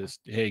ahead and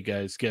hey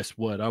guys, guess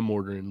what? I'm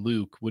ordering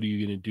Luke. What are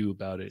you gonna do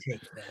about it?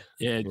 Take that.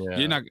 Yeah, Yeah.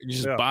 you're not you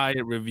just Yeah. buy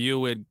it,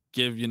 review it,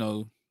 give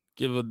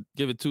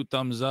it 2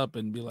 thumbs up,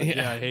 and be like,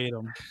 yeah, I hate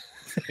them.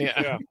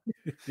 Yeah.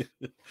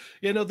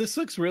 Yeah, no, this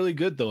looks really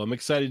good though. I'm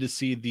excited to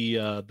see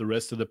the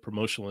rest of the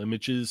promotional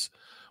images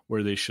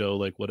where they show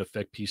like what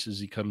effect pieces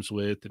he comes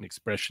with and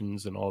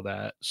expressions and all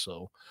that.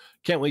 So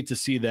can't wait to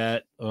see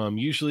that.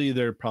 Usually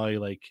they're probably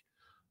like,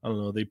 I don't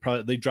know,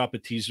 they drop a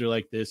teaser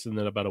like this and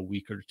then about a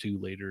week or two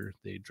later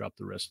they drop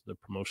the rest of the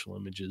promotional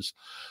images.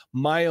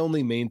 My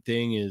only main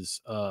thing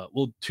is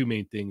two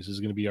main things is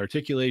going to be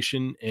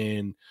articulation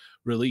and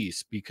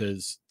release,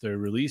 because their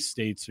release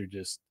dates are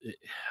just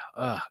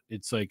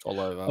it's like, All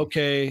over.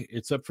 okay,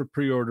 it's up for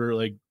pre-order,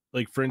 like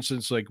for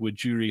instance, like with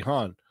Juri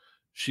Han,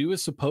 she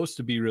was supposed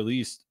to be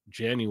released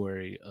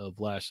January of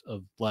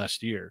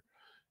last year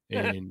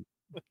and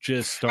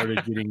just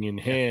started getting in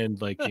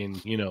hand like in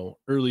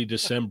early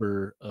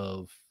December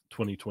of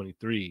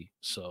 2023.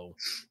 So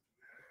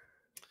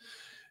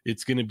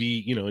it's going to be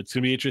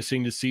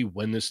interesting to see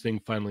when this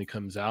thing finally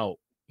comes out,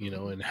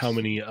 and how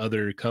many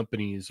other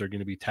companies are going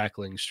to be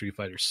tackling Street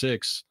Fighter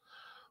 6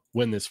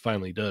 when this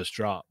finally does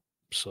drop.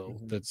 So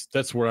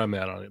that's where I'm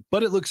at on it.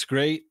 But it looks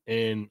great,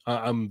 and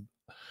I'm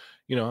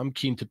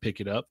keen to pick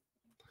it up.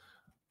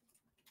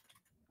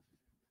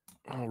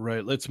 All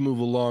right, let's move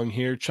along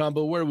here.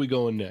 Chamba, where are we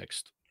going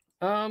next?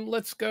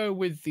 Let's go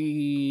with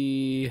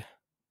the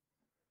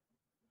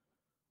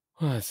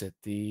what is it?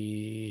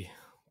 The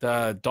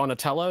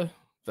Donatello,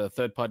 the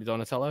third-party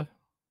Donatello.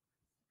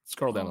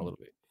 Scroll down a little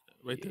bit.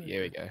 Right there.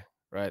 Here we go.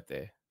 Right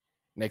there.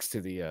 Next to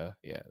the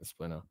the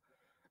Splinter.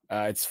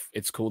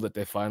 It's cool that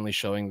they're finally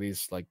showing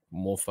these like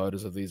more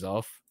photos of these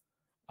off.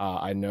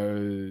 I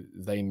know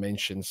they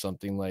mentioned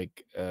something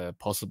like a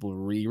possible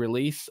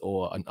re-release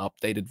or an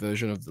updated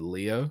version of the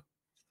Leo,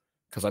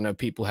 because I know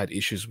people had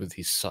issues with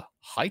his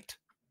height.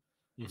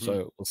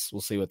 So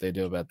we'll see what they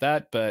do about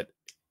that. But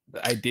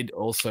I did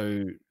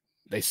also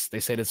they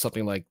said it's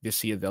something like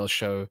this year they'll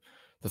show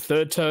the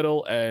third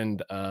turtle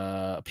and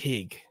a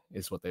pig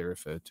is what they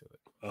referred to it.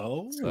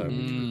 Oh, So,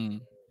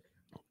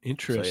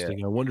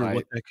 interesting. I wonder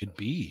what that could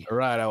be.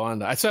 Right, I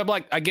wonder. So I'm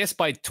like, I guess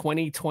by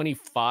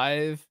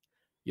 2025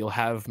 you'll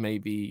have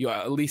you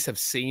at least have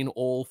seen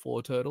all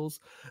 4 turtles.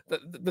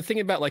 The thing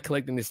about like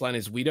collecting this line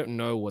is we don't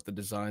know what the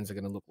designs are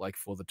going to look like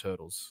for the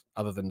turtles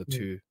other than the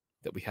 2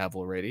 that we have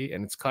already,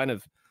 and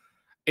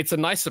it's a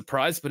nice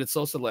surprise, but it's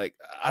also like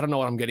I don't know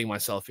what I'm getting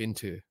myself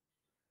into.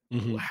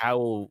 How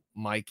will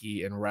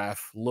Mikey and Raph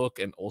look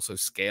and also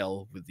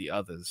scale with the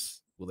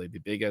others? Will they be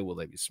bigger? Will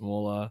they be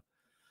smaller?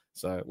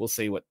 So we'll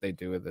see what they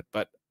do with it,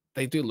 but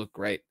they do look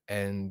great,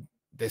 and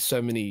there's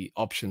so many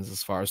options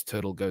as far as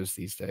turtle goes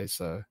these days.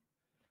 So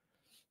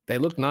they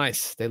look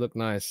nice.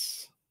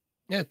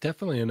 Yeah,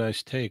 definitely a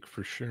nice take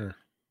for sure.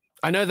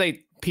 I know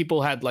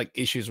people had like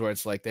issues where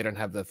it's like they don't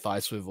have the thigh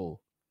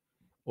swivel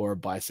or a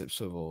bicep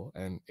swivel,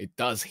 and it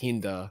does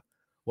hinder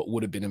what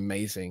would have been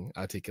amazing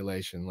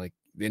articulation. Like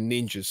they're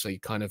ninjas, so you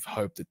kind of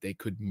hope that they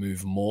could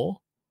move more.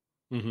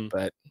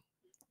 But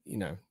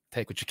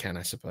take what you can,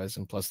 I suppose.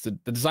 And plus, the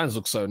designs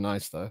look so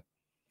nice, though.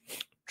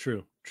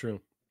 True.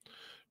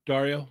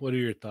 Dario, what are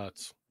your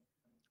thoughts?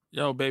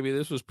 Yo, baby,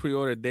 this was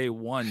pre-order day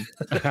 1.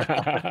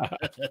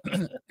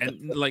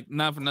 And like,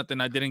 not for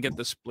nothing, I didn't get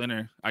the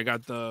Splinter. I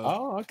got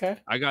okay.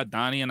 I got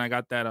Donnie, and I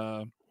got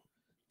that.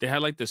 They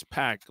had like this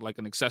pack, like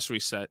an accessory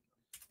set.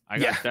 I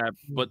got that,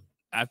 but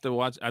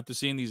after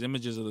seeing these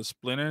images of the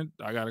Splinter,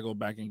 I gotta go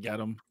back and get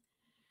them.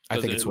 I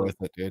think it's worth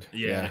it, dude.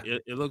 Yeah.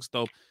 It looks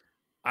dope.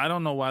 I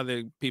don't know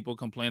why people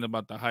complain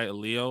about the height of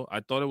Leo. I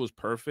thought it was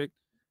perfect,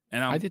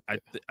 and I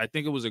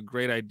think it was a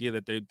great idea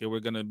that they were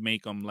gonna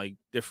make them like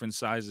different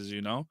sizes.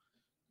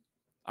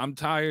 I'm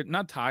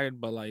not tired,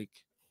 but like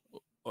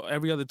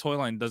every other toy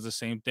line does the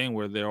same thing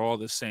where they're all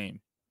the same.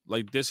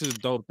 Like this is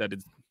dope that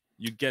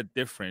you get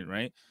different,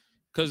 right?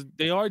 Because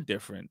they are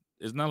different.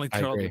 It's not like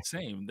they're all the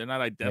same. They're not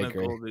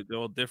identical. They're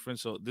all different.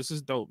 So this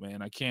is dope,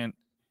 man. I can't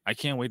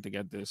wait to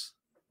get this.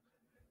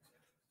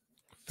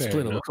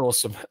 Splinter looks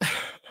awesome.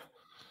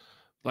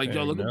 Like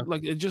yo,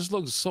 like it just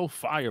looks so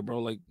fire, bro.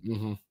 Like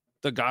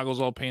the goggles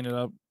all painted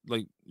up.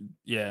 Like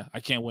yeah, I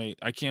can't wait.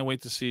 I can't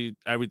wait to see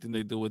everything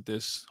they do with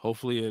this.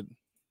 Hopefully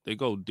they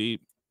go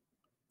deep.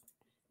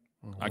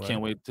 I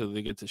can't wait till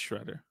they get to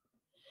Shredder.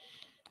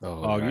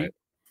 Augie?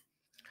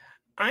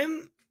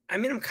 I'm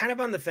kind of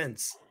on the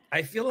fence.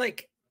 I feel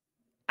like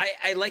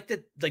I like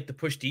the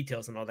push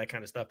details and all that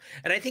kind of stuff,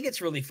 and I think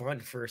it's really fun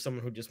for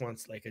someone who just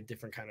wants like a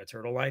different kind of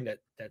turtle line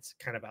that's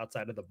kind of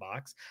outside of the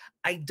box.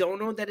 I don't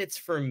know that it's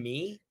for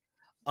me.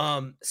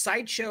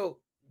 Sideshow,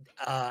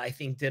 I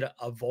think did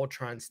a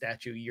Voltron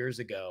statue years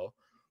ago,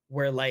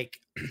 where like,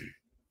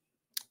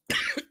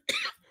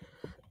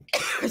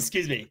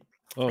 excuse me.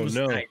 Oh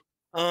no.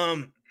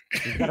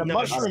 He's got a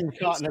mushroom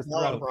shot in his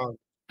throat. Wrong.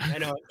 I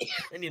know.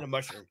 I need a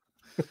mushroom.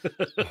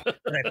 That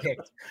I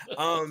picked.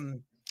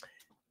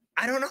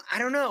 I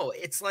don't know.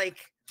 It's like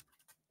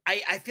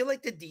I feel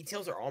like the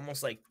details are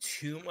almost like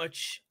too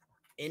much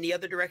in the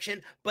other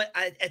direction. But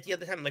at the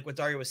other time, like what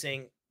Dario was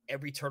saying,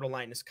 every turtle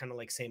line is kind of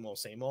like same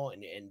old,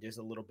 and there's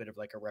a little bit of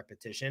like a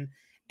repetition.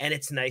 And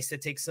it's nice to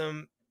take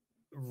some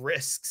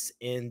risks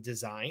in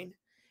design.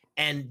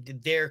 And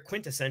they're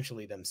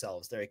quintessentially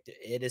themselves.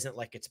 It isn't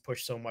like it's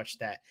pushed so much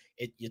that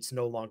it's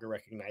no longer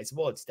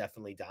recognizable. It's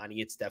definitely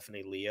Donnie. It's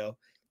definitely Leo.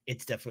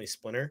 It's definitely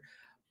Splinter.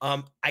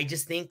 I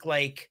just think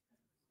like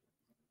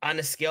on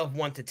a scale of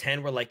 1 to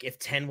 10, where like if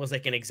 10 was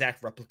like an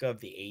exact replica of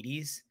the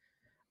 80s,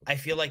 I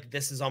feel like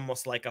this is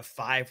almost like a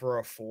 5 or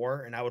a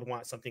 4, and I would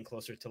want something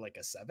closer to like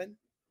a 7.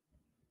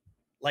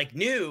 Like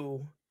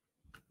new,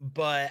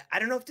 but I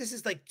don't know if this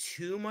is like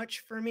too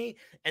much for me.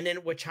 And then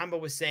what Chamba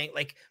was saying,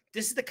 like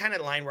this is the kind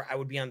of line where I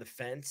would be on the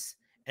fence.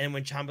 And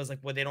when Chamba's like,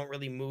 well, they don't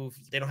really move,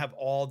 they don't have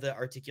all the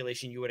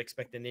articulation you would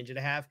expect a ninja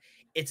to have.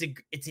 It's an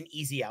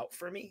easy out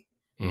for me.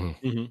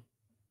 Mm-hmm.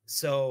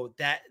 So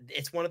that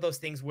it's one of those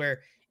things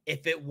where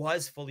if it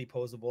was fully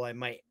posable, I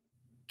might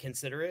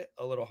consider it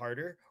a little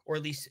harder, or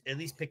at least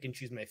pick and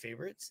choose my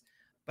favorites.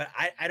 But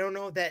I don't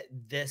know that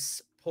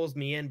this pulls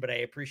me in, but I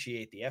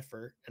appreciate the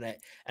effort, and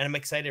I'm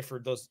excited for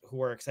those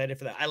who are excited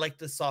for that. I like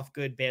the soft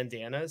good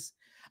bandanas.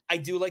 I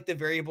do like the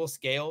variable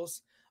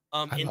scales.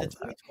 In the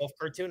 2012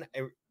 cartoon,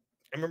 I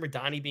remember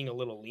Donnie being a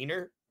little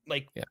leaner.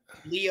 Like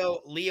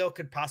Leo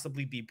could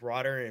possibly be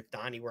broader, and if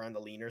Donnie were on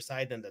the leaner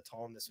side, then the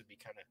tallness would be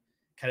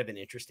kind of an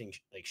interesting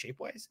like shape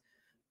wise.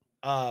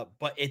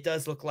 But it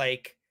doesn't look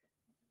like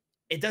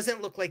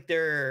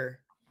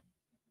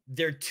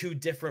they're two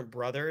different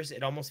brothers.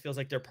 It almost feels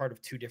like they're part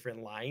of two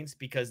different lines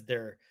because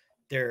their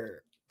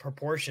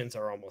proportions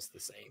are almost the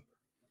same.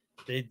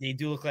 They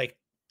do look like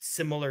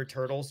similar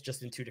turtles,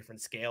 just in two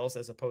different scales,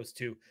 as opposed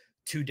to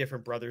two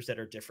different brothers that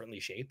are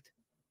differently shaped.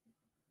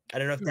 I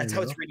don't know if that's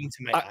how it's reading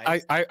to my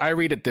eyes. I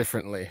read it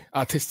differently.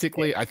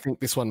 Artistically, I think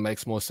this one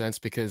makes more sense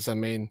because, I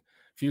mean,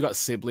 if you got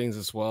siblings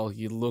as well,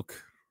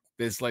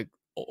 there's like,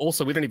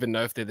 also, we don't even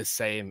know if they're the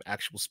same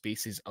actual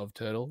species of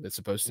turtle they're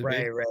supposed to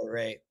be.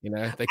 Right. You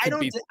know, they could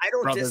be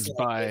brothers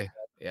by,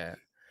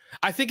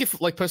 I think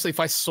if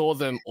I saw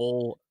them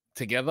all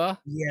together,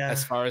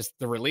 as far as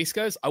the release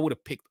goes, I would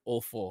have picked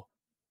all 4,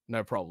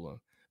 no problem.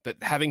 But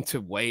having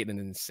to wait and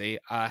then see,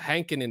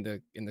 Hankin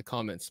in the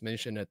comments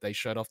mentioned that they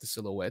showed off the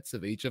silhouettes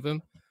of each of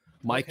them.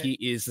 Mikey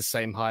is the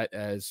same height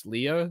as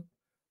Leo, a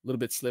little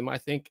bit slim, I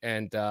think,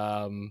 and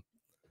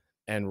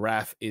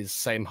Raph is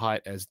same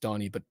height as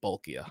Donnie but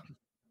bulkier.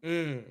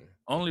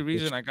 Only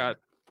reason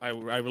I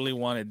really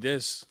wanted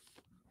this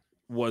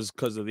was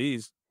because of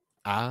these.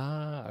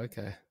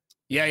 Okay.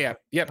 Yeah.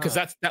 Because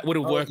that would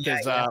have worked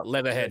as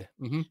Leatherhead.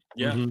 Mm-hmm.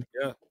 Yeah.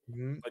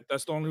 Mm-hmm. Like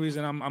that's the only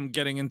reason I'm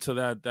getting into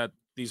that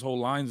these whole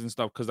lines and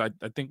stuff, because I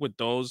think with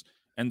those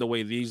and the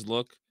way these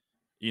look,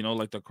 you know,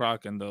 like the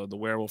Croc and the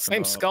werewolf,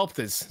 same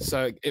sculptors,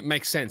 so it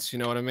makes sense. You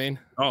know what I mean?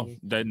 Oh,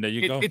 then there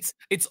you go.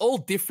 It's all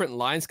different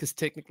lines because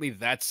technically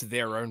that's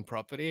their own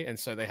property, and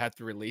so they had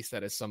to release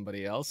that as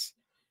somebody else.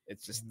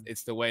 It's just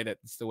it's the way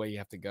you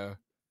have to go.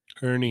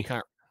 Ernie.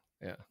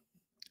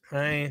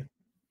 Hi.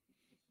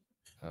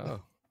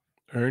 Oh,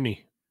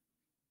 Ernie.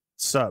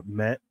 Sup,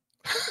 Met?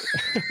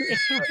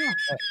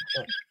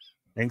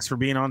 Thanks for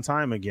being on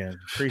time again.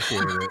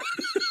 Appreciate it.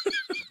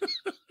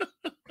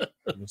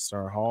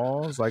 Mr.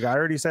 Halls. Like I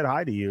already said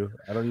hi to you.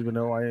 I don't even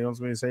know why he wants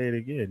me to say it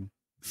again.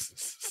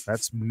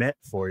 That's Met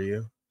for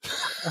you.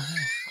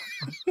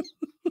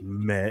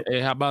 Met.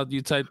 Hey, how about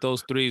you type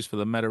those 3s for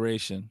the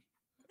metaration?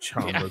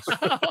 Chamba's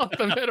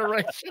the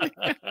metaration.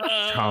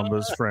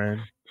 Chamba's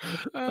friend.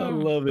 I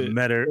love it.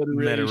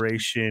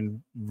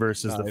 Metaration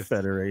versus the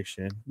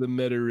Federation. The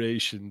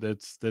metaration.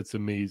 That's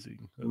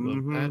amazing. I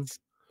love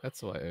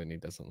That's why Ernie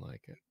doesn't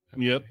like it.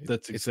 Yep,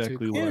 that's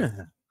exactly why.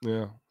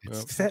 Yeah.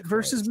 It's Fett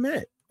versus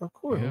Met, of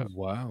course. Yeah,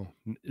 wow.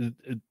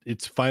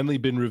 It's finally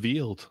been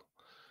revealed.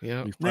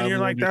 Yeah. Then you're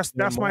like,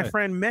 that's my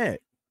friend Met.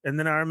 And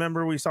then I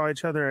remember we saw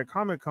each other at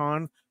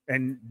Comic-Con,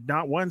 and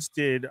not once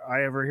did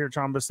I ever hear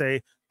Chamba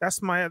say,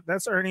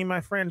 that's Ernie,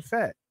 my friend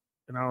Fett.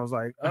 And I was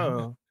like,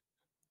 oh,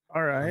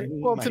 all right.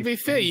 Well, to be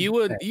fair, you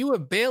were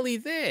barely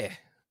there.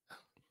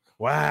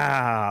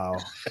 Wow.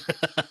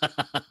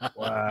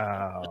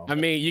 Wow. I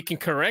mean, you can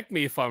correct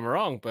me if I'm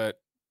wrong, but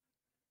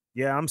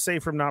yeah, I'm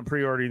safe from not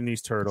pre-ordering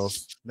these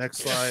turtles. Next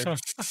slide.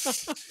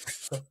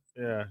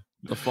 Yeah.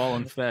 The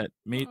Fallen Fett.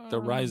 Meet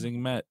the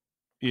Rising Met.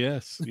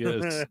 Yes.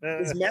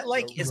 Is Met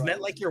like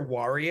your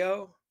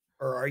Wario,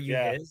 or are you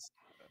his?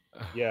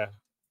 Yeah.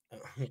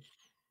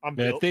 I'm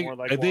built more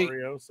like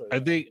Wario. So I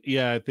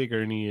think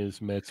Ernie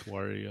is Met's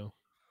Wario.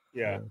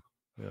 Yeah.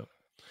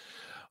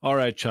 All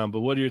right,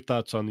 Chamba, what are your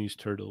thoughts on these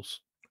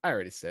turtles? I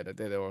already said it.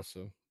 They're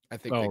awesome. I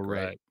think they're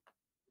great. Right.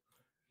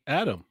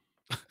 Adam.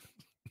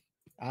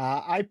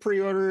 I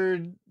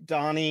pre-ordered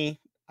Donnie.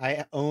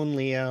 I own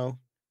Leo.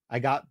 I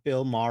got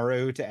Bill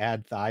Morrow to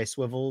add thigh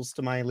swivels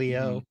to my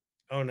Leo.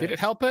 Oh, nice. Did it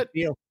help it?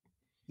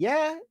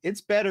 Yeah,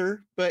 it's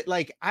better. But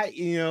like I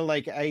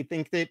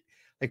think that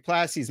like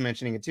Plassy's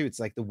mentioning it too. It's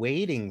like the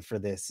waiting for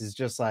this is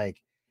just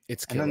like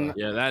it's killer.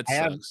 Yeah, that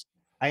sucks.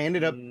 I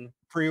ended up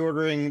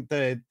pre-ordering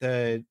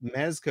the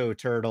Mezco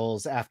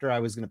turtles after I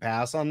was going to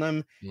pass on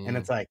them, and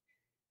it's like,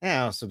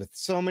 yeah, so with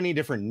so many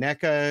different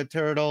NECA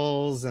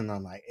turtles, and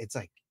I'm like, it's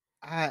like,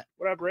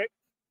 What up, Rick?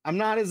 I'm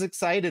not as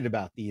excited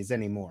about these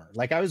anymore.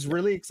 Like I was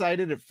really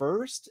excited at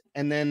first,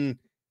 and then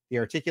the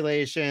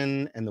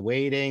articulation and the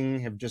waiting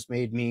have just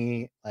made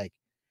me like,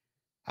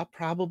 I'll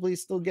probably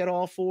still get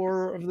all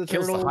 4 of the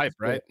Kills turtles. the hype,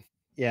 right?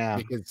 Yeah.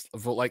 Because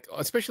of like,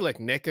 especially like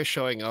NECA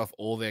showing off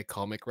all their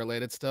comic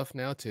related stuff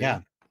now too.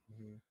 Yeah.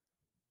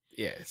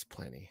 Yeah, it's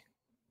plenty.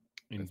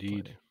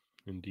 Indeed.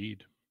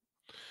 Indeed.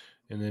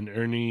 And then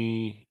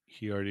Ernie,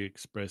 he already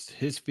expressed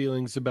his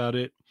feelings about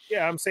it.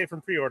 Yeah, I'm safe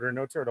from pre-order.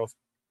 No turtles.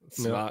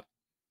 Smart.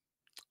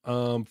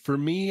 For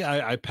me,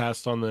 I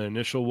passed on the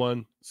initial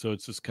one, so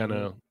it's just kind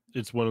of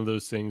it's one of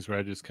those things where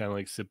I just kind of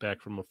like sit back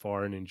from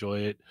afar and enjoy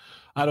it.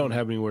 I don't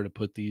have anywhere to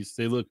put these.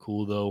 They look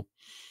cool though.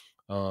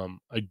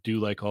 I do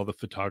like all the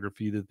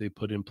photography that they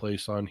put in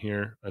place on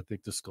here. I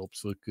think the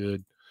sculpts look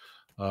good.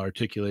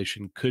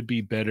 Articulation could be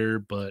better,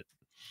 but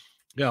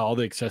yeah, all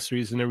the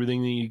accessories and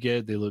everything that you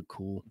get, they look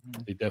cool.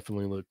 They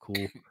definitely look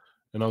cool.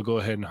 And I'll go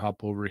ahead and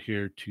hop over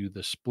here to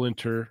the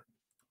Splinter,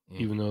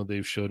 even though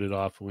they've showed it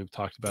off and we've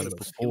talked about it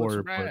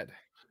before. But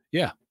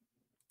yeah,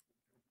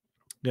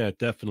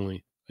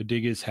 definitely. I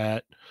dig his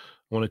hat.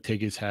 I want to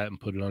take his hat and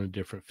put it on a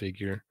different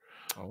figure.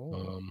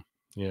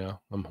 Yeah,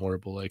 I'm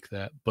horrible like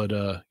that. But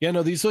yeah,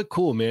 no, these look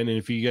cool, man. And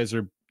if you guys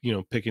are,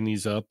 picking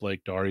these up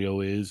like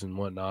Dario is and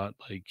whatnot,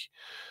 like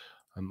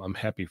I'm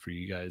happy for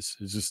you guys.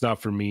 It's just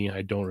not for me.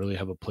 I don't really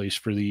have a place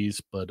for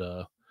these, but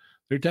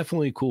they're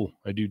definitely cool.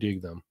 I do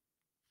dig them.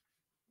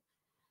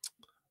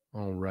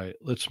 All right,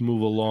 let's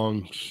move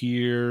along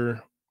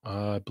here.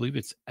 I believe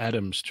it's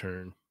Adam's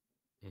turn.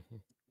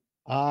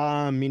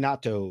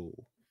 Minato.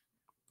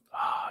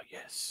 Ah,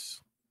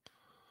 yes.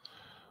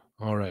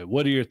 All right,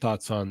 what are your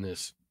thoughts on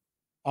this?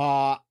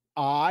 I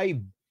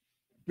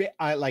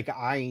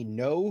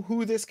know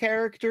who this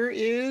character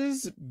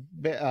is.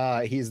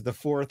 He's the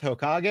 4th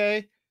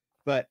Hokage,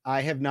 but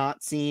I have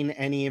not seen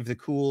any of the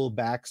cool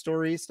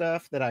backstory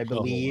stuff that I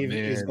believe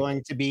is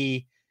going to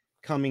be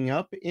coming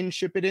up in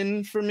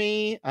Shippuden for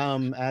me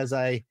as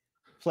I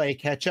play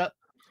catch up.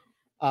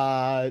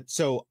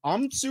 So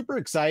I'm super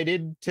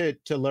excited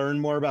to learn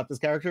more about this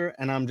character,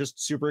 and I'm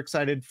just super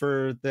excited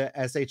for the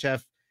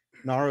SHF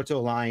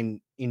Naruto line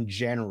in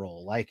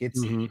general. Like it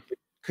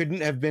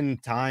couldn't have been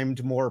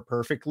timed more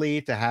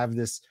perfectly to have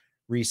this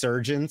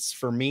resurgence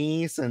for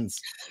me, since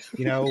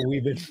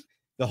we've been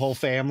the whole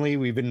family,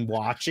 we've been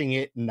watching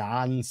it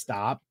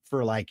nonstop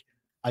for like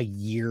a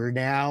year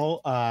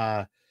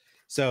now.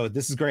 So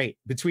this is great.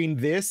 Between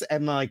this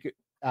and like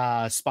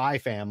Spy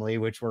Family,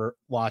 which we're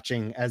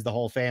watching as the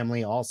whole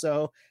family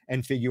also,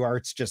 and Figure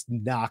Arts just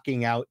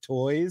knocking out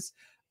toys,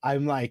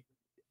 I'm like,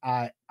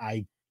 I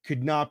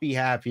could not be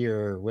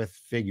happier with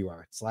Figure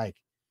Arts. Like,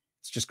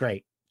 it's just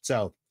great.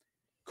 So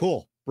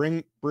cool.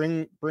 Bring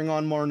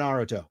on more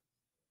Naruto.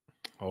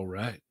 All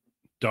right,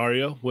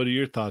 Dario, what are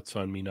your thoughts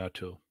on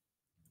Minato?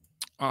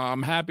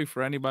 I'm happy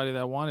for anybody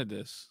that wanted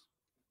this.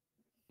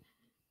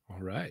 All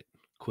right,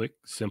 quick,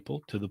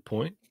 simple, to the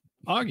point.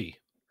 Augie.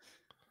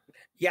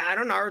 Yeah, I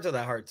don't Naruto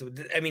that hard. So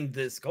I mean,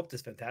 the sculpt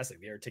is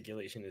fantastic. The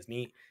articulation is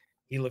neat.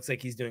 He looks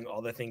like he's doing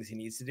all the things he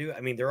needs to do.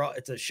 I mean,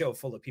 it's a show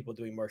full of people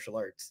doing martial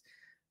arts.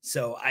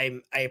 So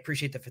I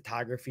appreciate the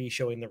photography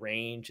showing the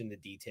range and the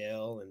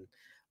detail, and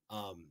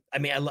I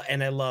mean,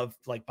 I love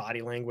like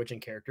body language and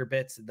character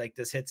bits. Like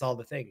this hits all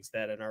the things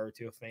that an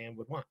Naruto fan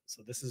would want.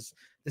 So this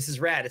is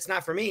rad. It's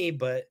not for me,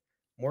 but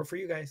more for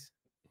you guys.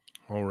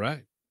 All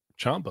right,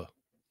 Chamba.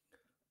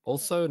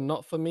 Also,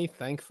 not for me,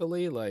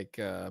 thankfully. Like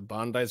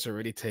Bandai's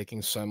already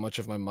taking so much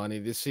of my money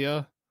this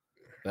year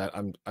that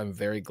I'm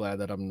very glad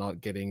that I'm not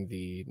getting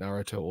the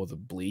Naruto or the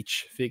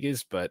Bleach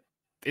figures. But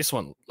this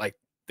one, like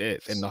they're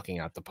knocking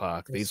out the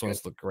park. These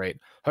ones look great.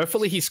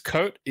 Hopefully, his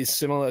coat is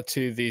similar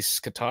to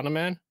this Katana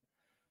Man,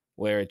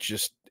 where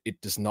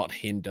it does not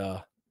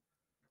hinder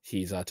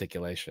his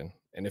articulation.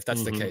 And if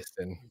that's the case,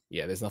 then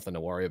yeah, there's nothing to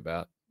worry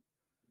about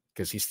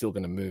because he's still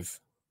going to move.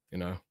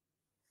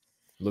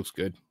 Looks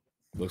good.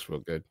 Looks real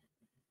good.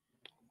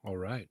 All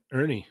right,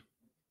 Ernie.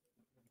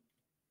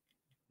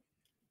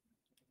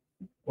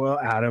 Well,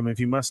 Adam, if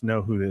you must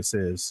know who this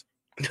is.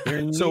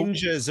 They're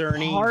ninjas,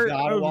 Ernie. Part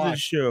Gotta of the watch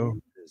show.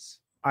 ninjas.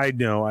 I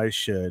know I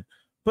should.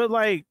 But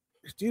like,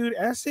 dude,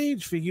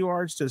 SH Figure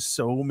Arts does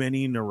so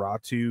many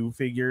Naruto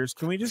figures.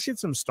 Can we just get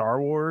some Star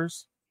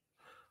Wars?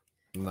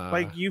 Nah.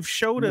 Like you've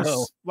showed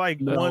us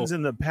ones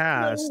in the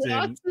past,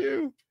 and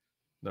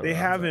they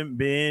haven't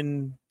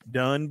been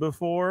done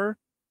before.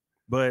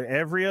 But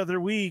every other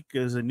week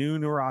is a new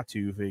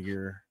Naruto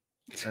figure,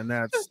 and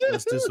that's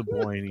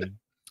disappointing.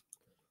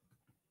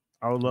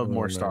 I would love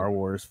more Star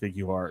Wars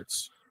Figure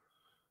Arts.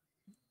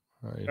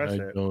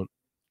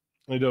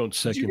 I don't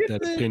second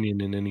that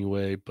opinion in any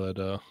way, but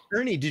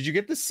Ernie, did you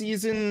get the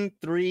season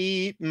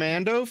 3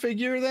 Mando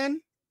figure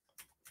then?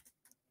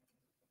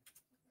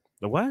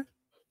 The what?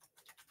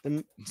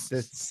 The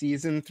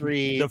season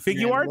 3 the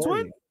Figure Arts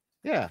one?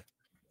 Yeah.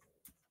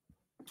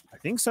 I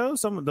think so.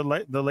 Some of the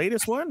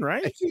latest one, I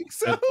right? think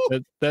so.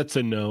 That's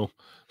a no.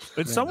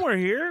 It's somewhere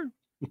here.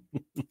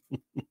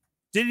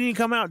 Didn't he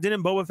come out?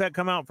 Didn't Boba Fett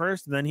come out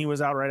first, and then he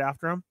was out right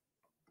after him?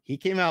 He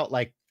came out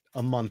like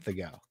a month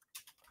ago.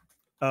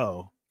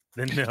 Oh,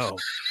 then no.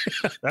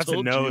 That's a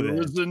Told no. you it Then.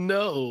 was a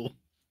no.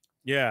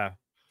 Yeah.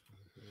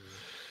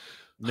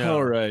 No.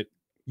 All right.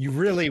 You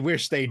really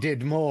wish they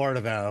did more,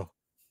 though.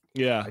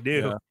 Yeah, I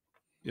do.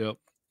 yeah, yep.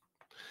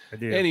 I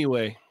do.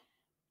 Anyway,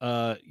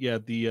 yeah,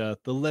 the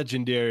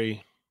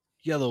legendary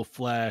Yellow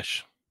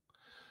Flash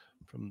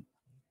from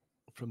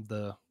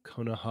the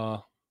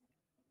Konoha.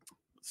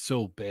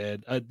 So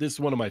bad. This is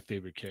one of my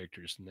favorite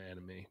characters in the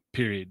anime.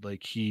 Period.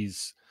 Like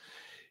he's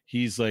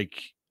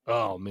like,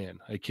 oh man,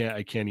 I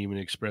can't even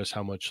express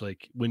how much,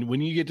 like,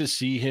 when you get to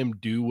see him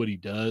do what he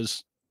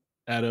does,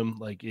 Adam,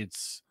 like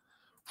he's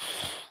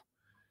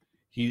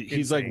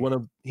like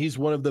he's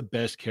one of the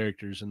best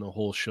characters in the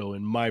whole show,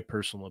 in my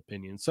personal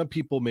opinion. Some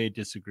people may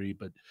disagree,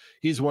 but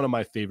he's one of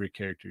my favorite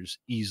characters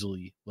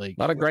easily. Like,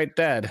 Not a great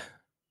dad.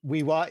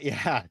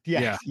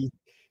 Yeah. He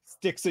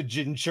sticks a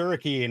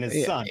Jinchuriki in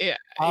his son. Yeah.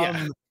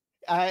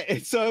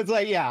 So it's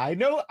like, yeah, I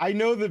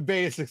know the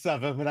basics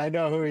of him, and I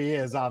know who he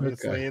is.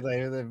 Obviously,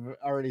 they've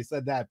already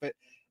said that, but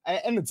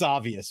and it's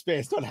obvious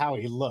based on how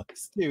he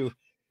looks too.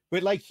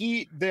 But like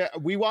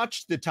we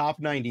watched the top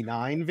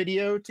 99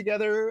 video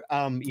together,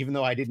 even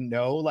though I didn't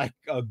know like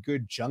a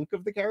good chunk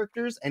of the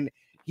characters, and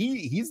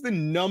he's the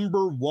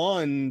number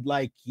one,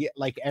 like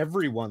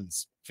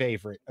everyone's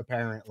favorite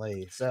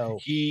apparently. So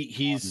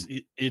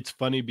it's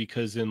funny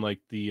because in like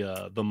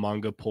the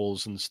manga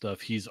polls and stuff,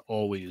 he's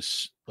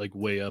always like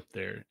way up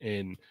there.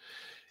 And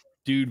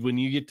dude, when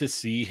you get to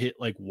see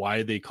like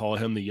why they call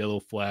him the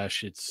Yellow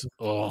Flash, it's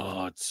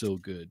so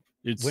good.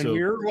 When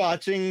we were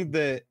watching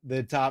the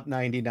top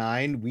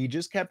 99, we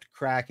just kept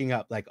cracking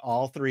up, like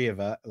all three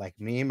of us, like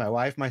me, my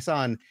wife, my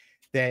son,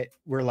 that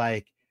were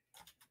like,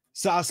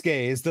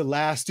 Sasuke is the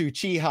last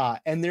Uchiha,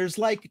 and there's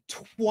like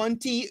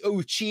 20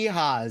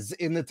 Uchihas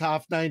in the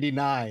top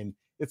 99.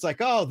 It's like,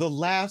 oh, the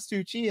last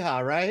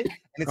Uchiha, right? And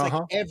it's like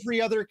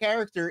every other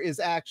character is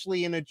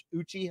actually an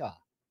Uchiha.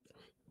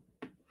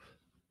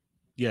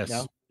 Yes.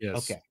 No? Yes.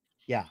 Okay.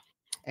 Yeah.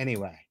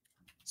 Anyway,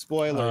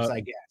 spoilers,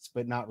 I guess,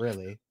 but not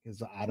really,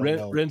 because I don't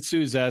know.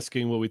 Rensu's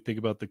asking what we think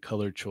about the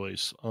color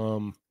choice.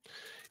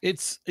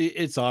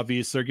 It's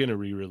obvious they're going to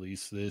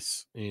re-release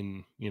this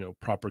in,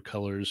 proper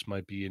colors.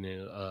 Might be in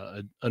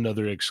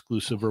another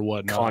exclusive or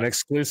whatnot. Con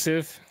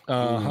exclusive.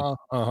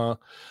 But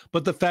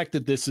the fact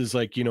that this is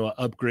like, an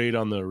upgrade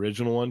on the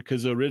original one,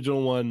 because the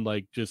original one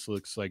like just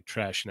looks like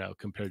trash now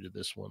compared to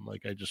this one.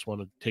 Like, I just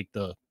want to take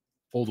the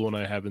old one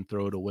I have and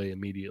throw it away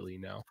immediately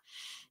now.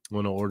 I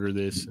want to order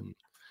this, and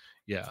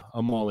yeah,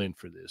 I'm all in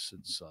for this.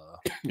 It's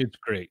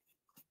great.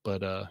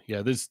 But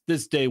yeah,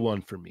 this day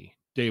one for me.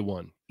 Day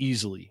one,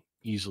 easily.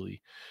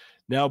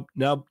 Now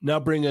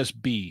bring us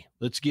B.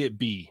 Let's get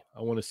B.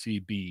 I want to see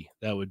B.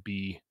 That would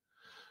be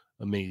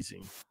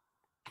amazing.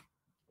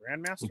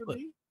 Grandmaster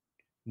Lee?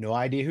 No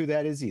idea who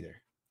that is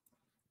either.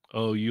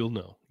 Oh, you'll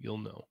know.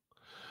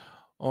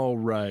 All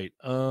right.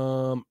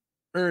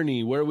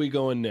 Ernie, where are we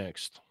going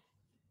next?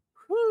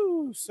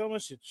 Whew, so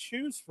much to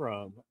choose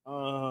from.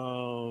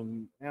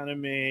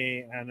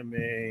 Anime,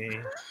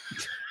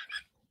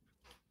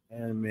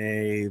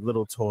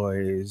 little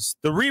toys.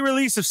 The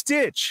re-release of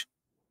Stitch.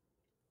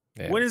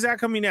 Yeah. When is that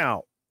coming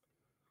out?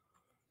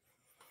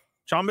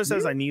 Chamba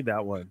says I need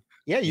that one.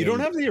 Yeah, you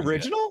don't have the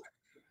original?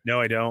 No,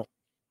 I don't.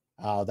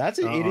 Oh, it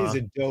is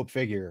a dope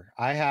figure.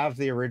 I have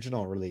the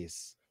original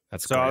release.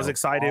 That's so great. I was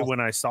excited when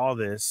I saw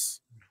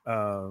this.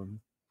 Chamba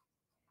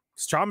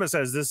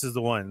says this is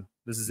the one.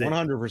 This is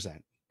 100%.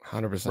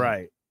 100%.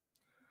 Right.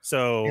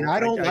 So, and I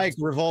don't like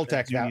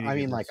Revoltech. I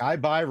mean, like, I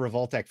buy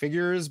Revoltech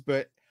figures,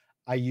 but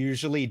I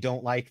usually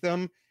don't like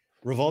them.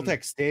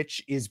 Revoltech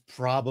Stitch is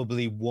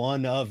probably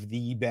one of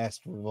the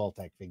best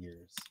Revoltech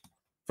figures.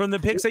 From the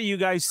pics that you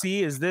guys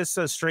see, is this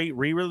a straight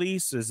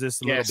re-release? Is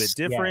this a little bit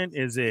different?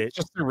 Is it it's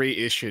just a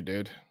reissue,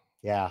 dude?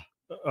 Yeah.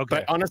 Okay.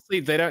 But honestly,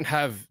 they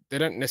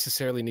don't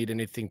necessarily need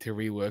anything to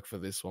rework for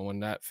this one. When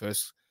that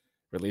first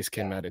release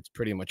came out, it's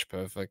pretty much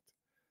perfect.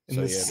 And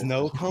so, the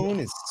snow cone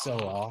is so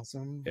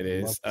awesome. It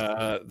is.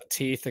 The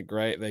teeth are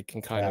great. They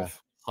can kind of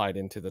hide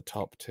into the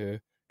top too,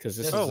 because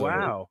this is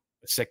a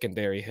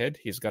secondary head.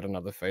 He's got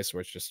another face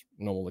where it's just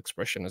normal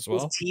expression as well.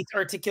 His teeth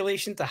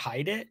articulation to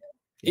hide it.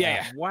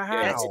 Yeah. Wow.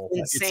 That's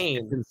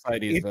insane.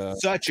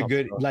 It's such a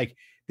good, like,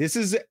 this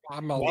is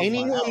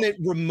anyone that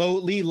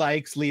remotely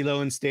likes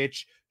Lilo and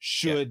Stitch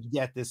should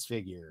get this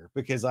figure,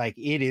 because like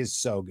it is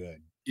so good.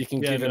 You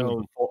can give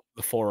him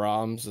the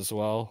forearms as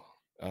well.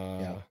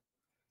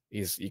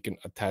 You can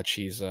attach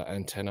his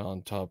antenna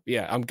on top.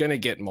 Yeah, I'm gonna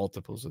get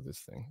multiples of this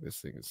thing. This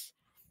thing is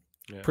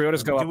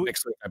pre-orders go up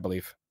next week, I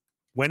believe.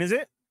 When is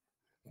it?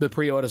 The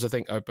pre-orders, I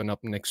think, open up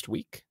next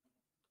week.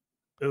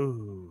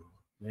 Ooh,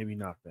 maybe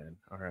not then.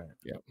 All right.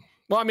 Yeah.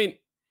 Well, I mean,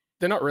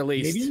 they're not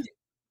released. Maybe,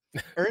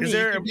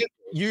 Ernie,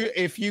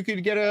 if you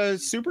could get a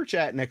super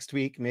chat next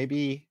week,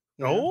 maybe.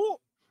 Oh,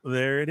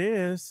 There it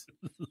is.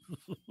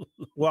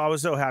 Well, I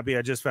was so happy.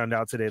 I just found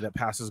out today that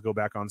passes go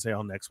back on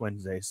sale next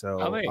Wednesday. So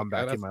Oh, there you I'm go.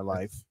 back in That's my nice.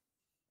 life.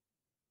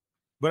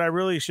 But I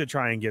really should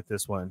try and get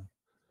this one.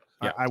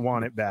 Yeah. I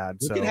want it bad.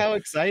 Look so at how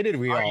excited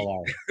we Are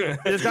all are.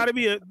 there's got to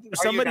be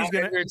somebody's Are you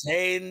gonna not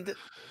entertained.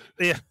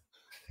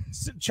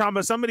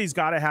 Chamba. Somebody's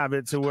got to have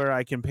it to where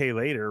I can pay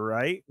later,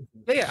 right?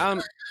 Yeah,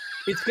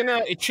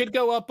 it should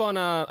go up on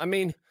I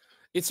mean,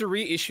 it's a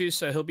reissue,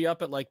 so he'll be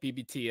up at like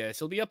BBTS.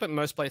 He'll be up at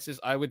most places.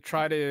 I would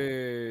try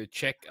to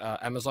check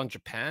Amazon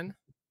Japan.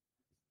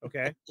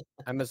 Okay.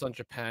 Amazon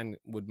Japan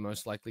would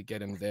most likely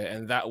get him there,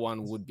 and that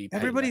one would be paid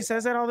Everybody later.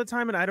 says that all the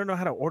time, and I don't know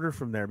how to order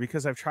from there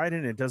because I've tried it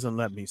and it doesn't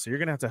let me. So you're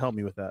gonna have to help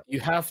me with that. You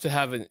have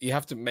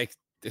to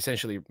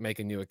essentially make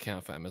a new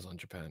account for Amazon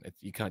Japan.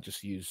 You can't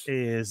just use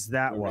Is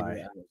that your regular why?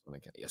 Amazon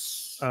account.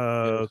 Yes.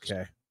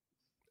 Okay.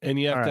 And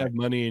you have All to right. have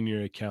money in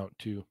your account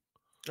too.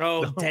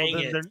 Oh, No, dang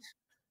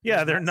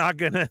it. they're not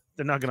gonna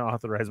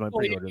authorize my Well,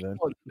 pre-order then.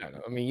 no,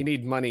 I mean, you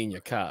need money in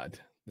your card.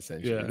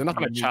 Essentially, Yeah, they're not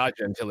going you to need- charge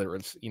you until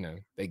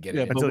they get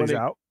Yeah, it. but Until when he's it-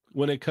 out.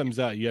 When it comes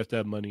out, you have to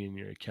have money in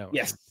your account.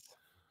 Yes.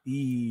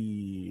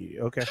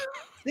 Okay.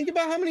 Think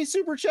about how many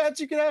super chats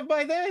you could have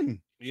by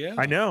then. Yeah.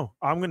 I know.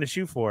 I'm gonna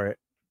shoot for it.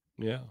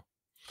 Yeah.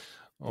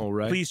 All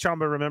right. Please,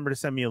 Chamba, remember to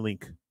send me a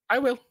link. I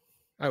will.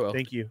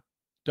 Thank you.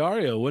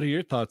 Dario, what are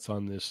your thoughts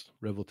on this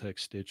Revoltech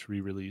Stitch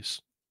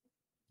re-release?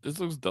 This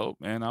looks dope,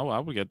 man. I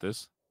would get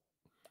this.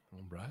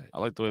 All right. I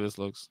like the way this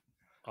looks.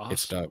 Awesome.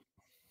 It's dope.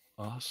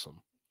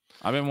 Awesome.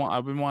 I've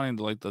been wanting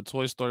like the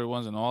Toy Story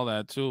ones and all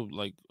that too.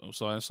 Like,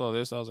 so I saw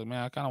this. I was like,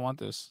 man, I kind of want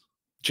this.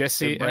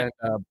 Jesse They bring-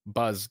 and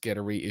Buzz get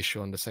a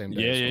reissue on the same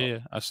day. Yeah, as well. yeah.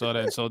 I saw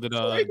that. And so did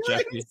Sorry,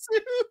 Jeffy. guys.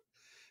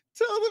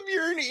 Tell them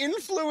you're an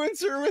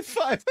influencer with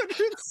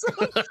 500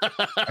 subs.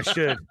 I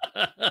should.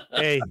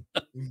 Hey,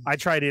 I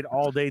tried it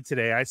all day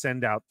today. I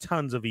send out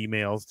tons of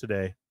emails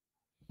today.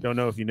 Don't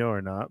know if you know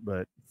or not,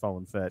 but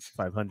TheFallenFett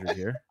 500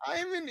 here.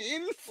 I'm an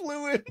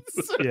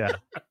influencer. Yeah.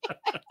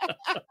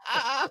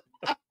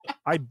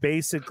 I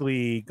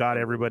basically got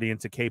everybody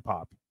into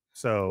K-pop.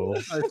 So,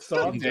 I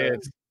saw You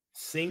did.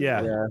 Sing.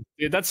 yeah. Yeah.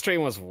 Dude, that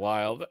stream was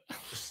wild.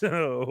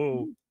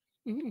 So,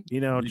 you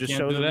know, You just can't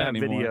show do them that that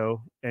anymore.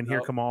 video and here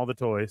Nope. come all the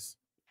toys.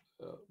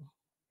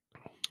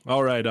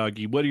 All right,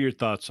 Augie, what are your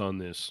thoughts on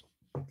this?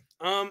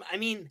 I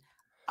mean,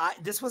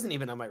 this wasn't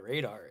even on my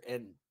radar,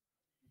 and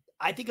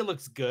I think it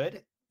looks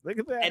good. Look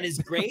at that. And as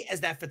great as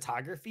that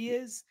photography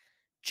is,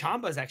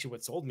 Chamba is actually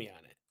what sold me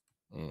on it.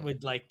 Mm.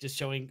 With like just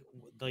showing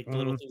like the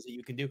little things that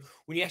you can do.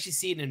 When you actually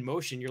see it in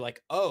motion, you're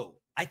like, oh,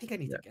 I think I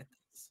need to get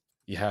this.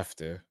 You have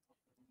to.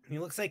 I mean,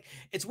 it looks like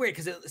it's weird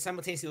because it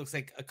simultaneously looks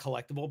like a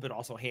collectible, but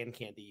also hand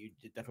candy. You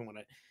definitely want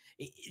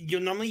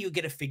to. You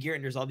get a figure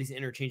and there's all these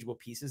interchangeable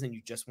pieces, and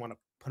you just want to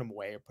put them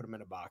away or put them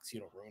in a box.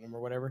 You don't ruin them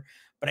or whatever.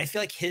 But I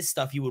feel like his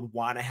stuff you would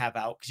want to have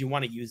out because you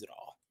want to use it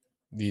all,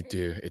 You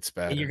do. It's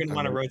bad. and you're gonna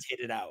want to rotate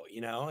it out. You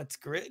know, it's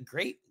great.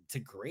 Great. It's a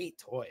great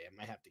toy. I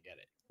might have to get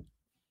it.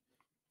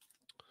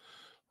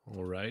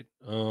 All right.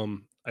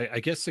 I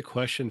guess the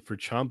question for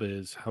Chamba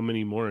is how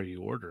many more are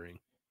you ordering?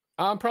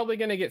 I'm probably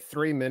gonna get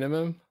 3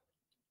 minimum.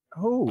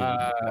 Oh,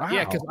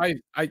 Yeah, because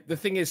I the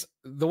thing is,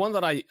 the one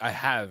that I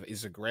have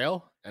is a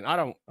Grail, and I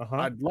don't. Uh-huh.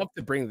 I'd love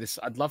to bring this.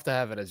 I'd love to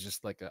have it as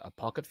just like a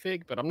pocket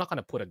fig, but I'm not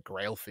gonna put a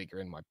Grail figure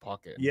in my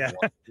pocket. and Yeah.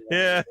 walk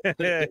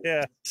around.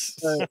 yeah.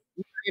 So,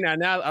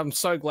 now I'm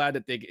so glad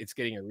that it's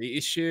getting a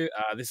reissue.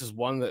 This is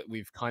one that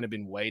we've kind of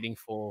been waiting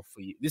for.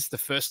 This is the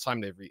first time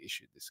they've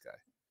reissued this guy.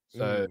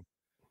 So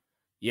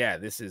yeah,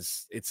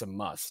 it's a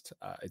must.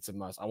 It's a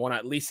must. I want to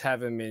at least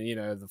have him in,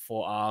 the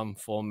 4-arm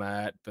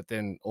format, but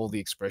then all the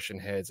expression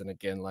heads, and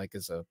again, like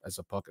as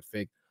a pocket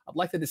fig. I'd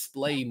like to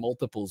display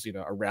multiples,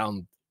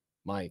 around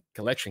my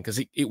collection because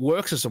it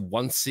works as a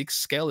 1/6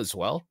 scale as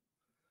well.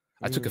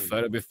 I took a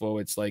photo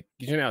before. It's like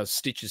how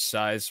Stitch's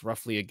size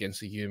roughly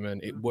against a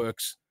human. It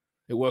works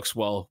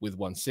well with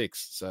 1/6.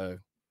 So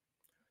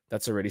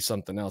that's already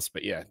something else.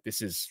 But yeah,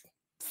 this is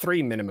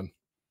 3 minimum.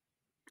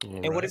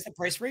 And what is the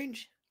price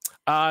range?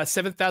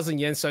 7,000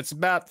 yen. So it's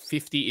about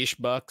 50-ish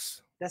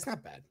bucks. That's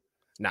not bad.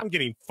 I'm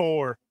getting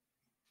 4.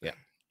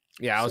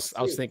 Yeah, I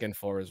So was cute. thinking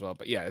 4 as well.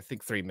 But yeah, I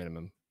think 3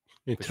 minimum.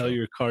 Until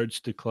your cards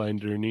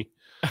declined, Ernie.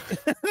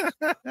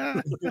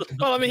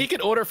 Well, I mean, he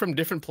could order from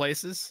different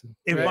places.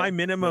 If right? my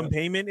minimum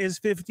payment is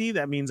 50,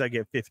 that means I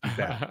get 50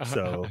 back.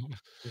 So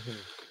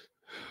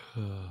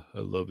I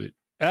love it.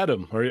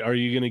 Adam, are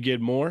you going to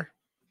get more?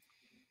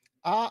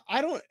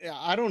 I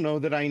don't know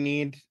that I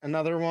need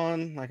another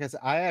one. Like I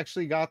said, I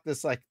actually got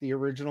this like the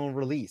original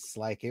release.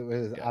 Like it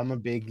was, Yeah. I'm a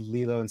big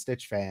Lilo and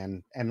Stitch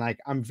fan, and like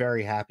I'm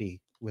very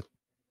happy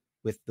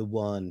with the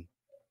one.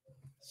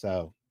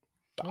 So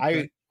I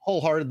Okay.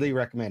 wholeheartedly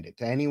recommend it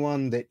to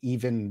anyone that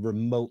even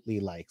remotely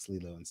likes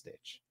Lilo and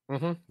Stitch.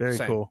 very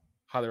Same. cool.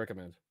 Highly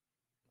recommend.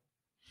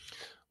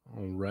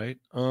 All right.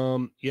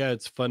 Yeah,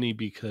 it's funny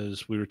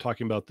because we were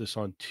talking about this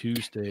on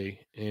Tuesday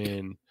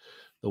and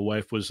the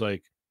wife was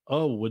like,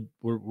 oh,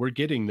 we're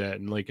getting that.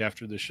 And like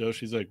after the show,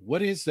 she's like,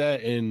 what is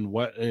that? And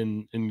what,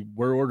 and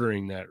we're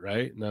ordering that,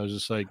 right? And I was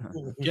just like,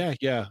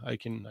 yeah, I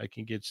can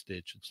get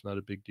Stitch. It's not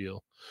a big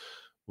deal.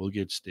 We'll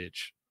get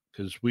Stitch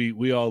because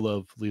we all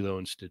love Lilo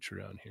and Stitch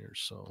around here.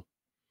 So,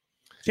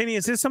 Cheynee,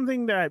 is this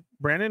something that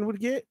Brandon would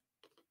get?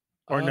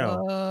 Or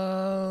no?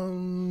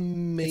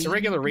 It's a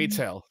regular maybe.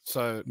 retail,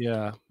 so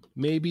Yeah,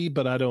 maybe,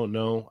 but I don't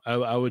know.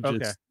 I would just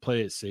Okay.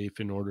 play it safe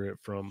and order it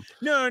from.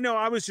 No,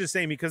 I was just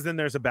saying because then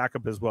there's a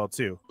backup as well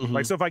too. Like,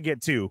 Mhm. so if I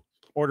get two,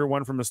 order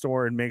one from the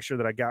store and make sure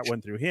that I got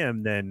one through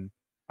him, then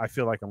I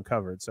feel like I'm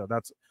covered. So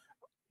that's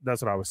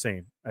what I was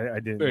saying. I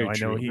didn't Very know. I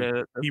know true. he Yeah,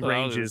 that's he what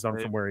I was ranges gonna on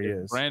say. from where he If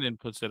is. Brandon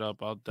puts it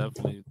up, I'll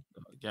definitely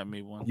get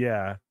me one.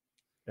 Yeah.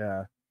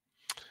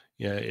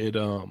 Yeah, it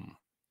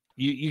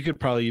you could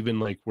probably even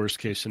like worst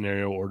case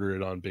scenario order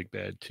it on Big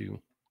Bad too.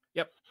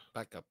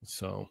 back up.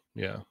 So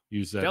yeah,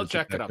 use that. They'll as a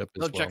jack it up. backup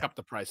They'll as well. jack up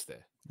the price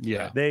there.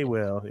 Yeah. They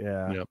will.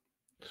 Yeah. Yep.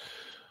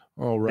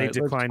 All They right. let's-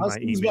 declined my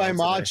Customs email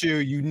by today.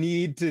 Machu, you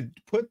need to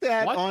put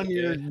that What? on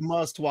your Yeah.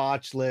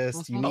 must-watch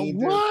list. You Mhm. need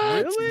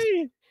What? Really?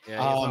 Yeah, he's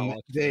not watching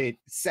it. the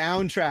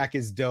soundtrack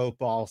is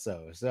dope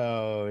also.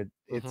 So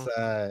it's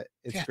Yeah,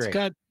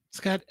 great. it's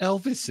got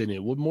Elvis in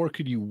it. What more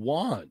could you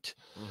want?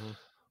 Mhm.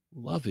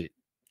 Love it.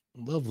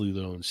 Lovely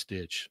Lilo and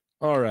Stitch.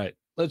 All right.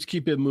 Let's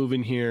keep it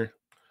moving here.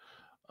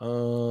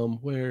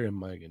 Where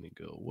am I gonna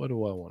go? What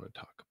do I want to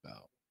talk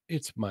about?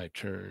 It's my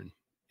turn.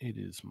 It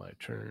is my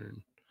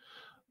turn.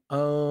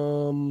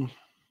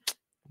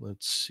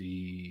 Let's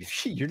see.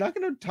 You're not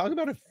going to talk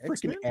about a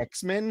freaking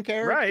X-Men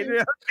character? Right.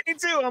 Yeah, me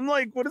too. I'm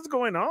like, what is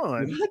going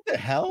on? What the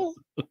hell?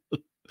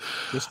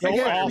 Just Go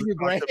figure off it your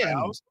was talked brand.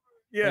 about.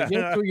 I Yeah.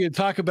 guess we can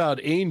talk about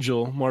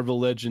Angel Marvel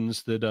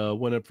Legends that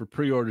went up for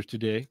pre-order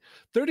today.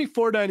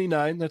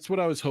 $34.99. That's what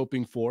I was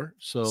hoping for.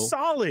 So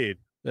Solid.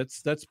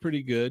 that's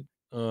pretty good.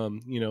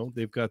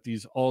 They've got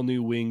these all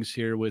new wings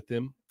here with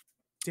them.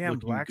 Damn,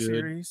 Looking Black good.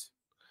 Series.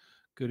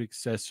 Good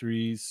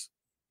accessories.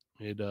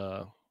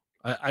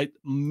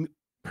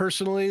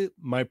 Personally,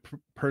 my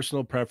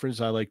personal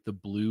preference, I like the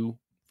blue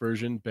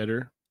version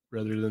better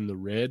rather than the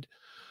red.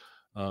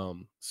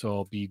 So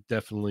I'll be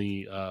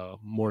definitely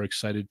more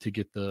excited to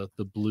get the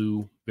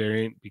blue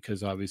variant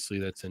because obviously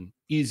that's an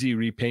easy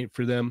repaint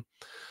for them.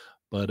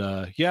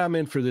 But yeah, I'm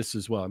in for this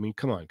as well. I mean,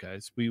 come on,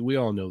 guys. We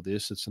all know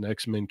this. It's an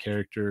X-Men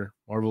character,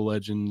 Marvel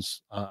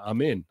Legends.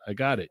 I'm in. I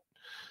got it.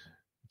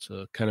 It's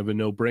a kind of a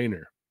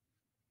no-brainer.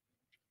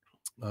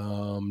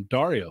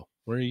 Dario,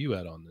 where are you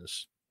at on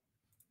this?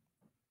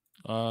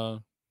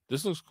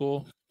 This looks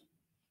cool.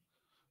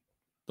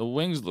 The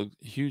wings look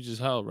huge as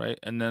hell, right?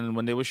 And then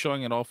when they were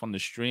showing it off on the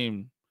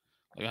stream,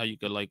 like how you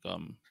could like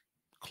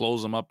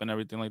close them up and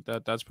everything like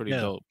that, that's pretty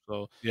Yeah. dope.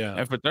 So Yeah.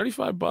 and for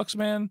 $35,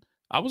 man,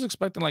 I was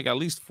expecting like at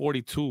least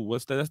 42.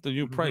 What's that? That's the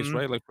new price, Mhm.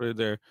 right? Like for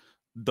their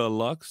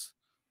deluxe.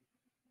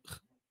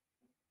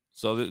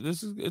 So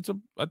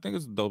I think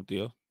it's a dope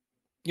deal.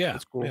 Yeah,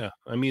 It's cool. Yeah,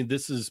 I mean,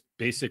 this is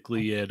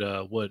basically at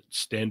what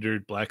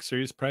standard Black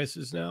Series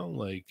prices now.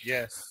 Like,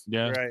 Yes.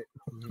 Yeah. Right.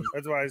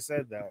 That's why I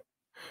said that.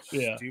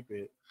 Yeah.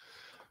 Stupid.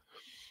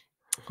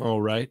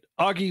 all right,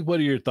 Augie, what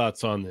are your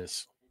thoughts on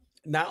this?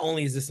 Not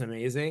only is this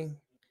amazing,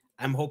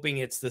 I'm hoping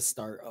it's the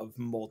start of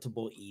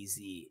multiple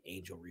easy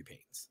Angel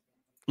repaints.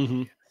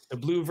 Mm-hmm. The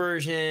blue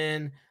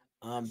version,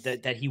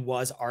 that he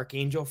was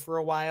Archangel for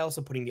a while,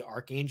 so putting the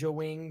Archangel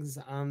wings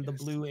on the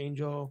blue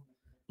Angel.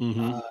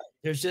 Mm-hmm.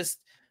 There's just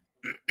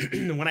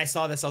when I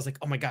saw this, I was like,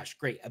 oh my gosh,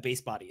 great, a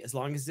base body. As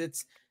long as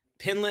it's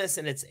pinless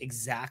and it's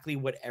exactly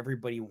what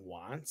everybody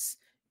wants,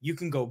 you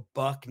can go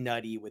buck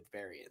nutty with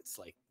variants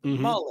like the Mhm.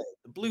 mullet,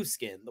 the blue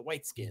skin, the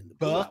white skin, the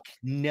blue Buck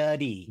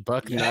nutty.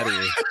 Buck Yeah.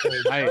 nutty.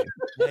 outfit, I- buck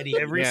nutty.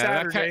 Every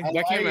Yeah, that Saturday.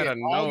 that came out of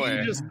Augie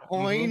nowhere. just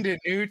coined a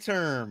new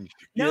term.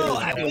 No,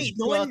 Yeah. wait,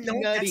 no one, Buck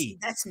nutty.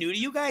 that's new to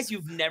you guys.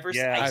 You've never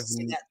Yeah. I I've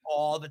say n- that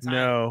all the time.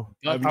 No.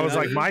 I've I was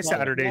like, never- my Buck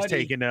Saturday's nutty.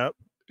 taken up.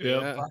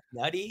 Yeah. Buck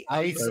nutty.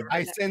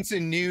 I sense a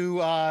new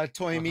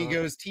Toy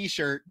Amigos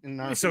T-shirt in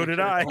our So did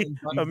future. I.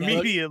 Buck nutty.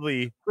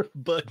 Immediately.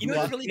 But You know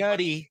what's Buck really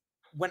nutty.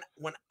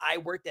 when I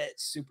worked at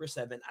Super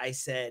 7, I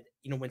said,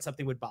 when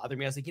something would bother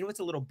me, I was like, what's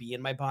a little bee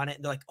in my bonnet?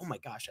 And they're like, oh my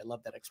gosh, I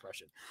love that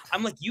expression.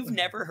 I'm like, you've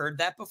never heard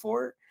that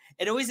before?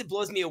 And it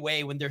blows me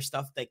away when there's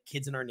stuff that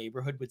kids in our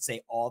neighborhood would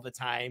say all the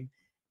time,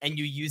 and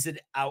you use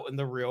it out in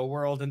the real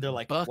world, and they're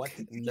like, Buck what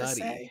did you just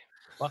say? nutty.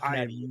 Buck I've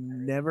nutty.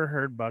 never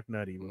heard Buck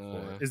Nutty before.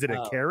 No. Is it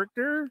a Oh.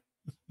 character?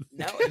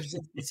 No,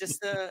 it's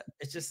just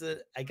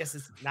I guess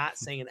it's not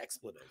saying an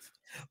expletive,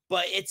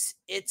 but it's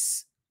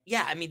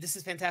yeah. I mean, this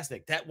is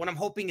fantastic. That what I'm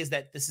hoping is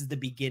that this is the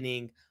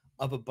beginning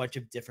of a bunch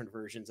of different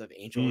versions of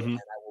Angel, Mhm. and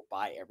I will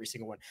buy every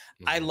single one.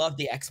 I love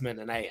the X-Men,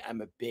 and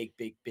I'm a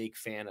big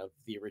fan of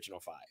the original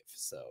 5.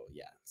 So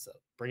yeah, so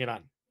bring it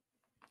on.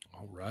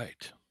 all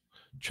right,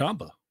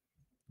 Chamba.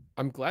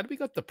 I'm glad we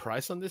got the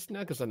price on this now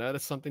because I know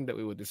that's something that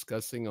we were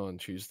discussing on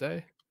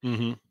Tuesday.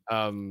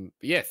 Mm-hmm.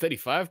 Yeah,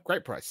 35,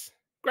 great price.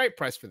 Great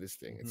price for this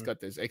thing. It's Mhm. got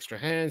those extra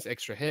hands,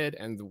 extra head,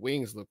 and the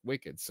wings look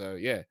wicked. So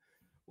yeah,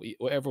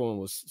 what everyone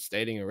was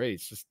stating already,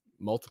 it's just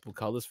multiple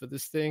colors for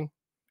this thing.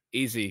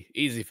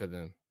 Easy for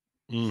them.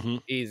 Mm-hmm.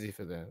 Easy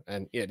for them.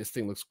 And yeah, this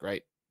thing looks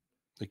great.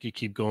 Like you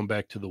keep going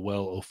back to the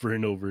well over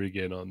and over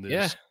again on this.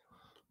 Yeah,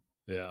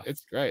 Yeah.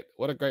 it's great.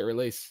 What a great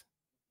release.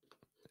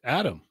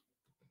 Adam.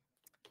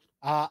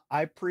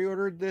 I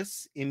pre-ordered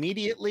this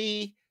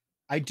immediately.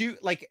 I do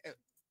like.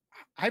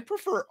 I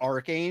prefer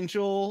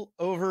Archangel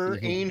over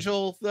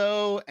Angel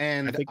though,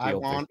 and think we I all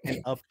do. want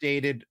an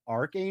updated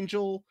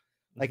Archangel.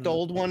 Like the Mhm.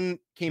 old one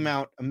came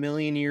out a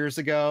million years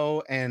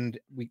ago, and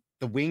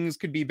the wings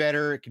could be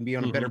better. It can be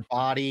on a better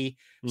body.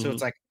 So Mhm.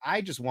 it's like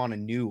I just want a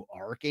new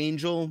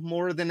Archangel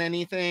more than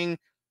anything.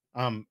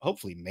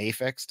 Hopefully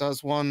Mafex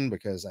does one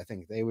because I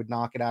think they would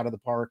knock it out of the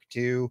park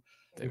too.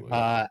 They would.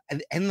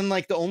 And then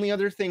like the only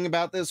other thing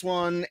about this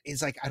one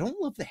is like I don't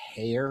love the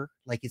hair.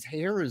 Like his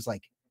hair is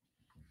like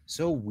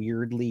so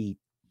weirdly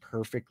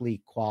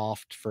perfectly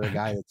coiffed for a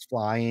guy that's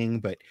flying,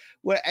 but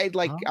what I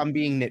like I'm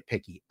being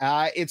nitpicky.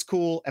 It's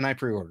cool and I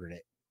pre-ordered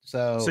it.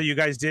 So you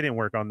guys didn't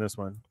work on this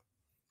one.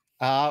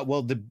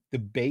 Well, the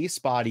base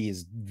body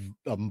is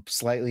a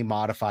slightly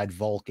modified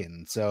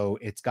Vulcan, so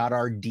it's got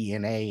our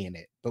DNA in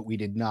it, but we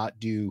did not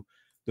do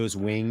those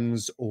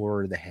wings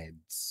or the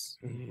heads.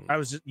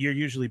 You're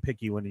usually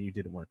picky when you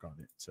didn't work on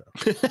it. So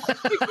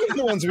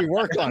The ones we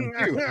worked on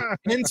too.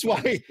 Hence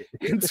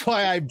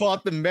why I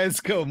bought the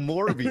Mezco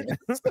Morbius.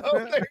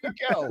 So there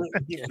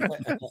you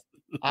go.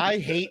 I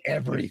hate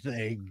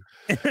everything.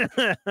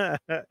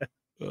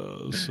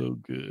 Oh, so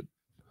good.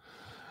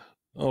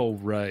 All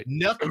right.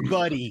 Nut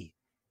buddy.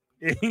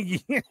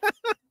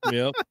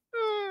 Yep.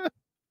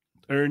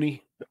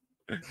 Ernie.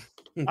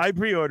 I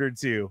pre-ordered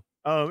too.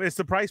 It's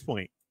the price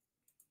point.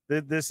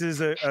 This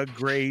is a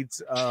great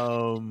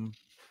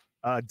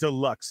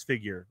deluxe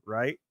figure,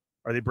 right?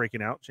 Are they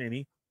breaking out,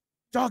 Cheynee?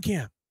 Dog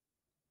cam,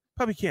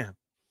 puppy cam.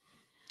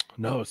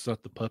 No, it's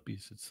not the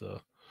puppies. It's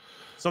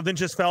Something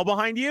just fell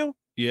behind you.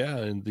 yeah,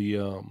 and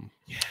the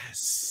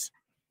Yes.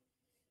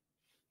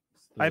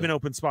 I have an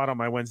open spot on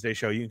my Wednesday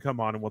show. You can come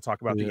on and we'll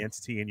talk about the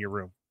entity in your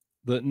room.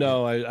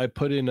 I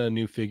put in a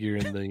new figure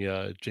in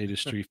the Jada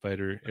Street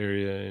Fighter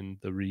area, and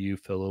the Ryu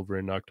fell over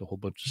and knocked a whole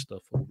bunch of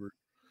stuff over.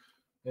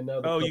 And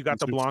now You got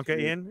the puppies are Blanca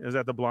scared. in? Is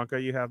that the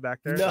Blanca you have back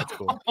there? No. That's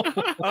cool.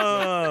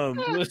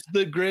 What's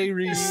the gray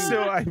Ryu?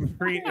 So I'm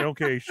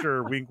okay,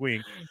 sure. Wink,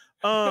 wink.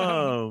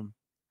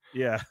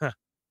 Yeah.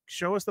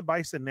 Show us the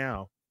bison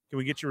now. Can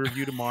we get your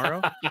review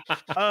tomorrow?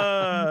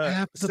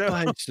 Have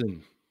the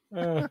bison.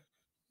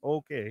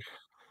 Okay.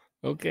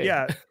 Okay.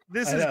 Yeah,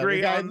 this I is know,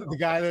 great. The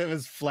guy that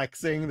was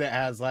flexing that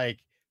has like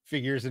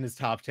figures in his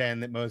top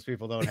 10 that most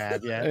people don't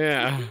have yet.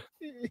 Yeah.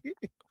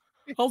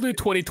 I'll do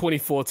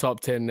 2024 top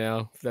 10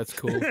 now. If that's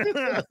cool.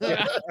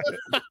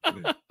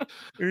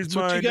 Here's That's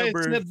what my you guys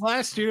number said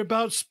last year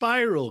about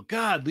Spiral.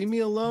 God, leave me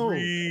alone.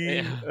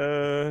 3.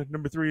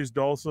 Number 3 is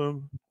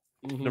Dulcim.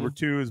 Number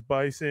 2 is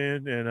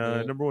Bison,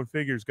 and number 1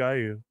 figure is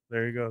Gayu.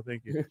 There you go.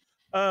 Thank you.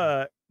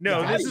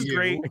 No, this is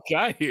great.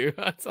 Gayu.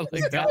 That sounds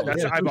like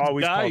Gayu. I've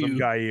always called him Gayu.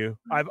 Gayu.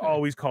 I've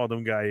always called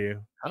him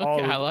Gayu.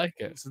 Okay, I like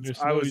it. Since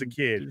I was a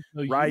kid.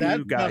 Ryu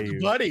That's Gayu.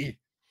 Nut buddy.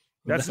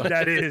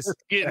 That is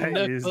Getting that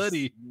Nut is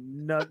Buddy.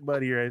 Nut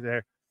buddy right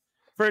there.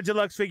 For a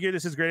deluxe figure,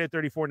 this is great at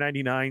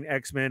 $34.99.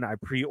 X-Men, I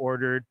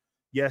pre-ordered.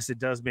 Yes, it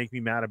does make me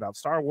mad about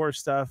Star Wars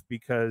stuff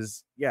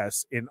because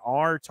yes, in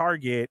our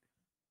Target,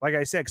 like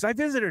I said, because I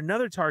visited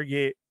another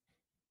Target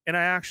and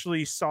I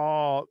actually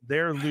saw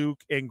their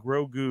Luke and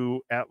Grogu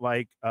at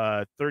like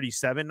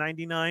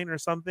 $37.99 or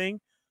something,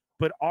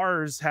 but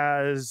ours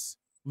has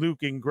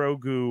Luke and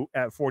Grogu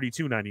at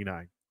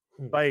 $42.99.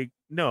 Like,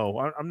 no,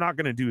 I'm not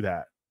gonna do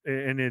that.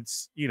 And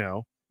it's, you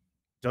know,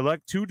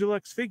 two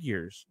deluxe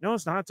figures. No,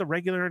 it's not. It's a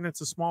regular and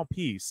it's a small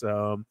piece.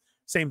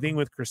 Same thing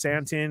with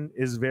Chrysanthemum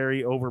is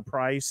very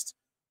overpriced.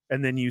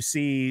 And then you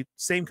see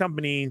same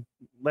company,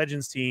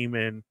 Legends team,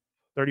 and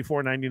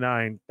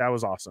 $34.99. That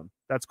was awesome.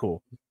 That's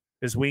cool.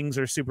 His wings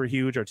are super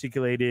huge,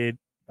 articulated,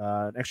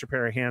 an extra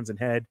pair of hands and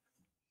head.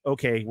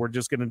 Okay, we're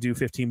just gonna do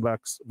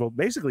 $15. Well,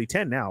 basically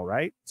 10 now,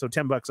 right? So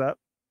 $10 up.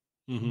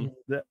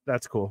 Mm-hmm.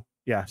 That's cool.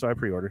 Yeah, so I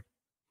pre-ordered.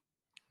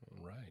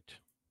 All right.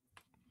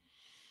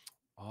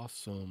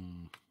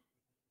 Awesome.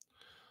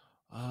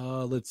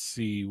 Let's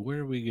see. Where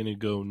are we gonna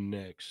go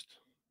next?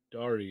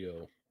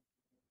 Dario.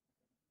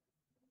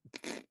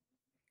 Is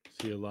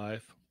he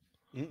alive?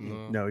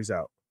 No, he's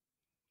out.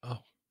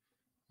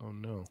 Oh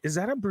no. Is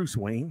that a Bruce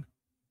Wayne?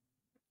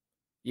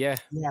 Yeah.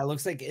 Yeah, it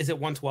looks like, is it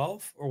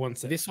 112 or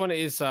 16? This one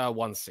is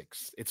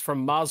 16. It's from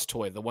Mars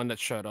Toy, the one that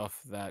showed off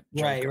that.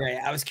 Right, Joker. right.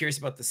 I was curious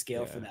about the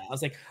scale for Yeah. that. I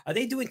was like, are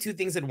they doing two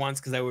things at once?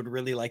 Because I would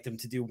really like them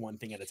to do one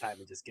thing at a time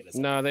and just get us.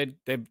 No, they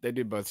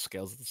do both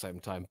scales at the same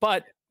time.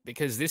 But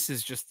because this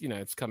is just, you know,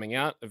 it's coming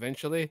out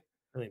eventually,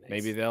 Really nice.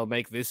 maybe they'll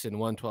make this in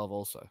 112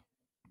 also.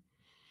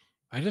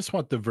 I just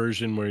want the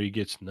version where he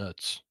gets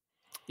nuts.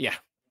 Yeah.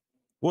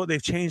 Well,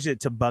 they've changed it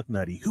to Buck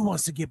Nutty. Who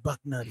wants to get Buck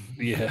Nutty?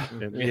 Yeah.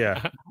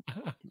 Yeah.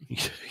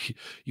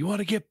 You want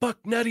to get Buck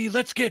Nutty?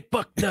 Let's get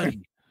Buck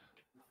Nutty.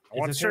 I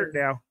want a shirt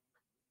now.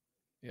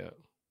 Yeah.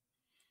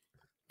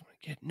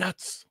 Get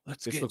nuts.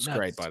 Let's This get looks nuts.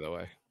 great, by the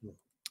way. It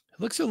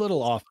looks a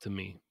little off to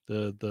me.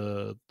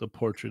 The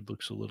portrait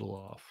looks a little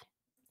off.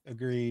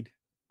 Agreed.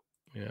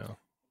 Yeah.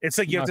 It's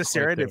like you have Not to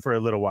stare quite at there. it for a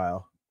little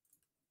while.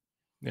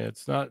 Yeah,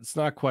 it's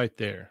not quite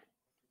there.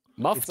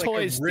 Muff It's like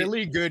Toys. a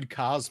really good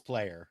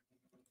cosplayer.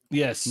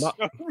 Yes.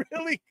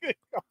 Really good.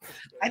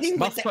 I think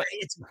Muff with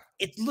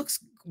it looks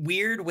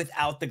weird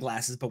without the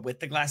glasses, but with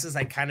the glasses,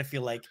 I kind of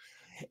feel like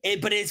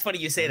it. But it's funny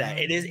you say that.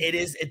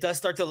 It does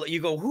start to. You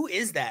go, who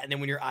is that? And then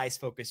when your eyes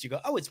focus, you go,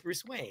 oh, it's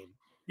Bruce Wayne.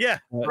 Yeah,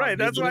 right.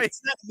 That's why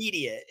It's not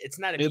immediate. It's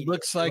not immediate. It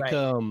looks You're like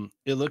right.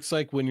 it looks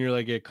like when you're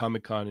like at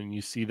Comic-Con and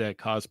you see that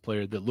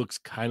cosplayer that looks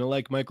kind of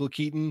like Michael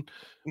Keaton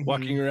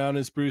walking Mhm. around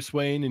as Bruce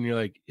Wayne, and you're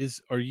like,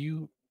 are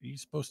you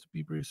supposed to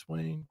be Bruce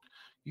Wayne?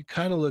 You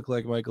kind of look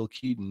like Michael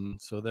Keaton,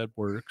 so that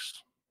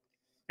works.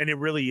 and it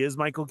really is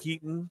Michael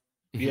Keaton,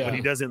 Yeah. but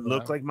he doesn't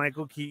look Yeah. like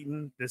Michael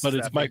Keaton. But it's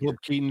that Michael figure.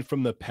 Keaton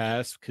from the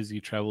past because he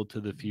traveled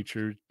to the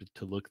future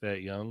to look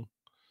that young.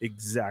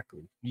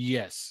 Exactly.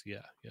 Yes,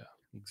 yeah,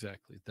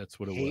 exactly. That's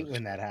what it Hate was.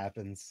 when that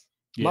happens.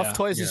 Muff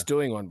Toys yeah. is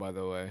doing one, by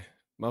the way.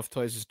 Muff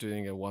Toys is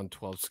doing a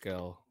 1/12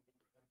 scale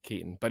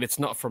Keaton, but it's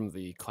not from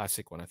the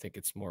classic one. I think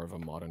it's more of a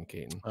modern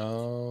Keaton.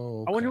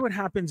 Oh, I wonder what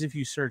happens if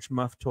you search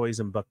Muff Toys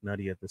and Buck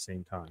Nutty at the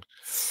same time.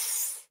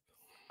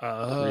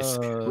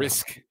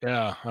 Risk.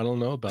 Yeah, I don't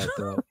know about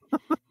that.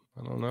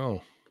 I don't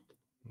know.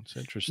 It's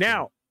interesting.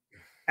 Now,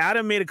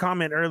 Adam made a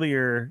comment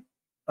earlier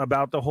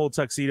about the whole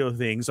tuxedo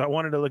thing, so I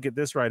wanted to look at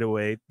this right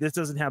away. This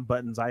doesn't have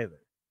buttons either.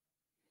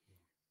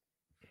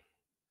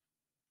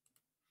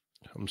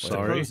 I'm To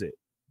sorry. close it.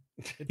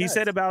 He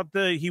said about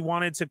he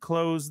wanted to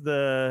close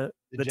the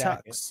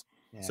jacket. tux.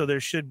 Yeah. So there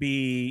should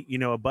be,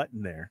 a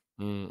button there.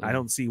 I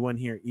don't see one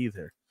here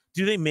either.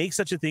 Do they make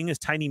such a thing as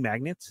tiny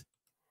magnets?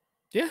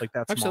 Yeah, Like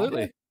that's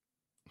absolutely.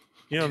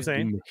 You know what I'm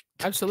saying?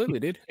 Absolutely,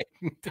 dude.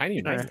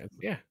 Tiny magnets.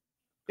 Yeah.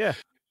 Yeah.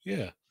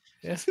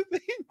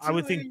 I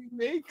would Do think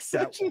they make that-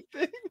 such a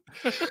thing.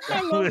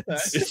 I love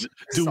that.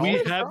 Do we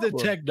Solve the have the problem.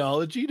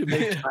 technology to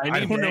make tiny I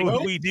don't know magnets?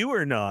 if we do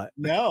or not.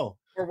 No.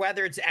 Or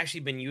whether it's actually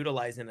been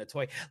utilized in a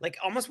toy. Like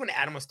almost when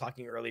Adam was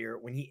talking earlier,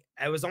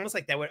 I was almost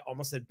like that would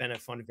almost have been a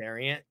fun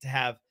variant to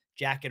have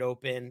jacket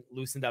open,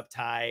 loosened up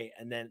tie,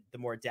 and then the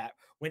more adapt.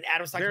 When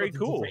Adam was talking Very about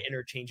the cool. different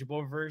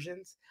interchangeable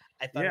versions,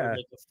 I thought it Yeah. would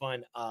make a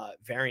fun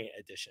variant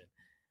edition.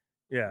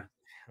 Yeah,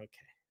 Okay,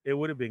 it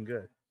would have been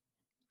good.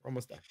 we're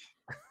almost done.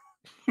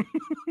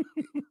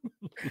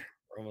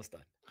 We're almost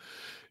done.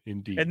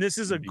 Indeed. And this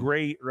is a Indeed.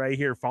 great right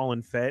here,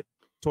 TheFallenFett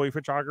toy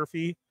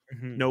photography.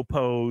 Mhm. No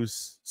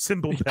pose,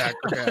 simple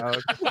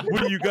background.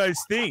 What do you guys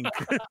think?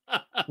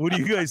 What do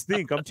you guys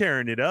think? I'm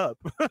tearing it up.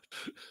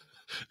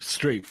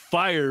 Straight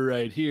fire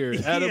right here.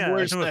 Adam, Yeah.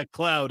 where's that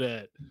cloud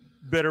at?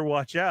 Better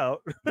watch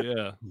out.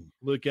 Yeah.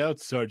 Look out,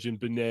 Sergeant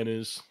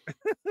Bananas.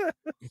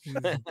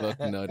 Buck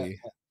Nutty.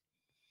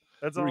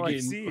 That's all I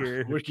see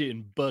here. We're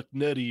getting buck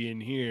nutty in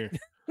here.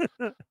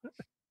 I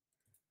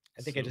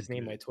think I So just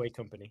named my good. toy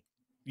company.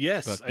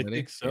 Yes, Buck I Nutty?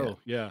 think so.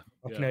 Yeah.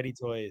 Buck Yeah. Nutty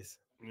Toys.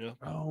 Yeah.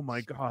 Oh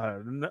my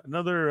god!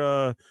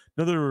 Another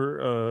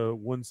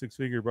 1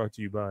 6-figure brought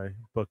to you by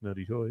Buck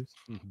Nutty Toys.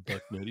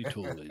 Buck Nutty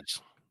Toys.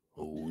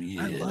 Oh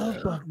yeah. I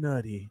love Buck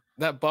Nutty.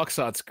 That box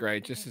art's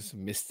great. Just as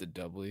Mr.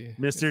 W.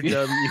 Mr.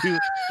 W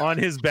on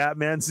his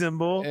Batman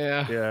symbol.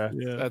 Yeah. Yeah.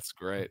 Yeah. That's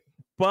great.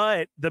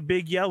 But the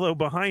big yellow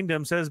behind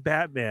him says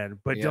Batman.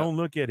 But Yeah. don't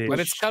look at it. But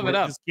it's covered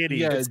up. Just kidding.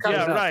 Yeah, Yeah, it's covered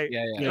up. right.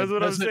 Yeah, yeah. That's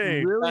what I'm Doesn't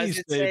saying. Really Does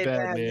it say say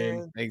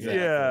Batman.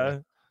 Exactly. Yeah.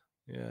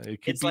 Yeah.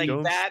 It could It's be like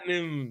don't-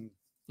 Batman.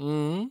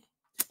 Mm-hmm.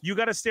 You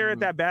got to stare at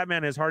that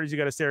Batman as hard as you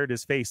got to stare at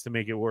his face to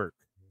make it work.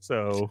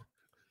 So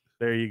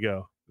there you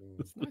go.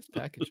 It's nice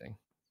packaging.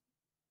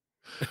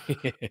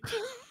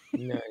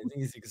 No, I think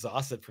he's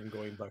exhausted from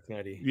going Buck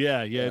Nutty. Yeah,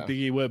 I Yeah. think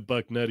he went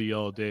buck nutty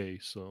all day.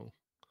 So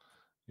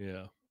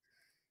yeah.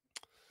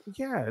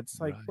 Yeah, it's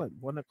like Right. what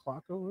 1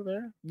 o'clock over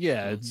there.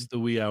 Yeah, it's the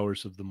wee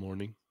hours of the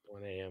morning.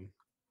 1 a.m.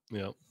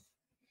 Yep.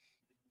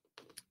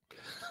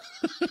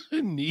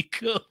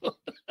 Nico.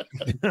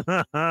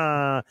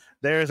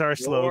 There's our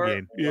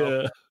slogan.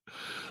 Yeah.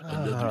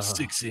 Another Ah.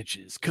 6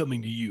 inches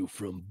coming to you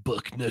from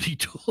Buck Nutty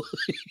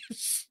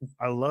Toys.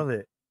 I love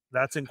it.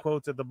 That's in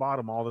quotes at the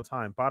bottom all the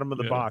time. Bottom of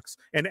the Yeah. box.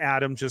 And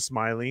Adam just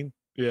smiling.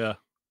 Yeah.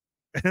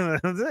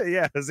 That's it.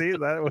 Yeah, see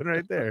that one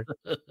right there.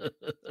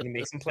 And he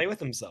makes him play with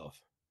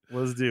himself.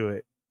 Let's do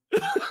it.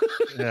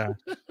 Yeah.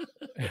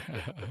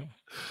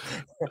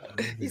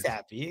 He's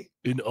happy.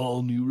 An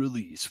all new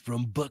release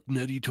from Buck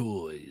Nutty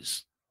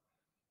Toys.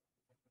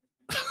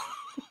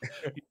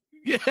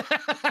 Yeah.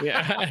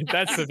 Yeah,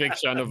 that's the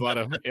picture on the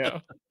bottom. Yeah.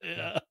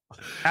 Yeah.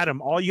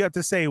 Adam, all you have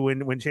to say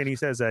when Cheynee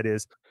says that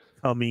is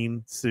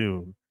coming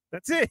soon.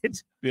 That's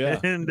it. Yeah.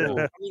 And Cool.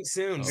 Coming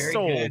soon. Very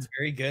Sold. good.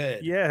 Very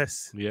good.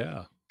 yes.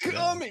 Yeah.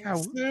 Coming Yeah.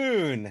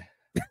 soon.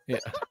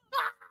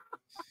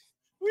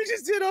 We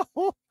just did a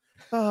whole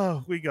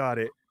we got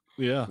it.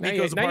 Yeah. Now,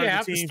 Nico's a now part you of the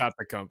have to team. stop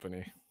the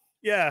company.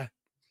 Yeah.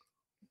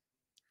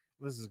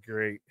 This is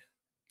great.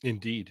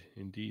 Indeed.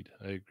 Indeed.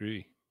 I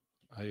agree.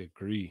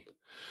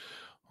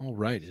 All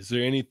right. Is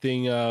there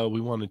anything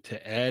we wanted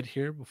to add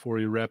here before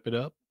we wrap it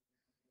up?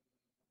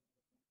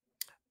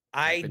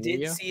 I Happy New did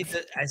Year. see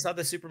I saw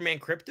the Superman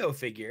crypto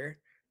figure.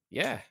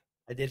 Yeah.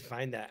 I did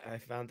find that. I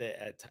found it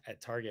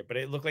at Target, but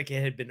it looked like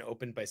it had been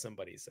opened by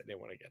somebody, so I didn't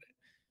want to get it.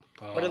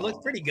 But it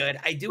looked pretty good.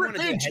 I do want to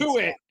do a head into swap.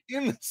 it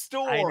in the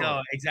store. I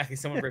know exactly.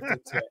 Someone ripped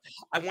into it.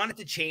 I wanted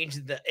to change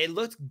it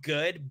looked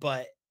good,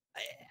 but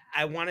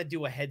I want to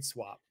do a head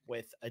swap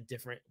with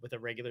a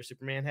regular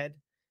Superman head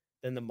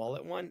than the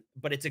mullet one.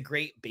 But it's a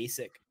great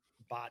basic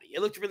body. It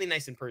looked really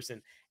nice in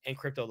person, and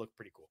Crypto looked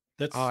pretty cool.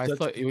 I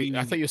thought you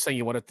were saying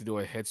you wanted to do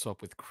a head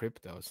swap with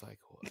Crypto. It's like,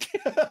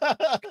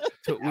 what?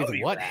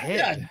 With what head?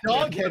 Yeah,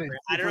 dog headed.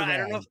 I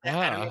don't know if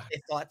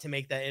they thought to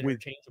make that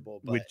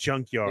interchangeable, but with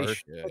Junkyard.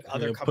 like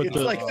other Yeah, companies.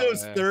 It's like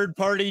those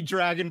third-party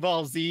Dragon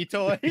Ball Z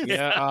toys.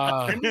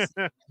 Yeah.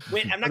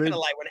 Wait, I'm not gonna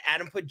lie. When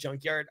Adam put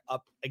Junkyard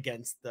up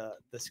against the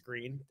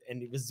screen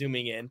and he was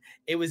zooming in,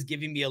 it was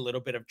giving me a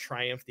little bit of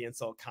Triumph the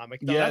Insult comic.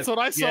 Yeah, that's what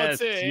I saw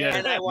too. yes,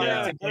 And I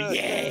wanted to go,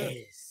 yeah.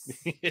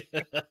 yes.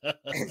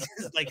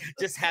 And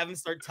just have him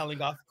start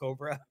telling off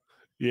Cobra.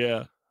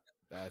 Yeah.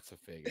 That's a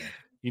figure.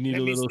 You need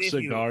Let a me little sniff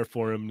you. cigar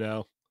for him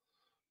now.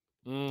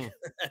 Mm.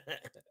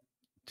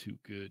 Too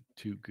good.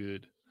 Too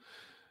good.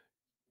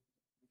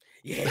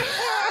 Yeah.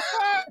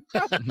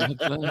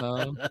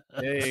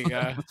 There you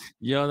go.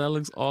 Yo, that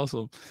looks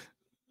awesome.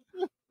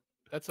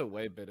 That's a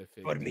way better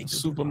What figure. me-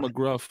 Super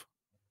McGruff.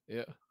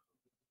 Yeah.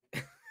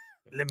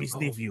 Let me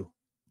sniff you.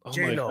 Oh my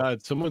J-Lo.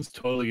 God. Someone's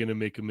totally going to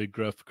make a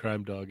McGruff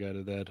crime dog out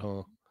of that,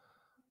 huh?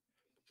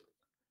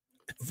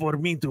 For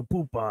me to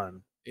poop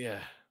on. Yeah.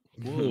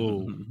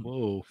 Whoa.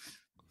 Whoa.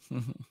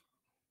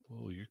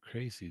 Whoa. You're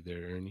crazy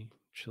there, Ernie.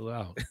 Chill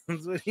out.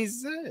 That's what he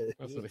said.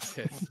 That's what it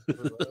says.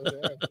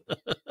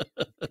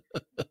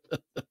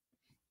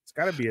 It's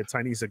got to be a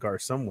tiny cigar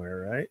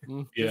somewhere, right?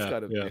 Yeah, It's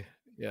gotta yeah. be.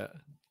 Yeah.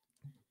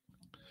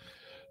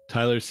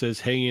 Tyler says,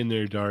 hang in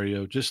there,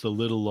 Dario. Just a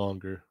little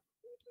longer.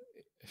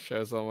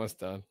 Show's almost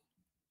done.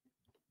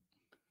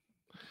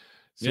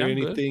 Is there Yeah, I'm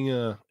good. anything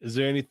is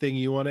there anything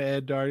you want to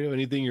add, Dario?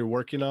 Anything you're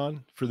working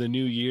on for the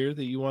new year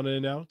that you want to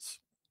announce?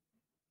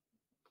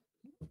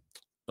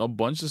 A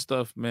bunch of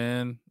stuff,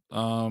 man.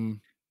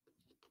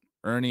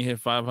 Ernie hit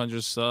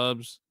 500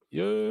 subs.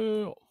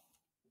 Yeah.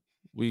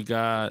 We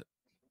got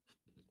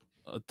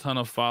a ton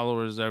of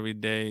followers every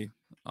day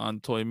on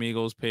Toy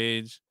Migos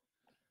page.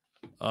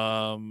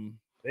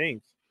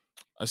 Thanks.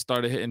 I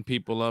started hitting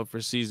people up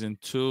for season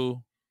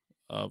 2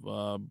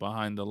 of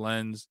Behind the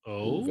Lens.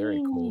 Oh,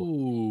 very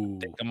cool. I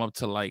think I'm up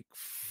to like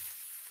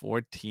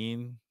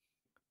 14.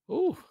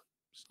 Ooh.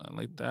 Something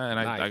like that. And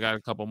I Nice. got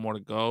a couple more to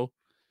go.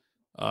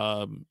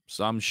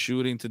 So I'm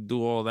shooting to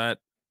do all that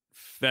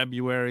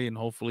February and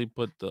hopefully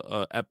put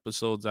the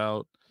episodes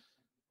out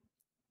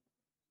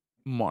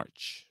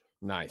March.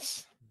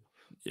 Nice.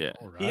 Yeah.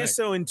 all He right. is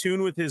so in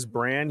tune with his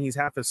brand. He's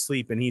half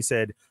asleep, and he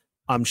said,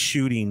 "I'm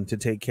shooting to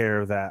take care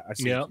of that." I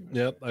see.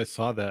 Yep. I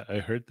saw that. I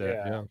heard that.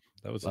 Yeah. Yeah.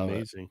 That was Love it.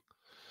 amazing.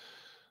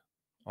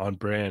 On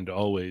brand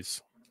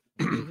always.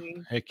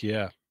 Mhm. Heck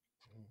yeah.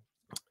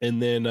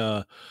 And then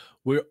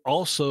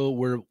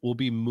we'll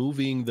be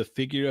moving the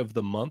figure of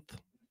the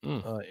month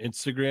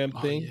Instagram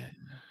Oh, thing yeah.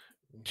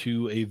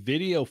 to a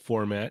video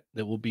format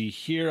that will be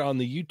here on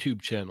the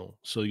YouTube channel.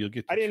 So you'll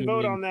get to I didn't tune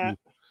vote in on that.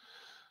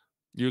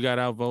 You got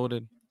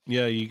outvoted.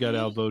 Yeah, you got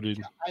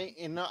outvoted.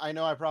 I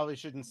know I probably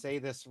shouldn't say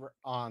this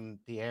on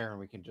the air and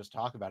we can just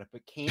talk about it,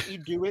 but can't you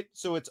do it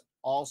so it's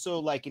also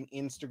like an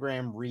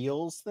Instagram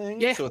Reels thing?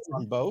 Yeah. So it's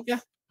on both? Yeah.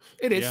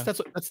 It is. Yeah.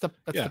 That's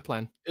Yeah. the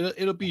plan.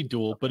 It'll be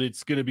dual, but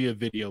it's going to be a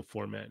video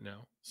format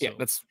now. Yeah, So-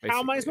 that's How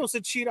am I basically it. supposed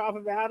to cheat off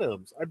of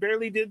Adams? I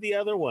barely did the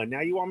other one. Now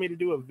you want me to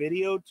do a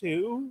video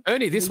too?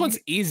 Ernie, this one's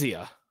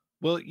easier.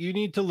 Well, you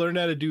need to learn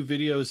how to do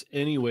videos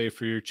anyway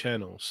for your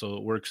channel, so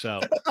it works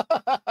out.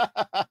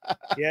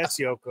 Yes,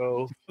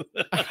 Yoko.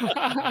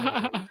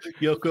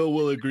 Yoko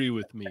will agree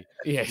with me.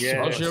 Yeah,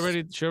 Yeah. Oh,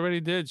 sure. she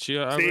already did.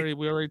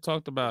 We already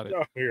talked about it.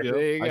 Oh, here. Yep.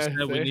 There you I go. said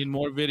we See? need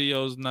more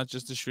videos, not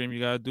just to stream. You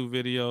gotta do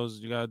videos.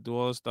 You gotta do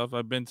all the stuff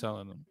I've been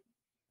telling them.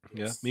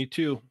 Yeah, me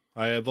too.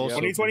 I have also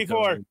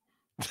 2024.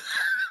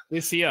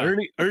 This year.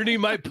 Ernie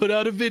might put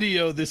out a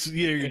video this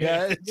year,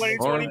 guys.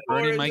 2024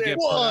 Ernie is might it. get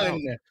put out.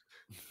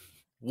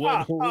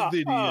 One whole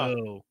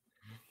video.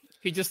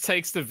 He just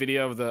takes the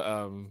video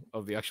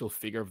of the actual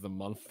figure of the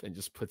month and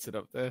just puts it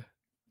up there.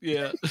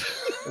 Yeah.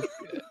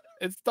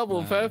 It's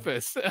double Nah.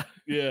 purpose.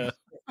 Yeah.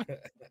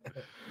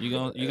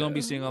 You're gonna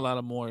be seeing a lot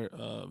of more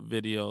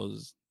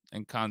videos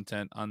and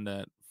content on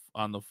the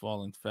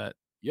TheFallenFett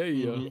Yeah,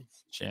 yeah. Mhm.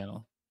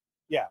 channel.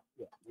 Yeah,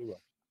 we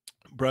will.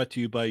 Brought to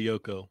you by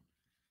Yoko.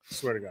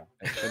 Swear to God.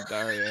 And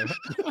Dario.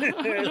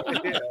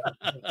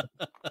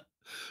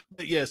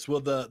 But yes, well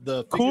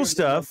the Cool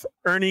stuff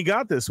Ernie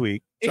got this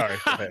week. Sorry.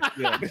 go ahead.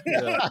 Yeah.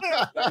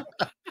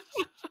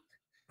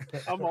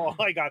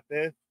 I got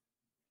this.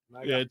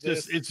 I Yeah, got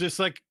this. it's just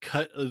like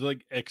cut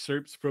like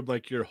excerpts from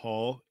like your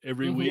haul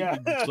every week. Yeah.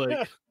 And it's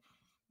like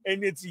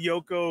And it's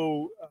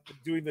Yoko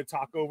doing the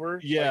talkover.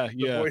 Yeah, like, the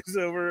yeah.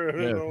 voiceover.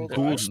 and yeah, all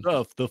cool that.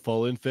 stuff the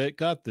Fallen Fett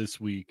got this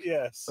week.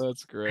 Yes.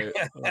 That's great.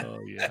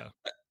 Oh yeah.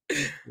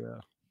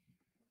 Yeah.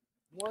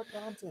 More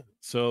content.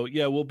 So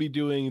yeah, we'll be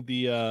doing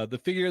the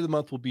figure of the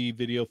month will be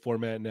video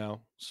format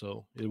now.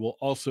 So it will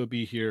also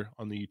be here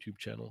on the YouTube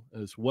channel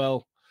as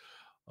well.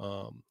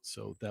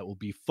 So that will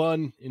be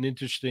fun and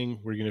interesting.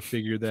 We're gonna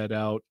figure that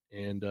out,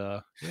 and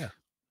yeah,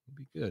 it'll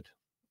be good.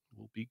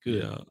 We'll be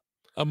good. Yeah.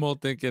 I'm all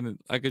thinking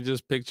I could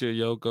just picture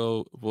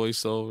Yoko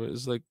voiceover.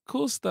 It's like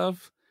cool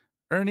stuff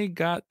Ernie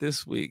got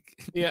this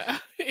week. Yeah.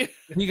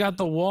 He got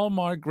the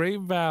Walmart great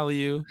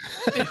value.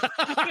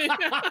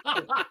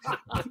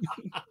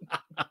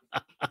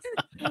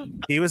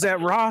 He was at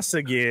Ross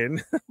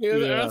again.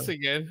 Here's Yeah. us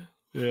again.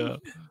 Yeah.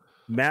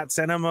 Matt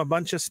sent him a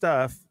bunch of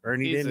stuff.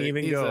 Ernie didn't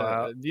even he's go a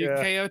out. New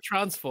Yeah. KO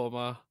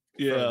Transformer.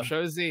 Yeah. From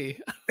Show Z.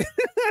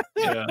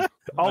 Yeah.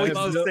 Always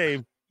I have the no-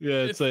 same.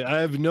 Yeah. It's like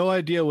I have no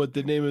idea what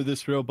the name of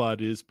this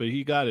robot is, but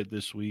he got it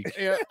this week.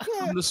 Yeah.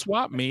 From the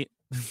swap meet.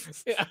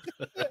 Yeah.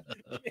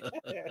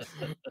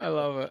 I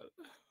love it.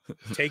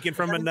 Taken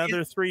from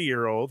another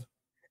 3-year-old.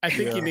 I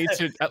think Yeah. you need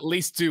to at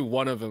least do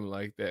one of them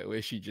like that,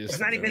 where she just. It's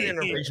not even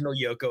an Yeah. original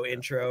Yoko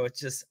intro. It's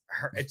just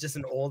her. It's just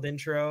an old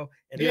intro.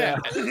 And Yeah.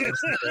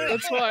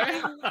 That's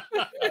why.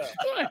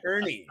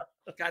 Ernie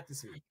got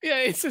this week. Yeah,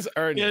 it says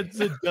Ernie. Yeah, it's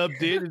a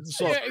dubbed in. It's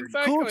all, Yeah,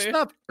 cool exactly.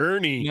 stuff,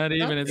 Ernie. Not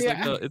even. It's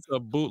Yeah. like it's a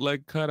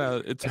bootleg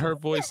cutout. It's her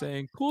voice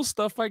saying "cool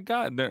stuff I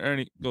got," and then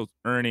Ernie goes,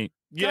 "Ernie."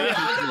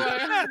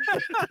 Yeah.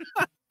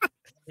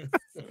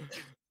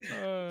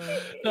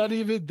 Not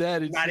even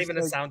that. It's Not just even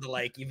a like, sound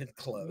alike, even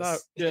close. No,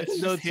 yeah, it's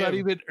no, just it's not him.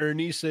 even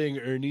Ernie saying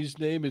Ernie's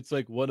name. It's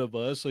like one of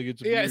us. Like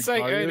it's Yeah, weird it's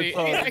like audio. Ernie. It's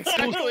all, Yeah,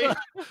 exactly.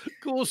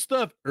 cool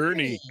stuff,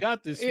 Ernie.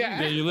 Got this. Yeah.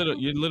 Yeah,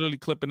 you're literally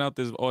clipping out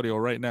this audio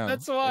right now.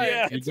 That's why.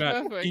 Yeah. You It's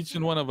got perfect. each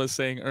and one of us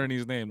saying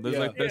Ernie's name. There's Yeah.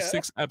 like there's Yeah.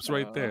 6 apps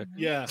right there.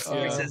 Yeah.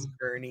 Where it Yeah. says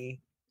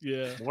Ernie.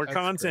 Yeah. More That's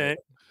content.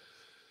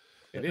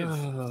 It is.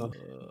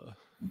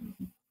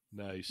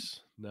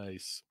 Nice.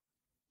 Nice.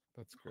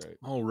 That's great.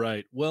 All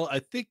right. Well, I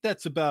think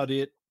that's about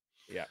it.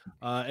 Yeah.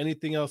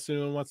 Anything else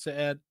anyone wants to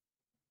add?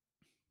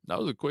 That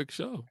was a quick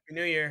show. Happy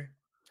New Year.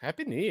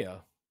 Happy New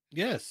Year.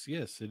 Yes,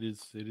 yes, it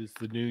is. It is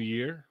the new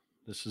year.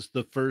 This is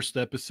the first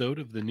episode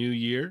of the new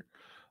year.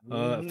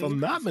 If I'm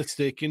not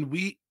mistaken,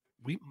 we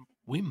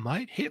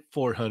might hit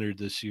 400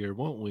 this year,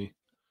 won't we?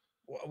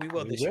 Well, we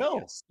will We this year. will.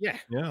 yes. Yeah.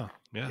 Yeah,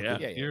 Yeah.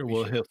 this Yeah, year we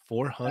we'll should. hit That's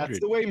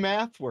 400. the way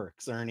math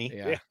works, Ernie.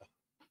 Yeah.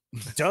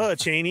 Duh,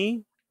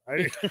 Cheynee.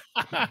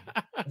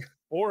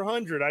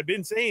 400. I've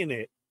been saying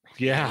it.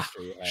 Yeah,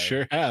 Yeah.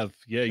 sure have.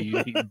 Yeah,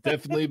 you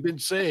definitely been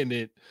saying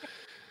it.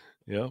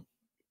 Yeah,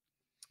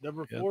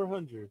 Number Yeah.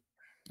 400.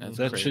 That's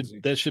that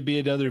crazy. should be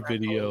another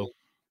video.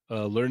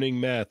 Learning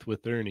math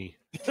with Ernie.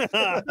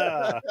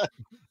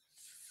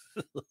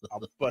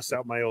 I'll bust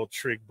out my old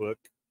trig book.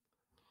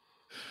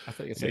 I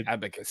thought you said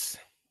abacus.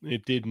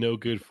 It did no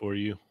good for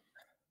you.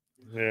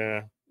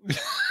 Yeah.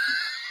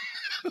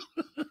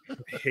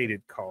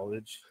 Hated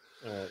college.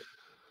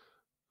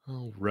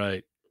 All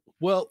right.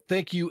 Well,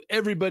 thank you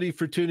everybody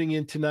for tuning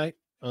in tonight.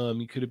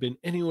 You could have been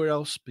anywhere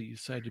else, but you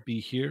decided to be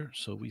here.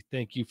 So we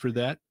thank you for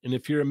that. And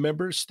if you're a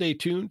member, stay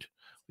tuned.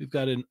 We've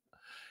got an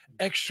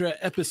extra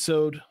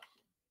episode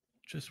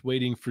just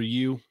waiting for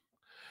you.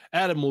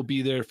 Adam will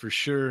be there for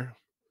sure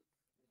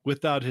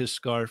without his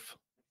scarf.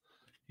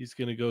 He's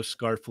going to go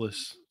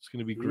scarfless. It's going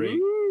to be great.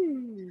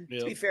 To be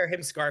Yep. fair,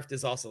 him scarfed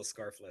is also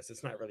scarfless.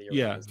 It's not really. A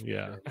Yeah, rose.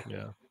 yeah,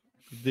 yeah.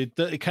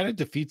 It kind of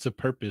defeats the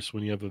purpose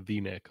when you have a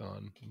V-neck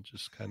on. And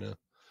just kind of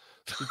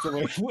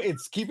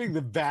It's keeping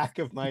the back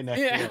of my neck.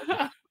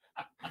 Yeah.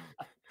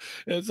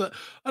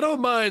 I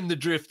don't mind the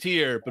drift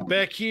here, but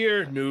back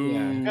here, no.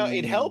 Yeah. No,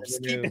 it helps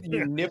No. keep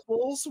your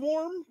nipples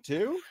warm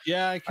too.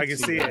 Yeah, I can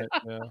see that.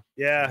 Yeah.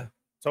 Yeah,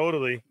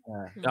 totally.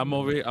 I'm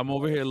over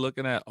here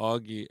looking at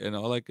Augie, and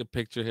all I could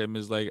picture him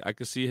is like I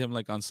could see him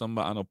like on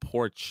a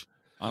porch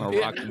on a Yeah.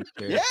 rocking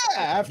chair. Yeah,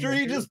 after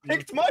he just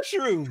picked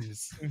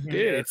mushrooms.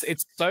 Dude,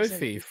 it's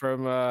Sophie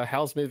from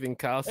Howl's Moving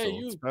Castle.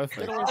 you- It's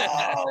perfect.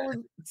 Oh,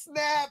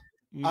 snap!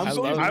 Mm, I'm I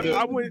going love to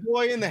it. the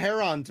Boy in the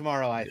Heron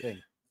tomorrow, I think.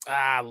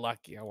 Ah,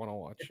 lucky. I want to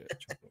watch it.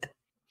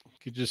 You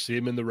could just see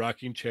him in the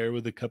rocking chair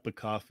with a cup of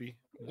coffee.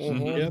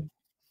 Mhm. Yep.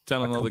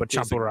 Telling all the Like a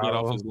kids to get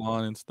chaparral. off his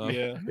lawn and stuff.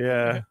 Yeah.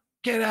 Yeah.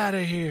 Get out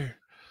of here.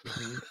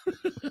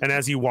 And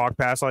as you walk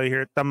past, all you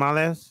hear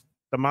tamales,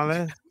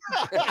 tamales.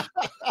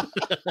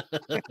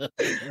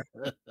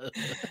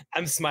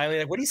 I'm smiling.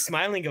 Like, what are you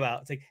smiling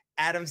about? It's like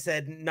Adam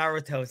said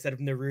Naruto instead of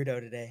Naruto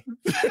today.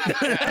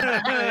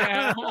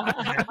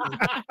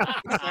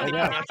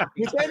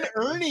 But then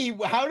Ernie,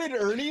 how did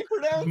Ernie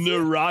pronounce it?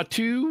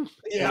 Naratu.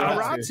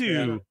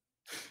 Naratu.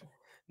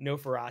 No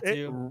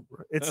Feratu.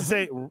 It's the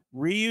same.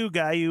 Ryu,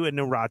 Gayu, and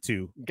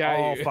Naratu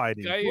all Gayu.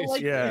 fighting. Gayu. Well,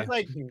 like, Yeah. it's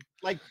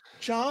like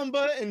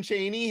Chamba and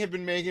Cheynee have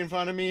been making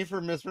fun of me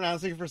for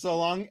mispronouncing for so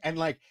long, and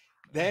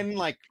then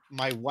my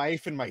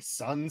wife and my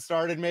son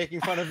started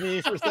making fun of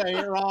me for saying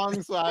it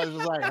wrong. So I was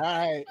just like, all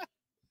right,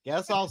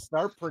 guess I'll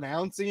start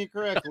pronouncing it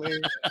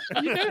correctly.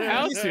 You know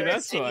how When you to, started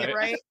that's saying it why.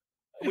 right.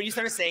 When you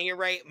started saying it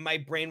right, my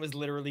brain was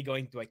literally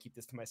going, "Do I keep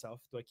this to myself?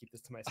 Do I keep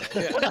this to myself?"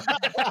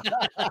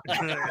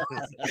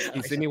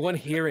 Is anyone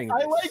hearing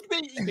I this? like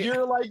that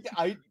you're like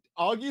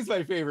Augie's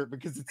my favorite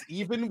because it's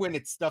even when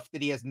it's stuff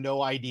that he has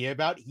no idea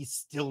about, he's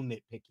still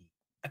nitpicky.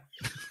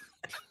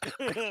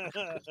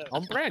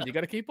 On brand. You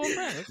got to keep on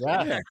brand. That's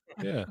Yeah.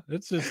 Yeah,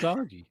 it's just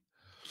Augie.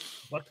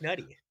 Buck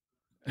nutty.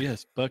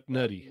 Yes, Buck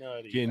Nutty.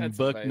 Nutty. Getting That's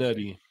Buck amazing.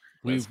 Nutty.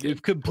 Let's We've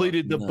get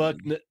completed Buck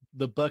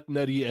the Buck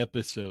Nutty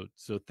episode.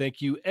 So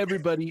thank you,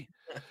 everybody.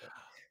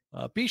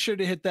 Be sure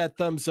to hit that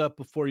thumbs up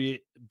before you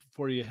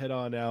head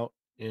on out,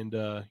 and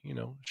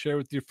share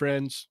with your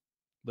friends.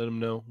 Let them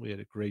know we had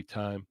a great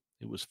time.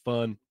 It was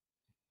fun.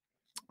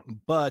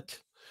 But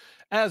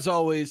as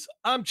always,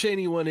 I'm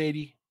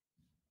Cheynee180.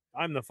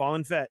 I'm the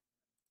Fallen Fett.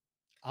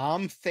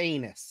 I'm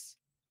famous.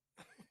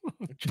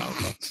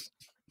 Thank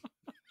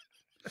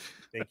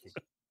you.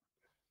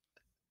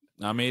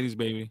 I'm 80s,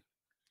 baby.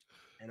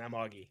 And I'm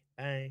Augie.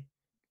 Bye.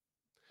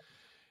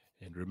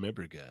 And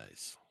remember,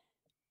 guys,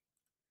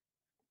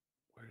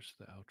 where's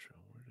the outro?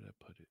 Where did I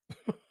put it?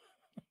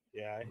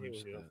 Yeah, I hate Where's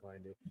when you don't that?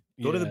 find it.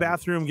 Go to the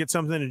bathroom, get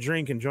something to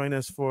drink, and join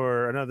us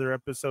for another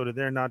episode of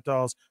They're Not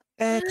Dolls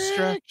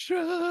Extra.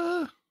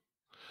 Extra.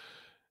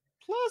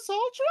 Plus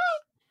Ultra.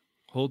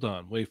 Hold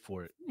on, wait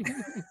for it.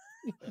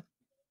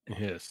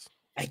 Yes.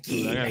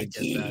 Dude, I gotta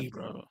get that,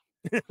 bro.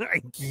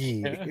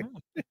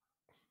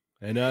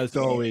 And as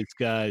always,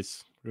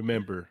 guys,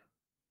 remember,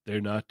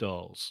 they're not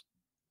dolls.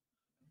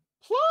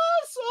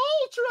 Plus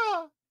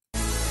Ultra.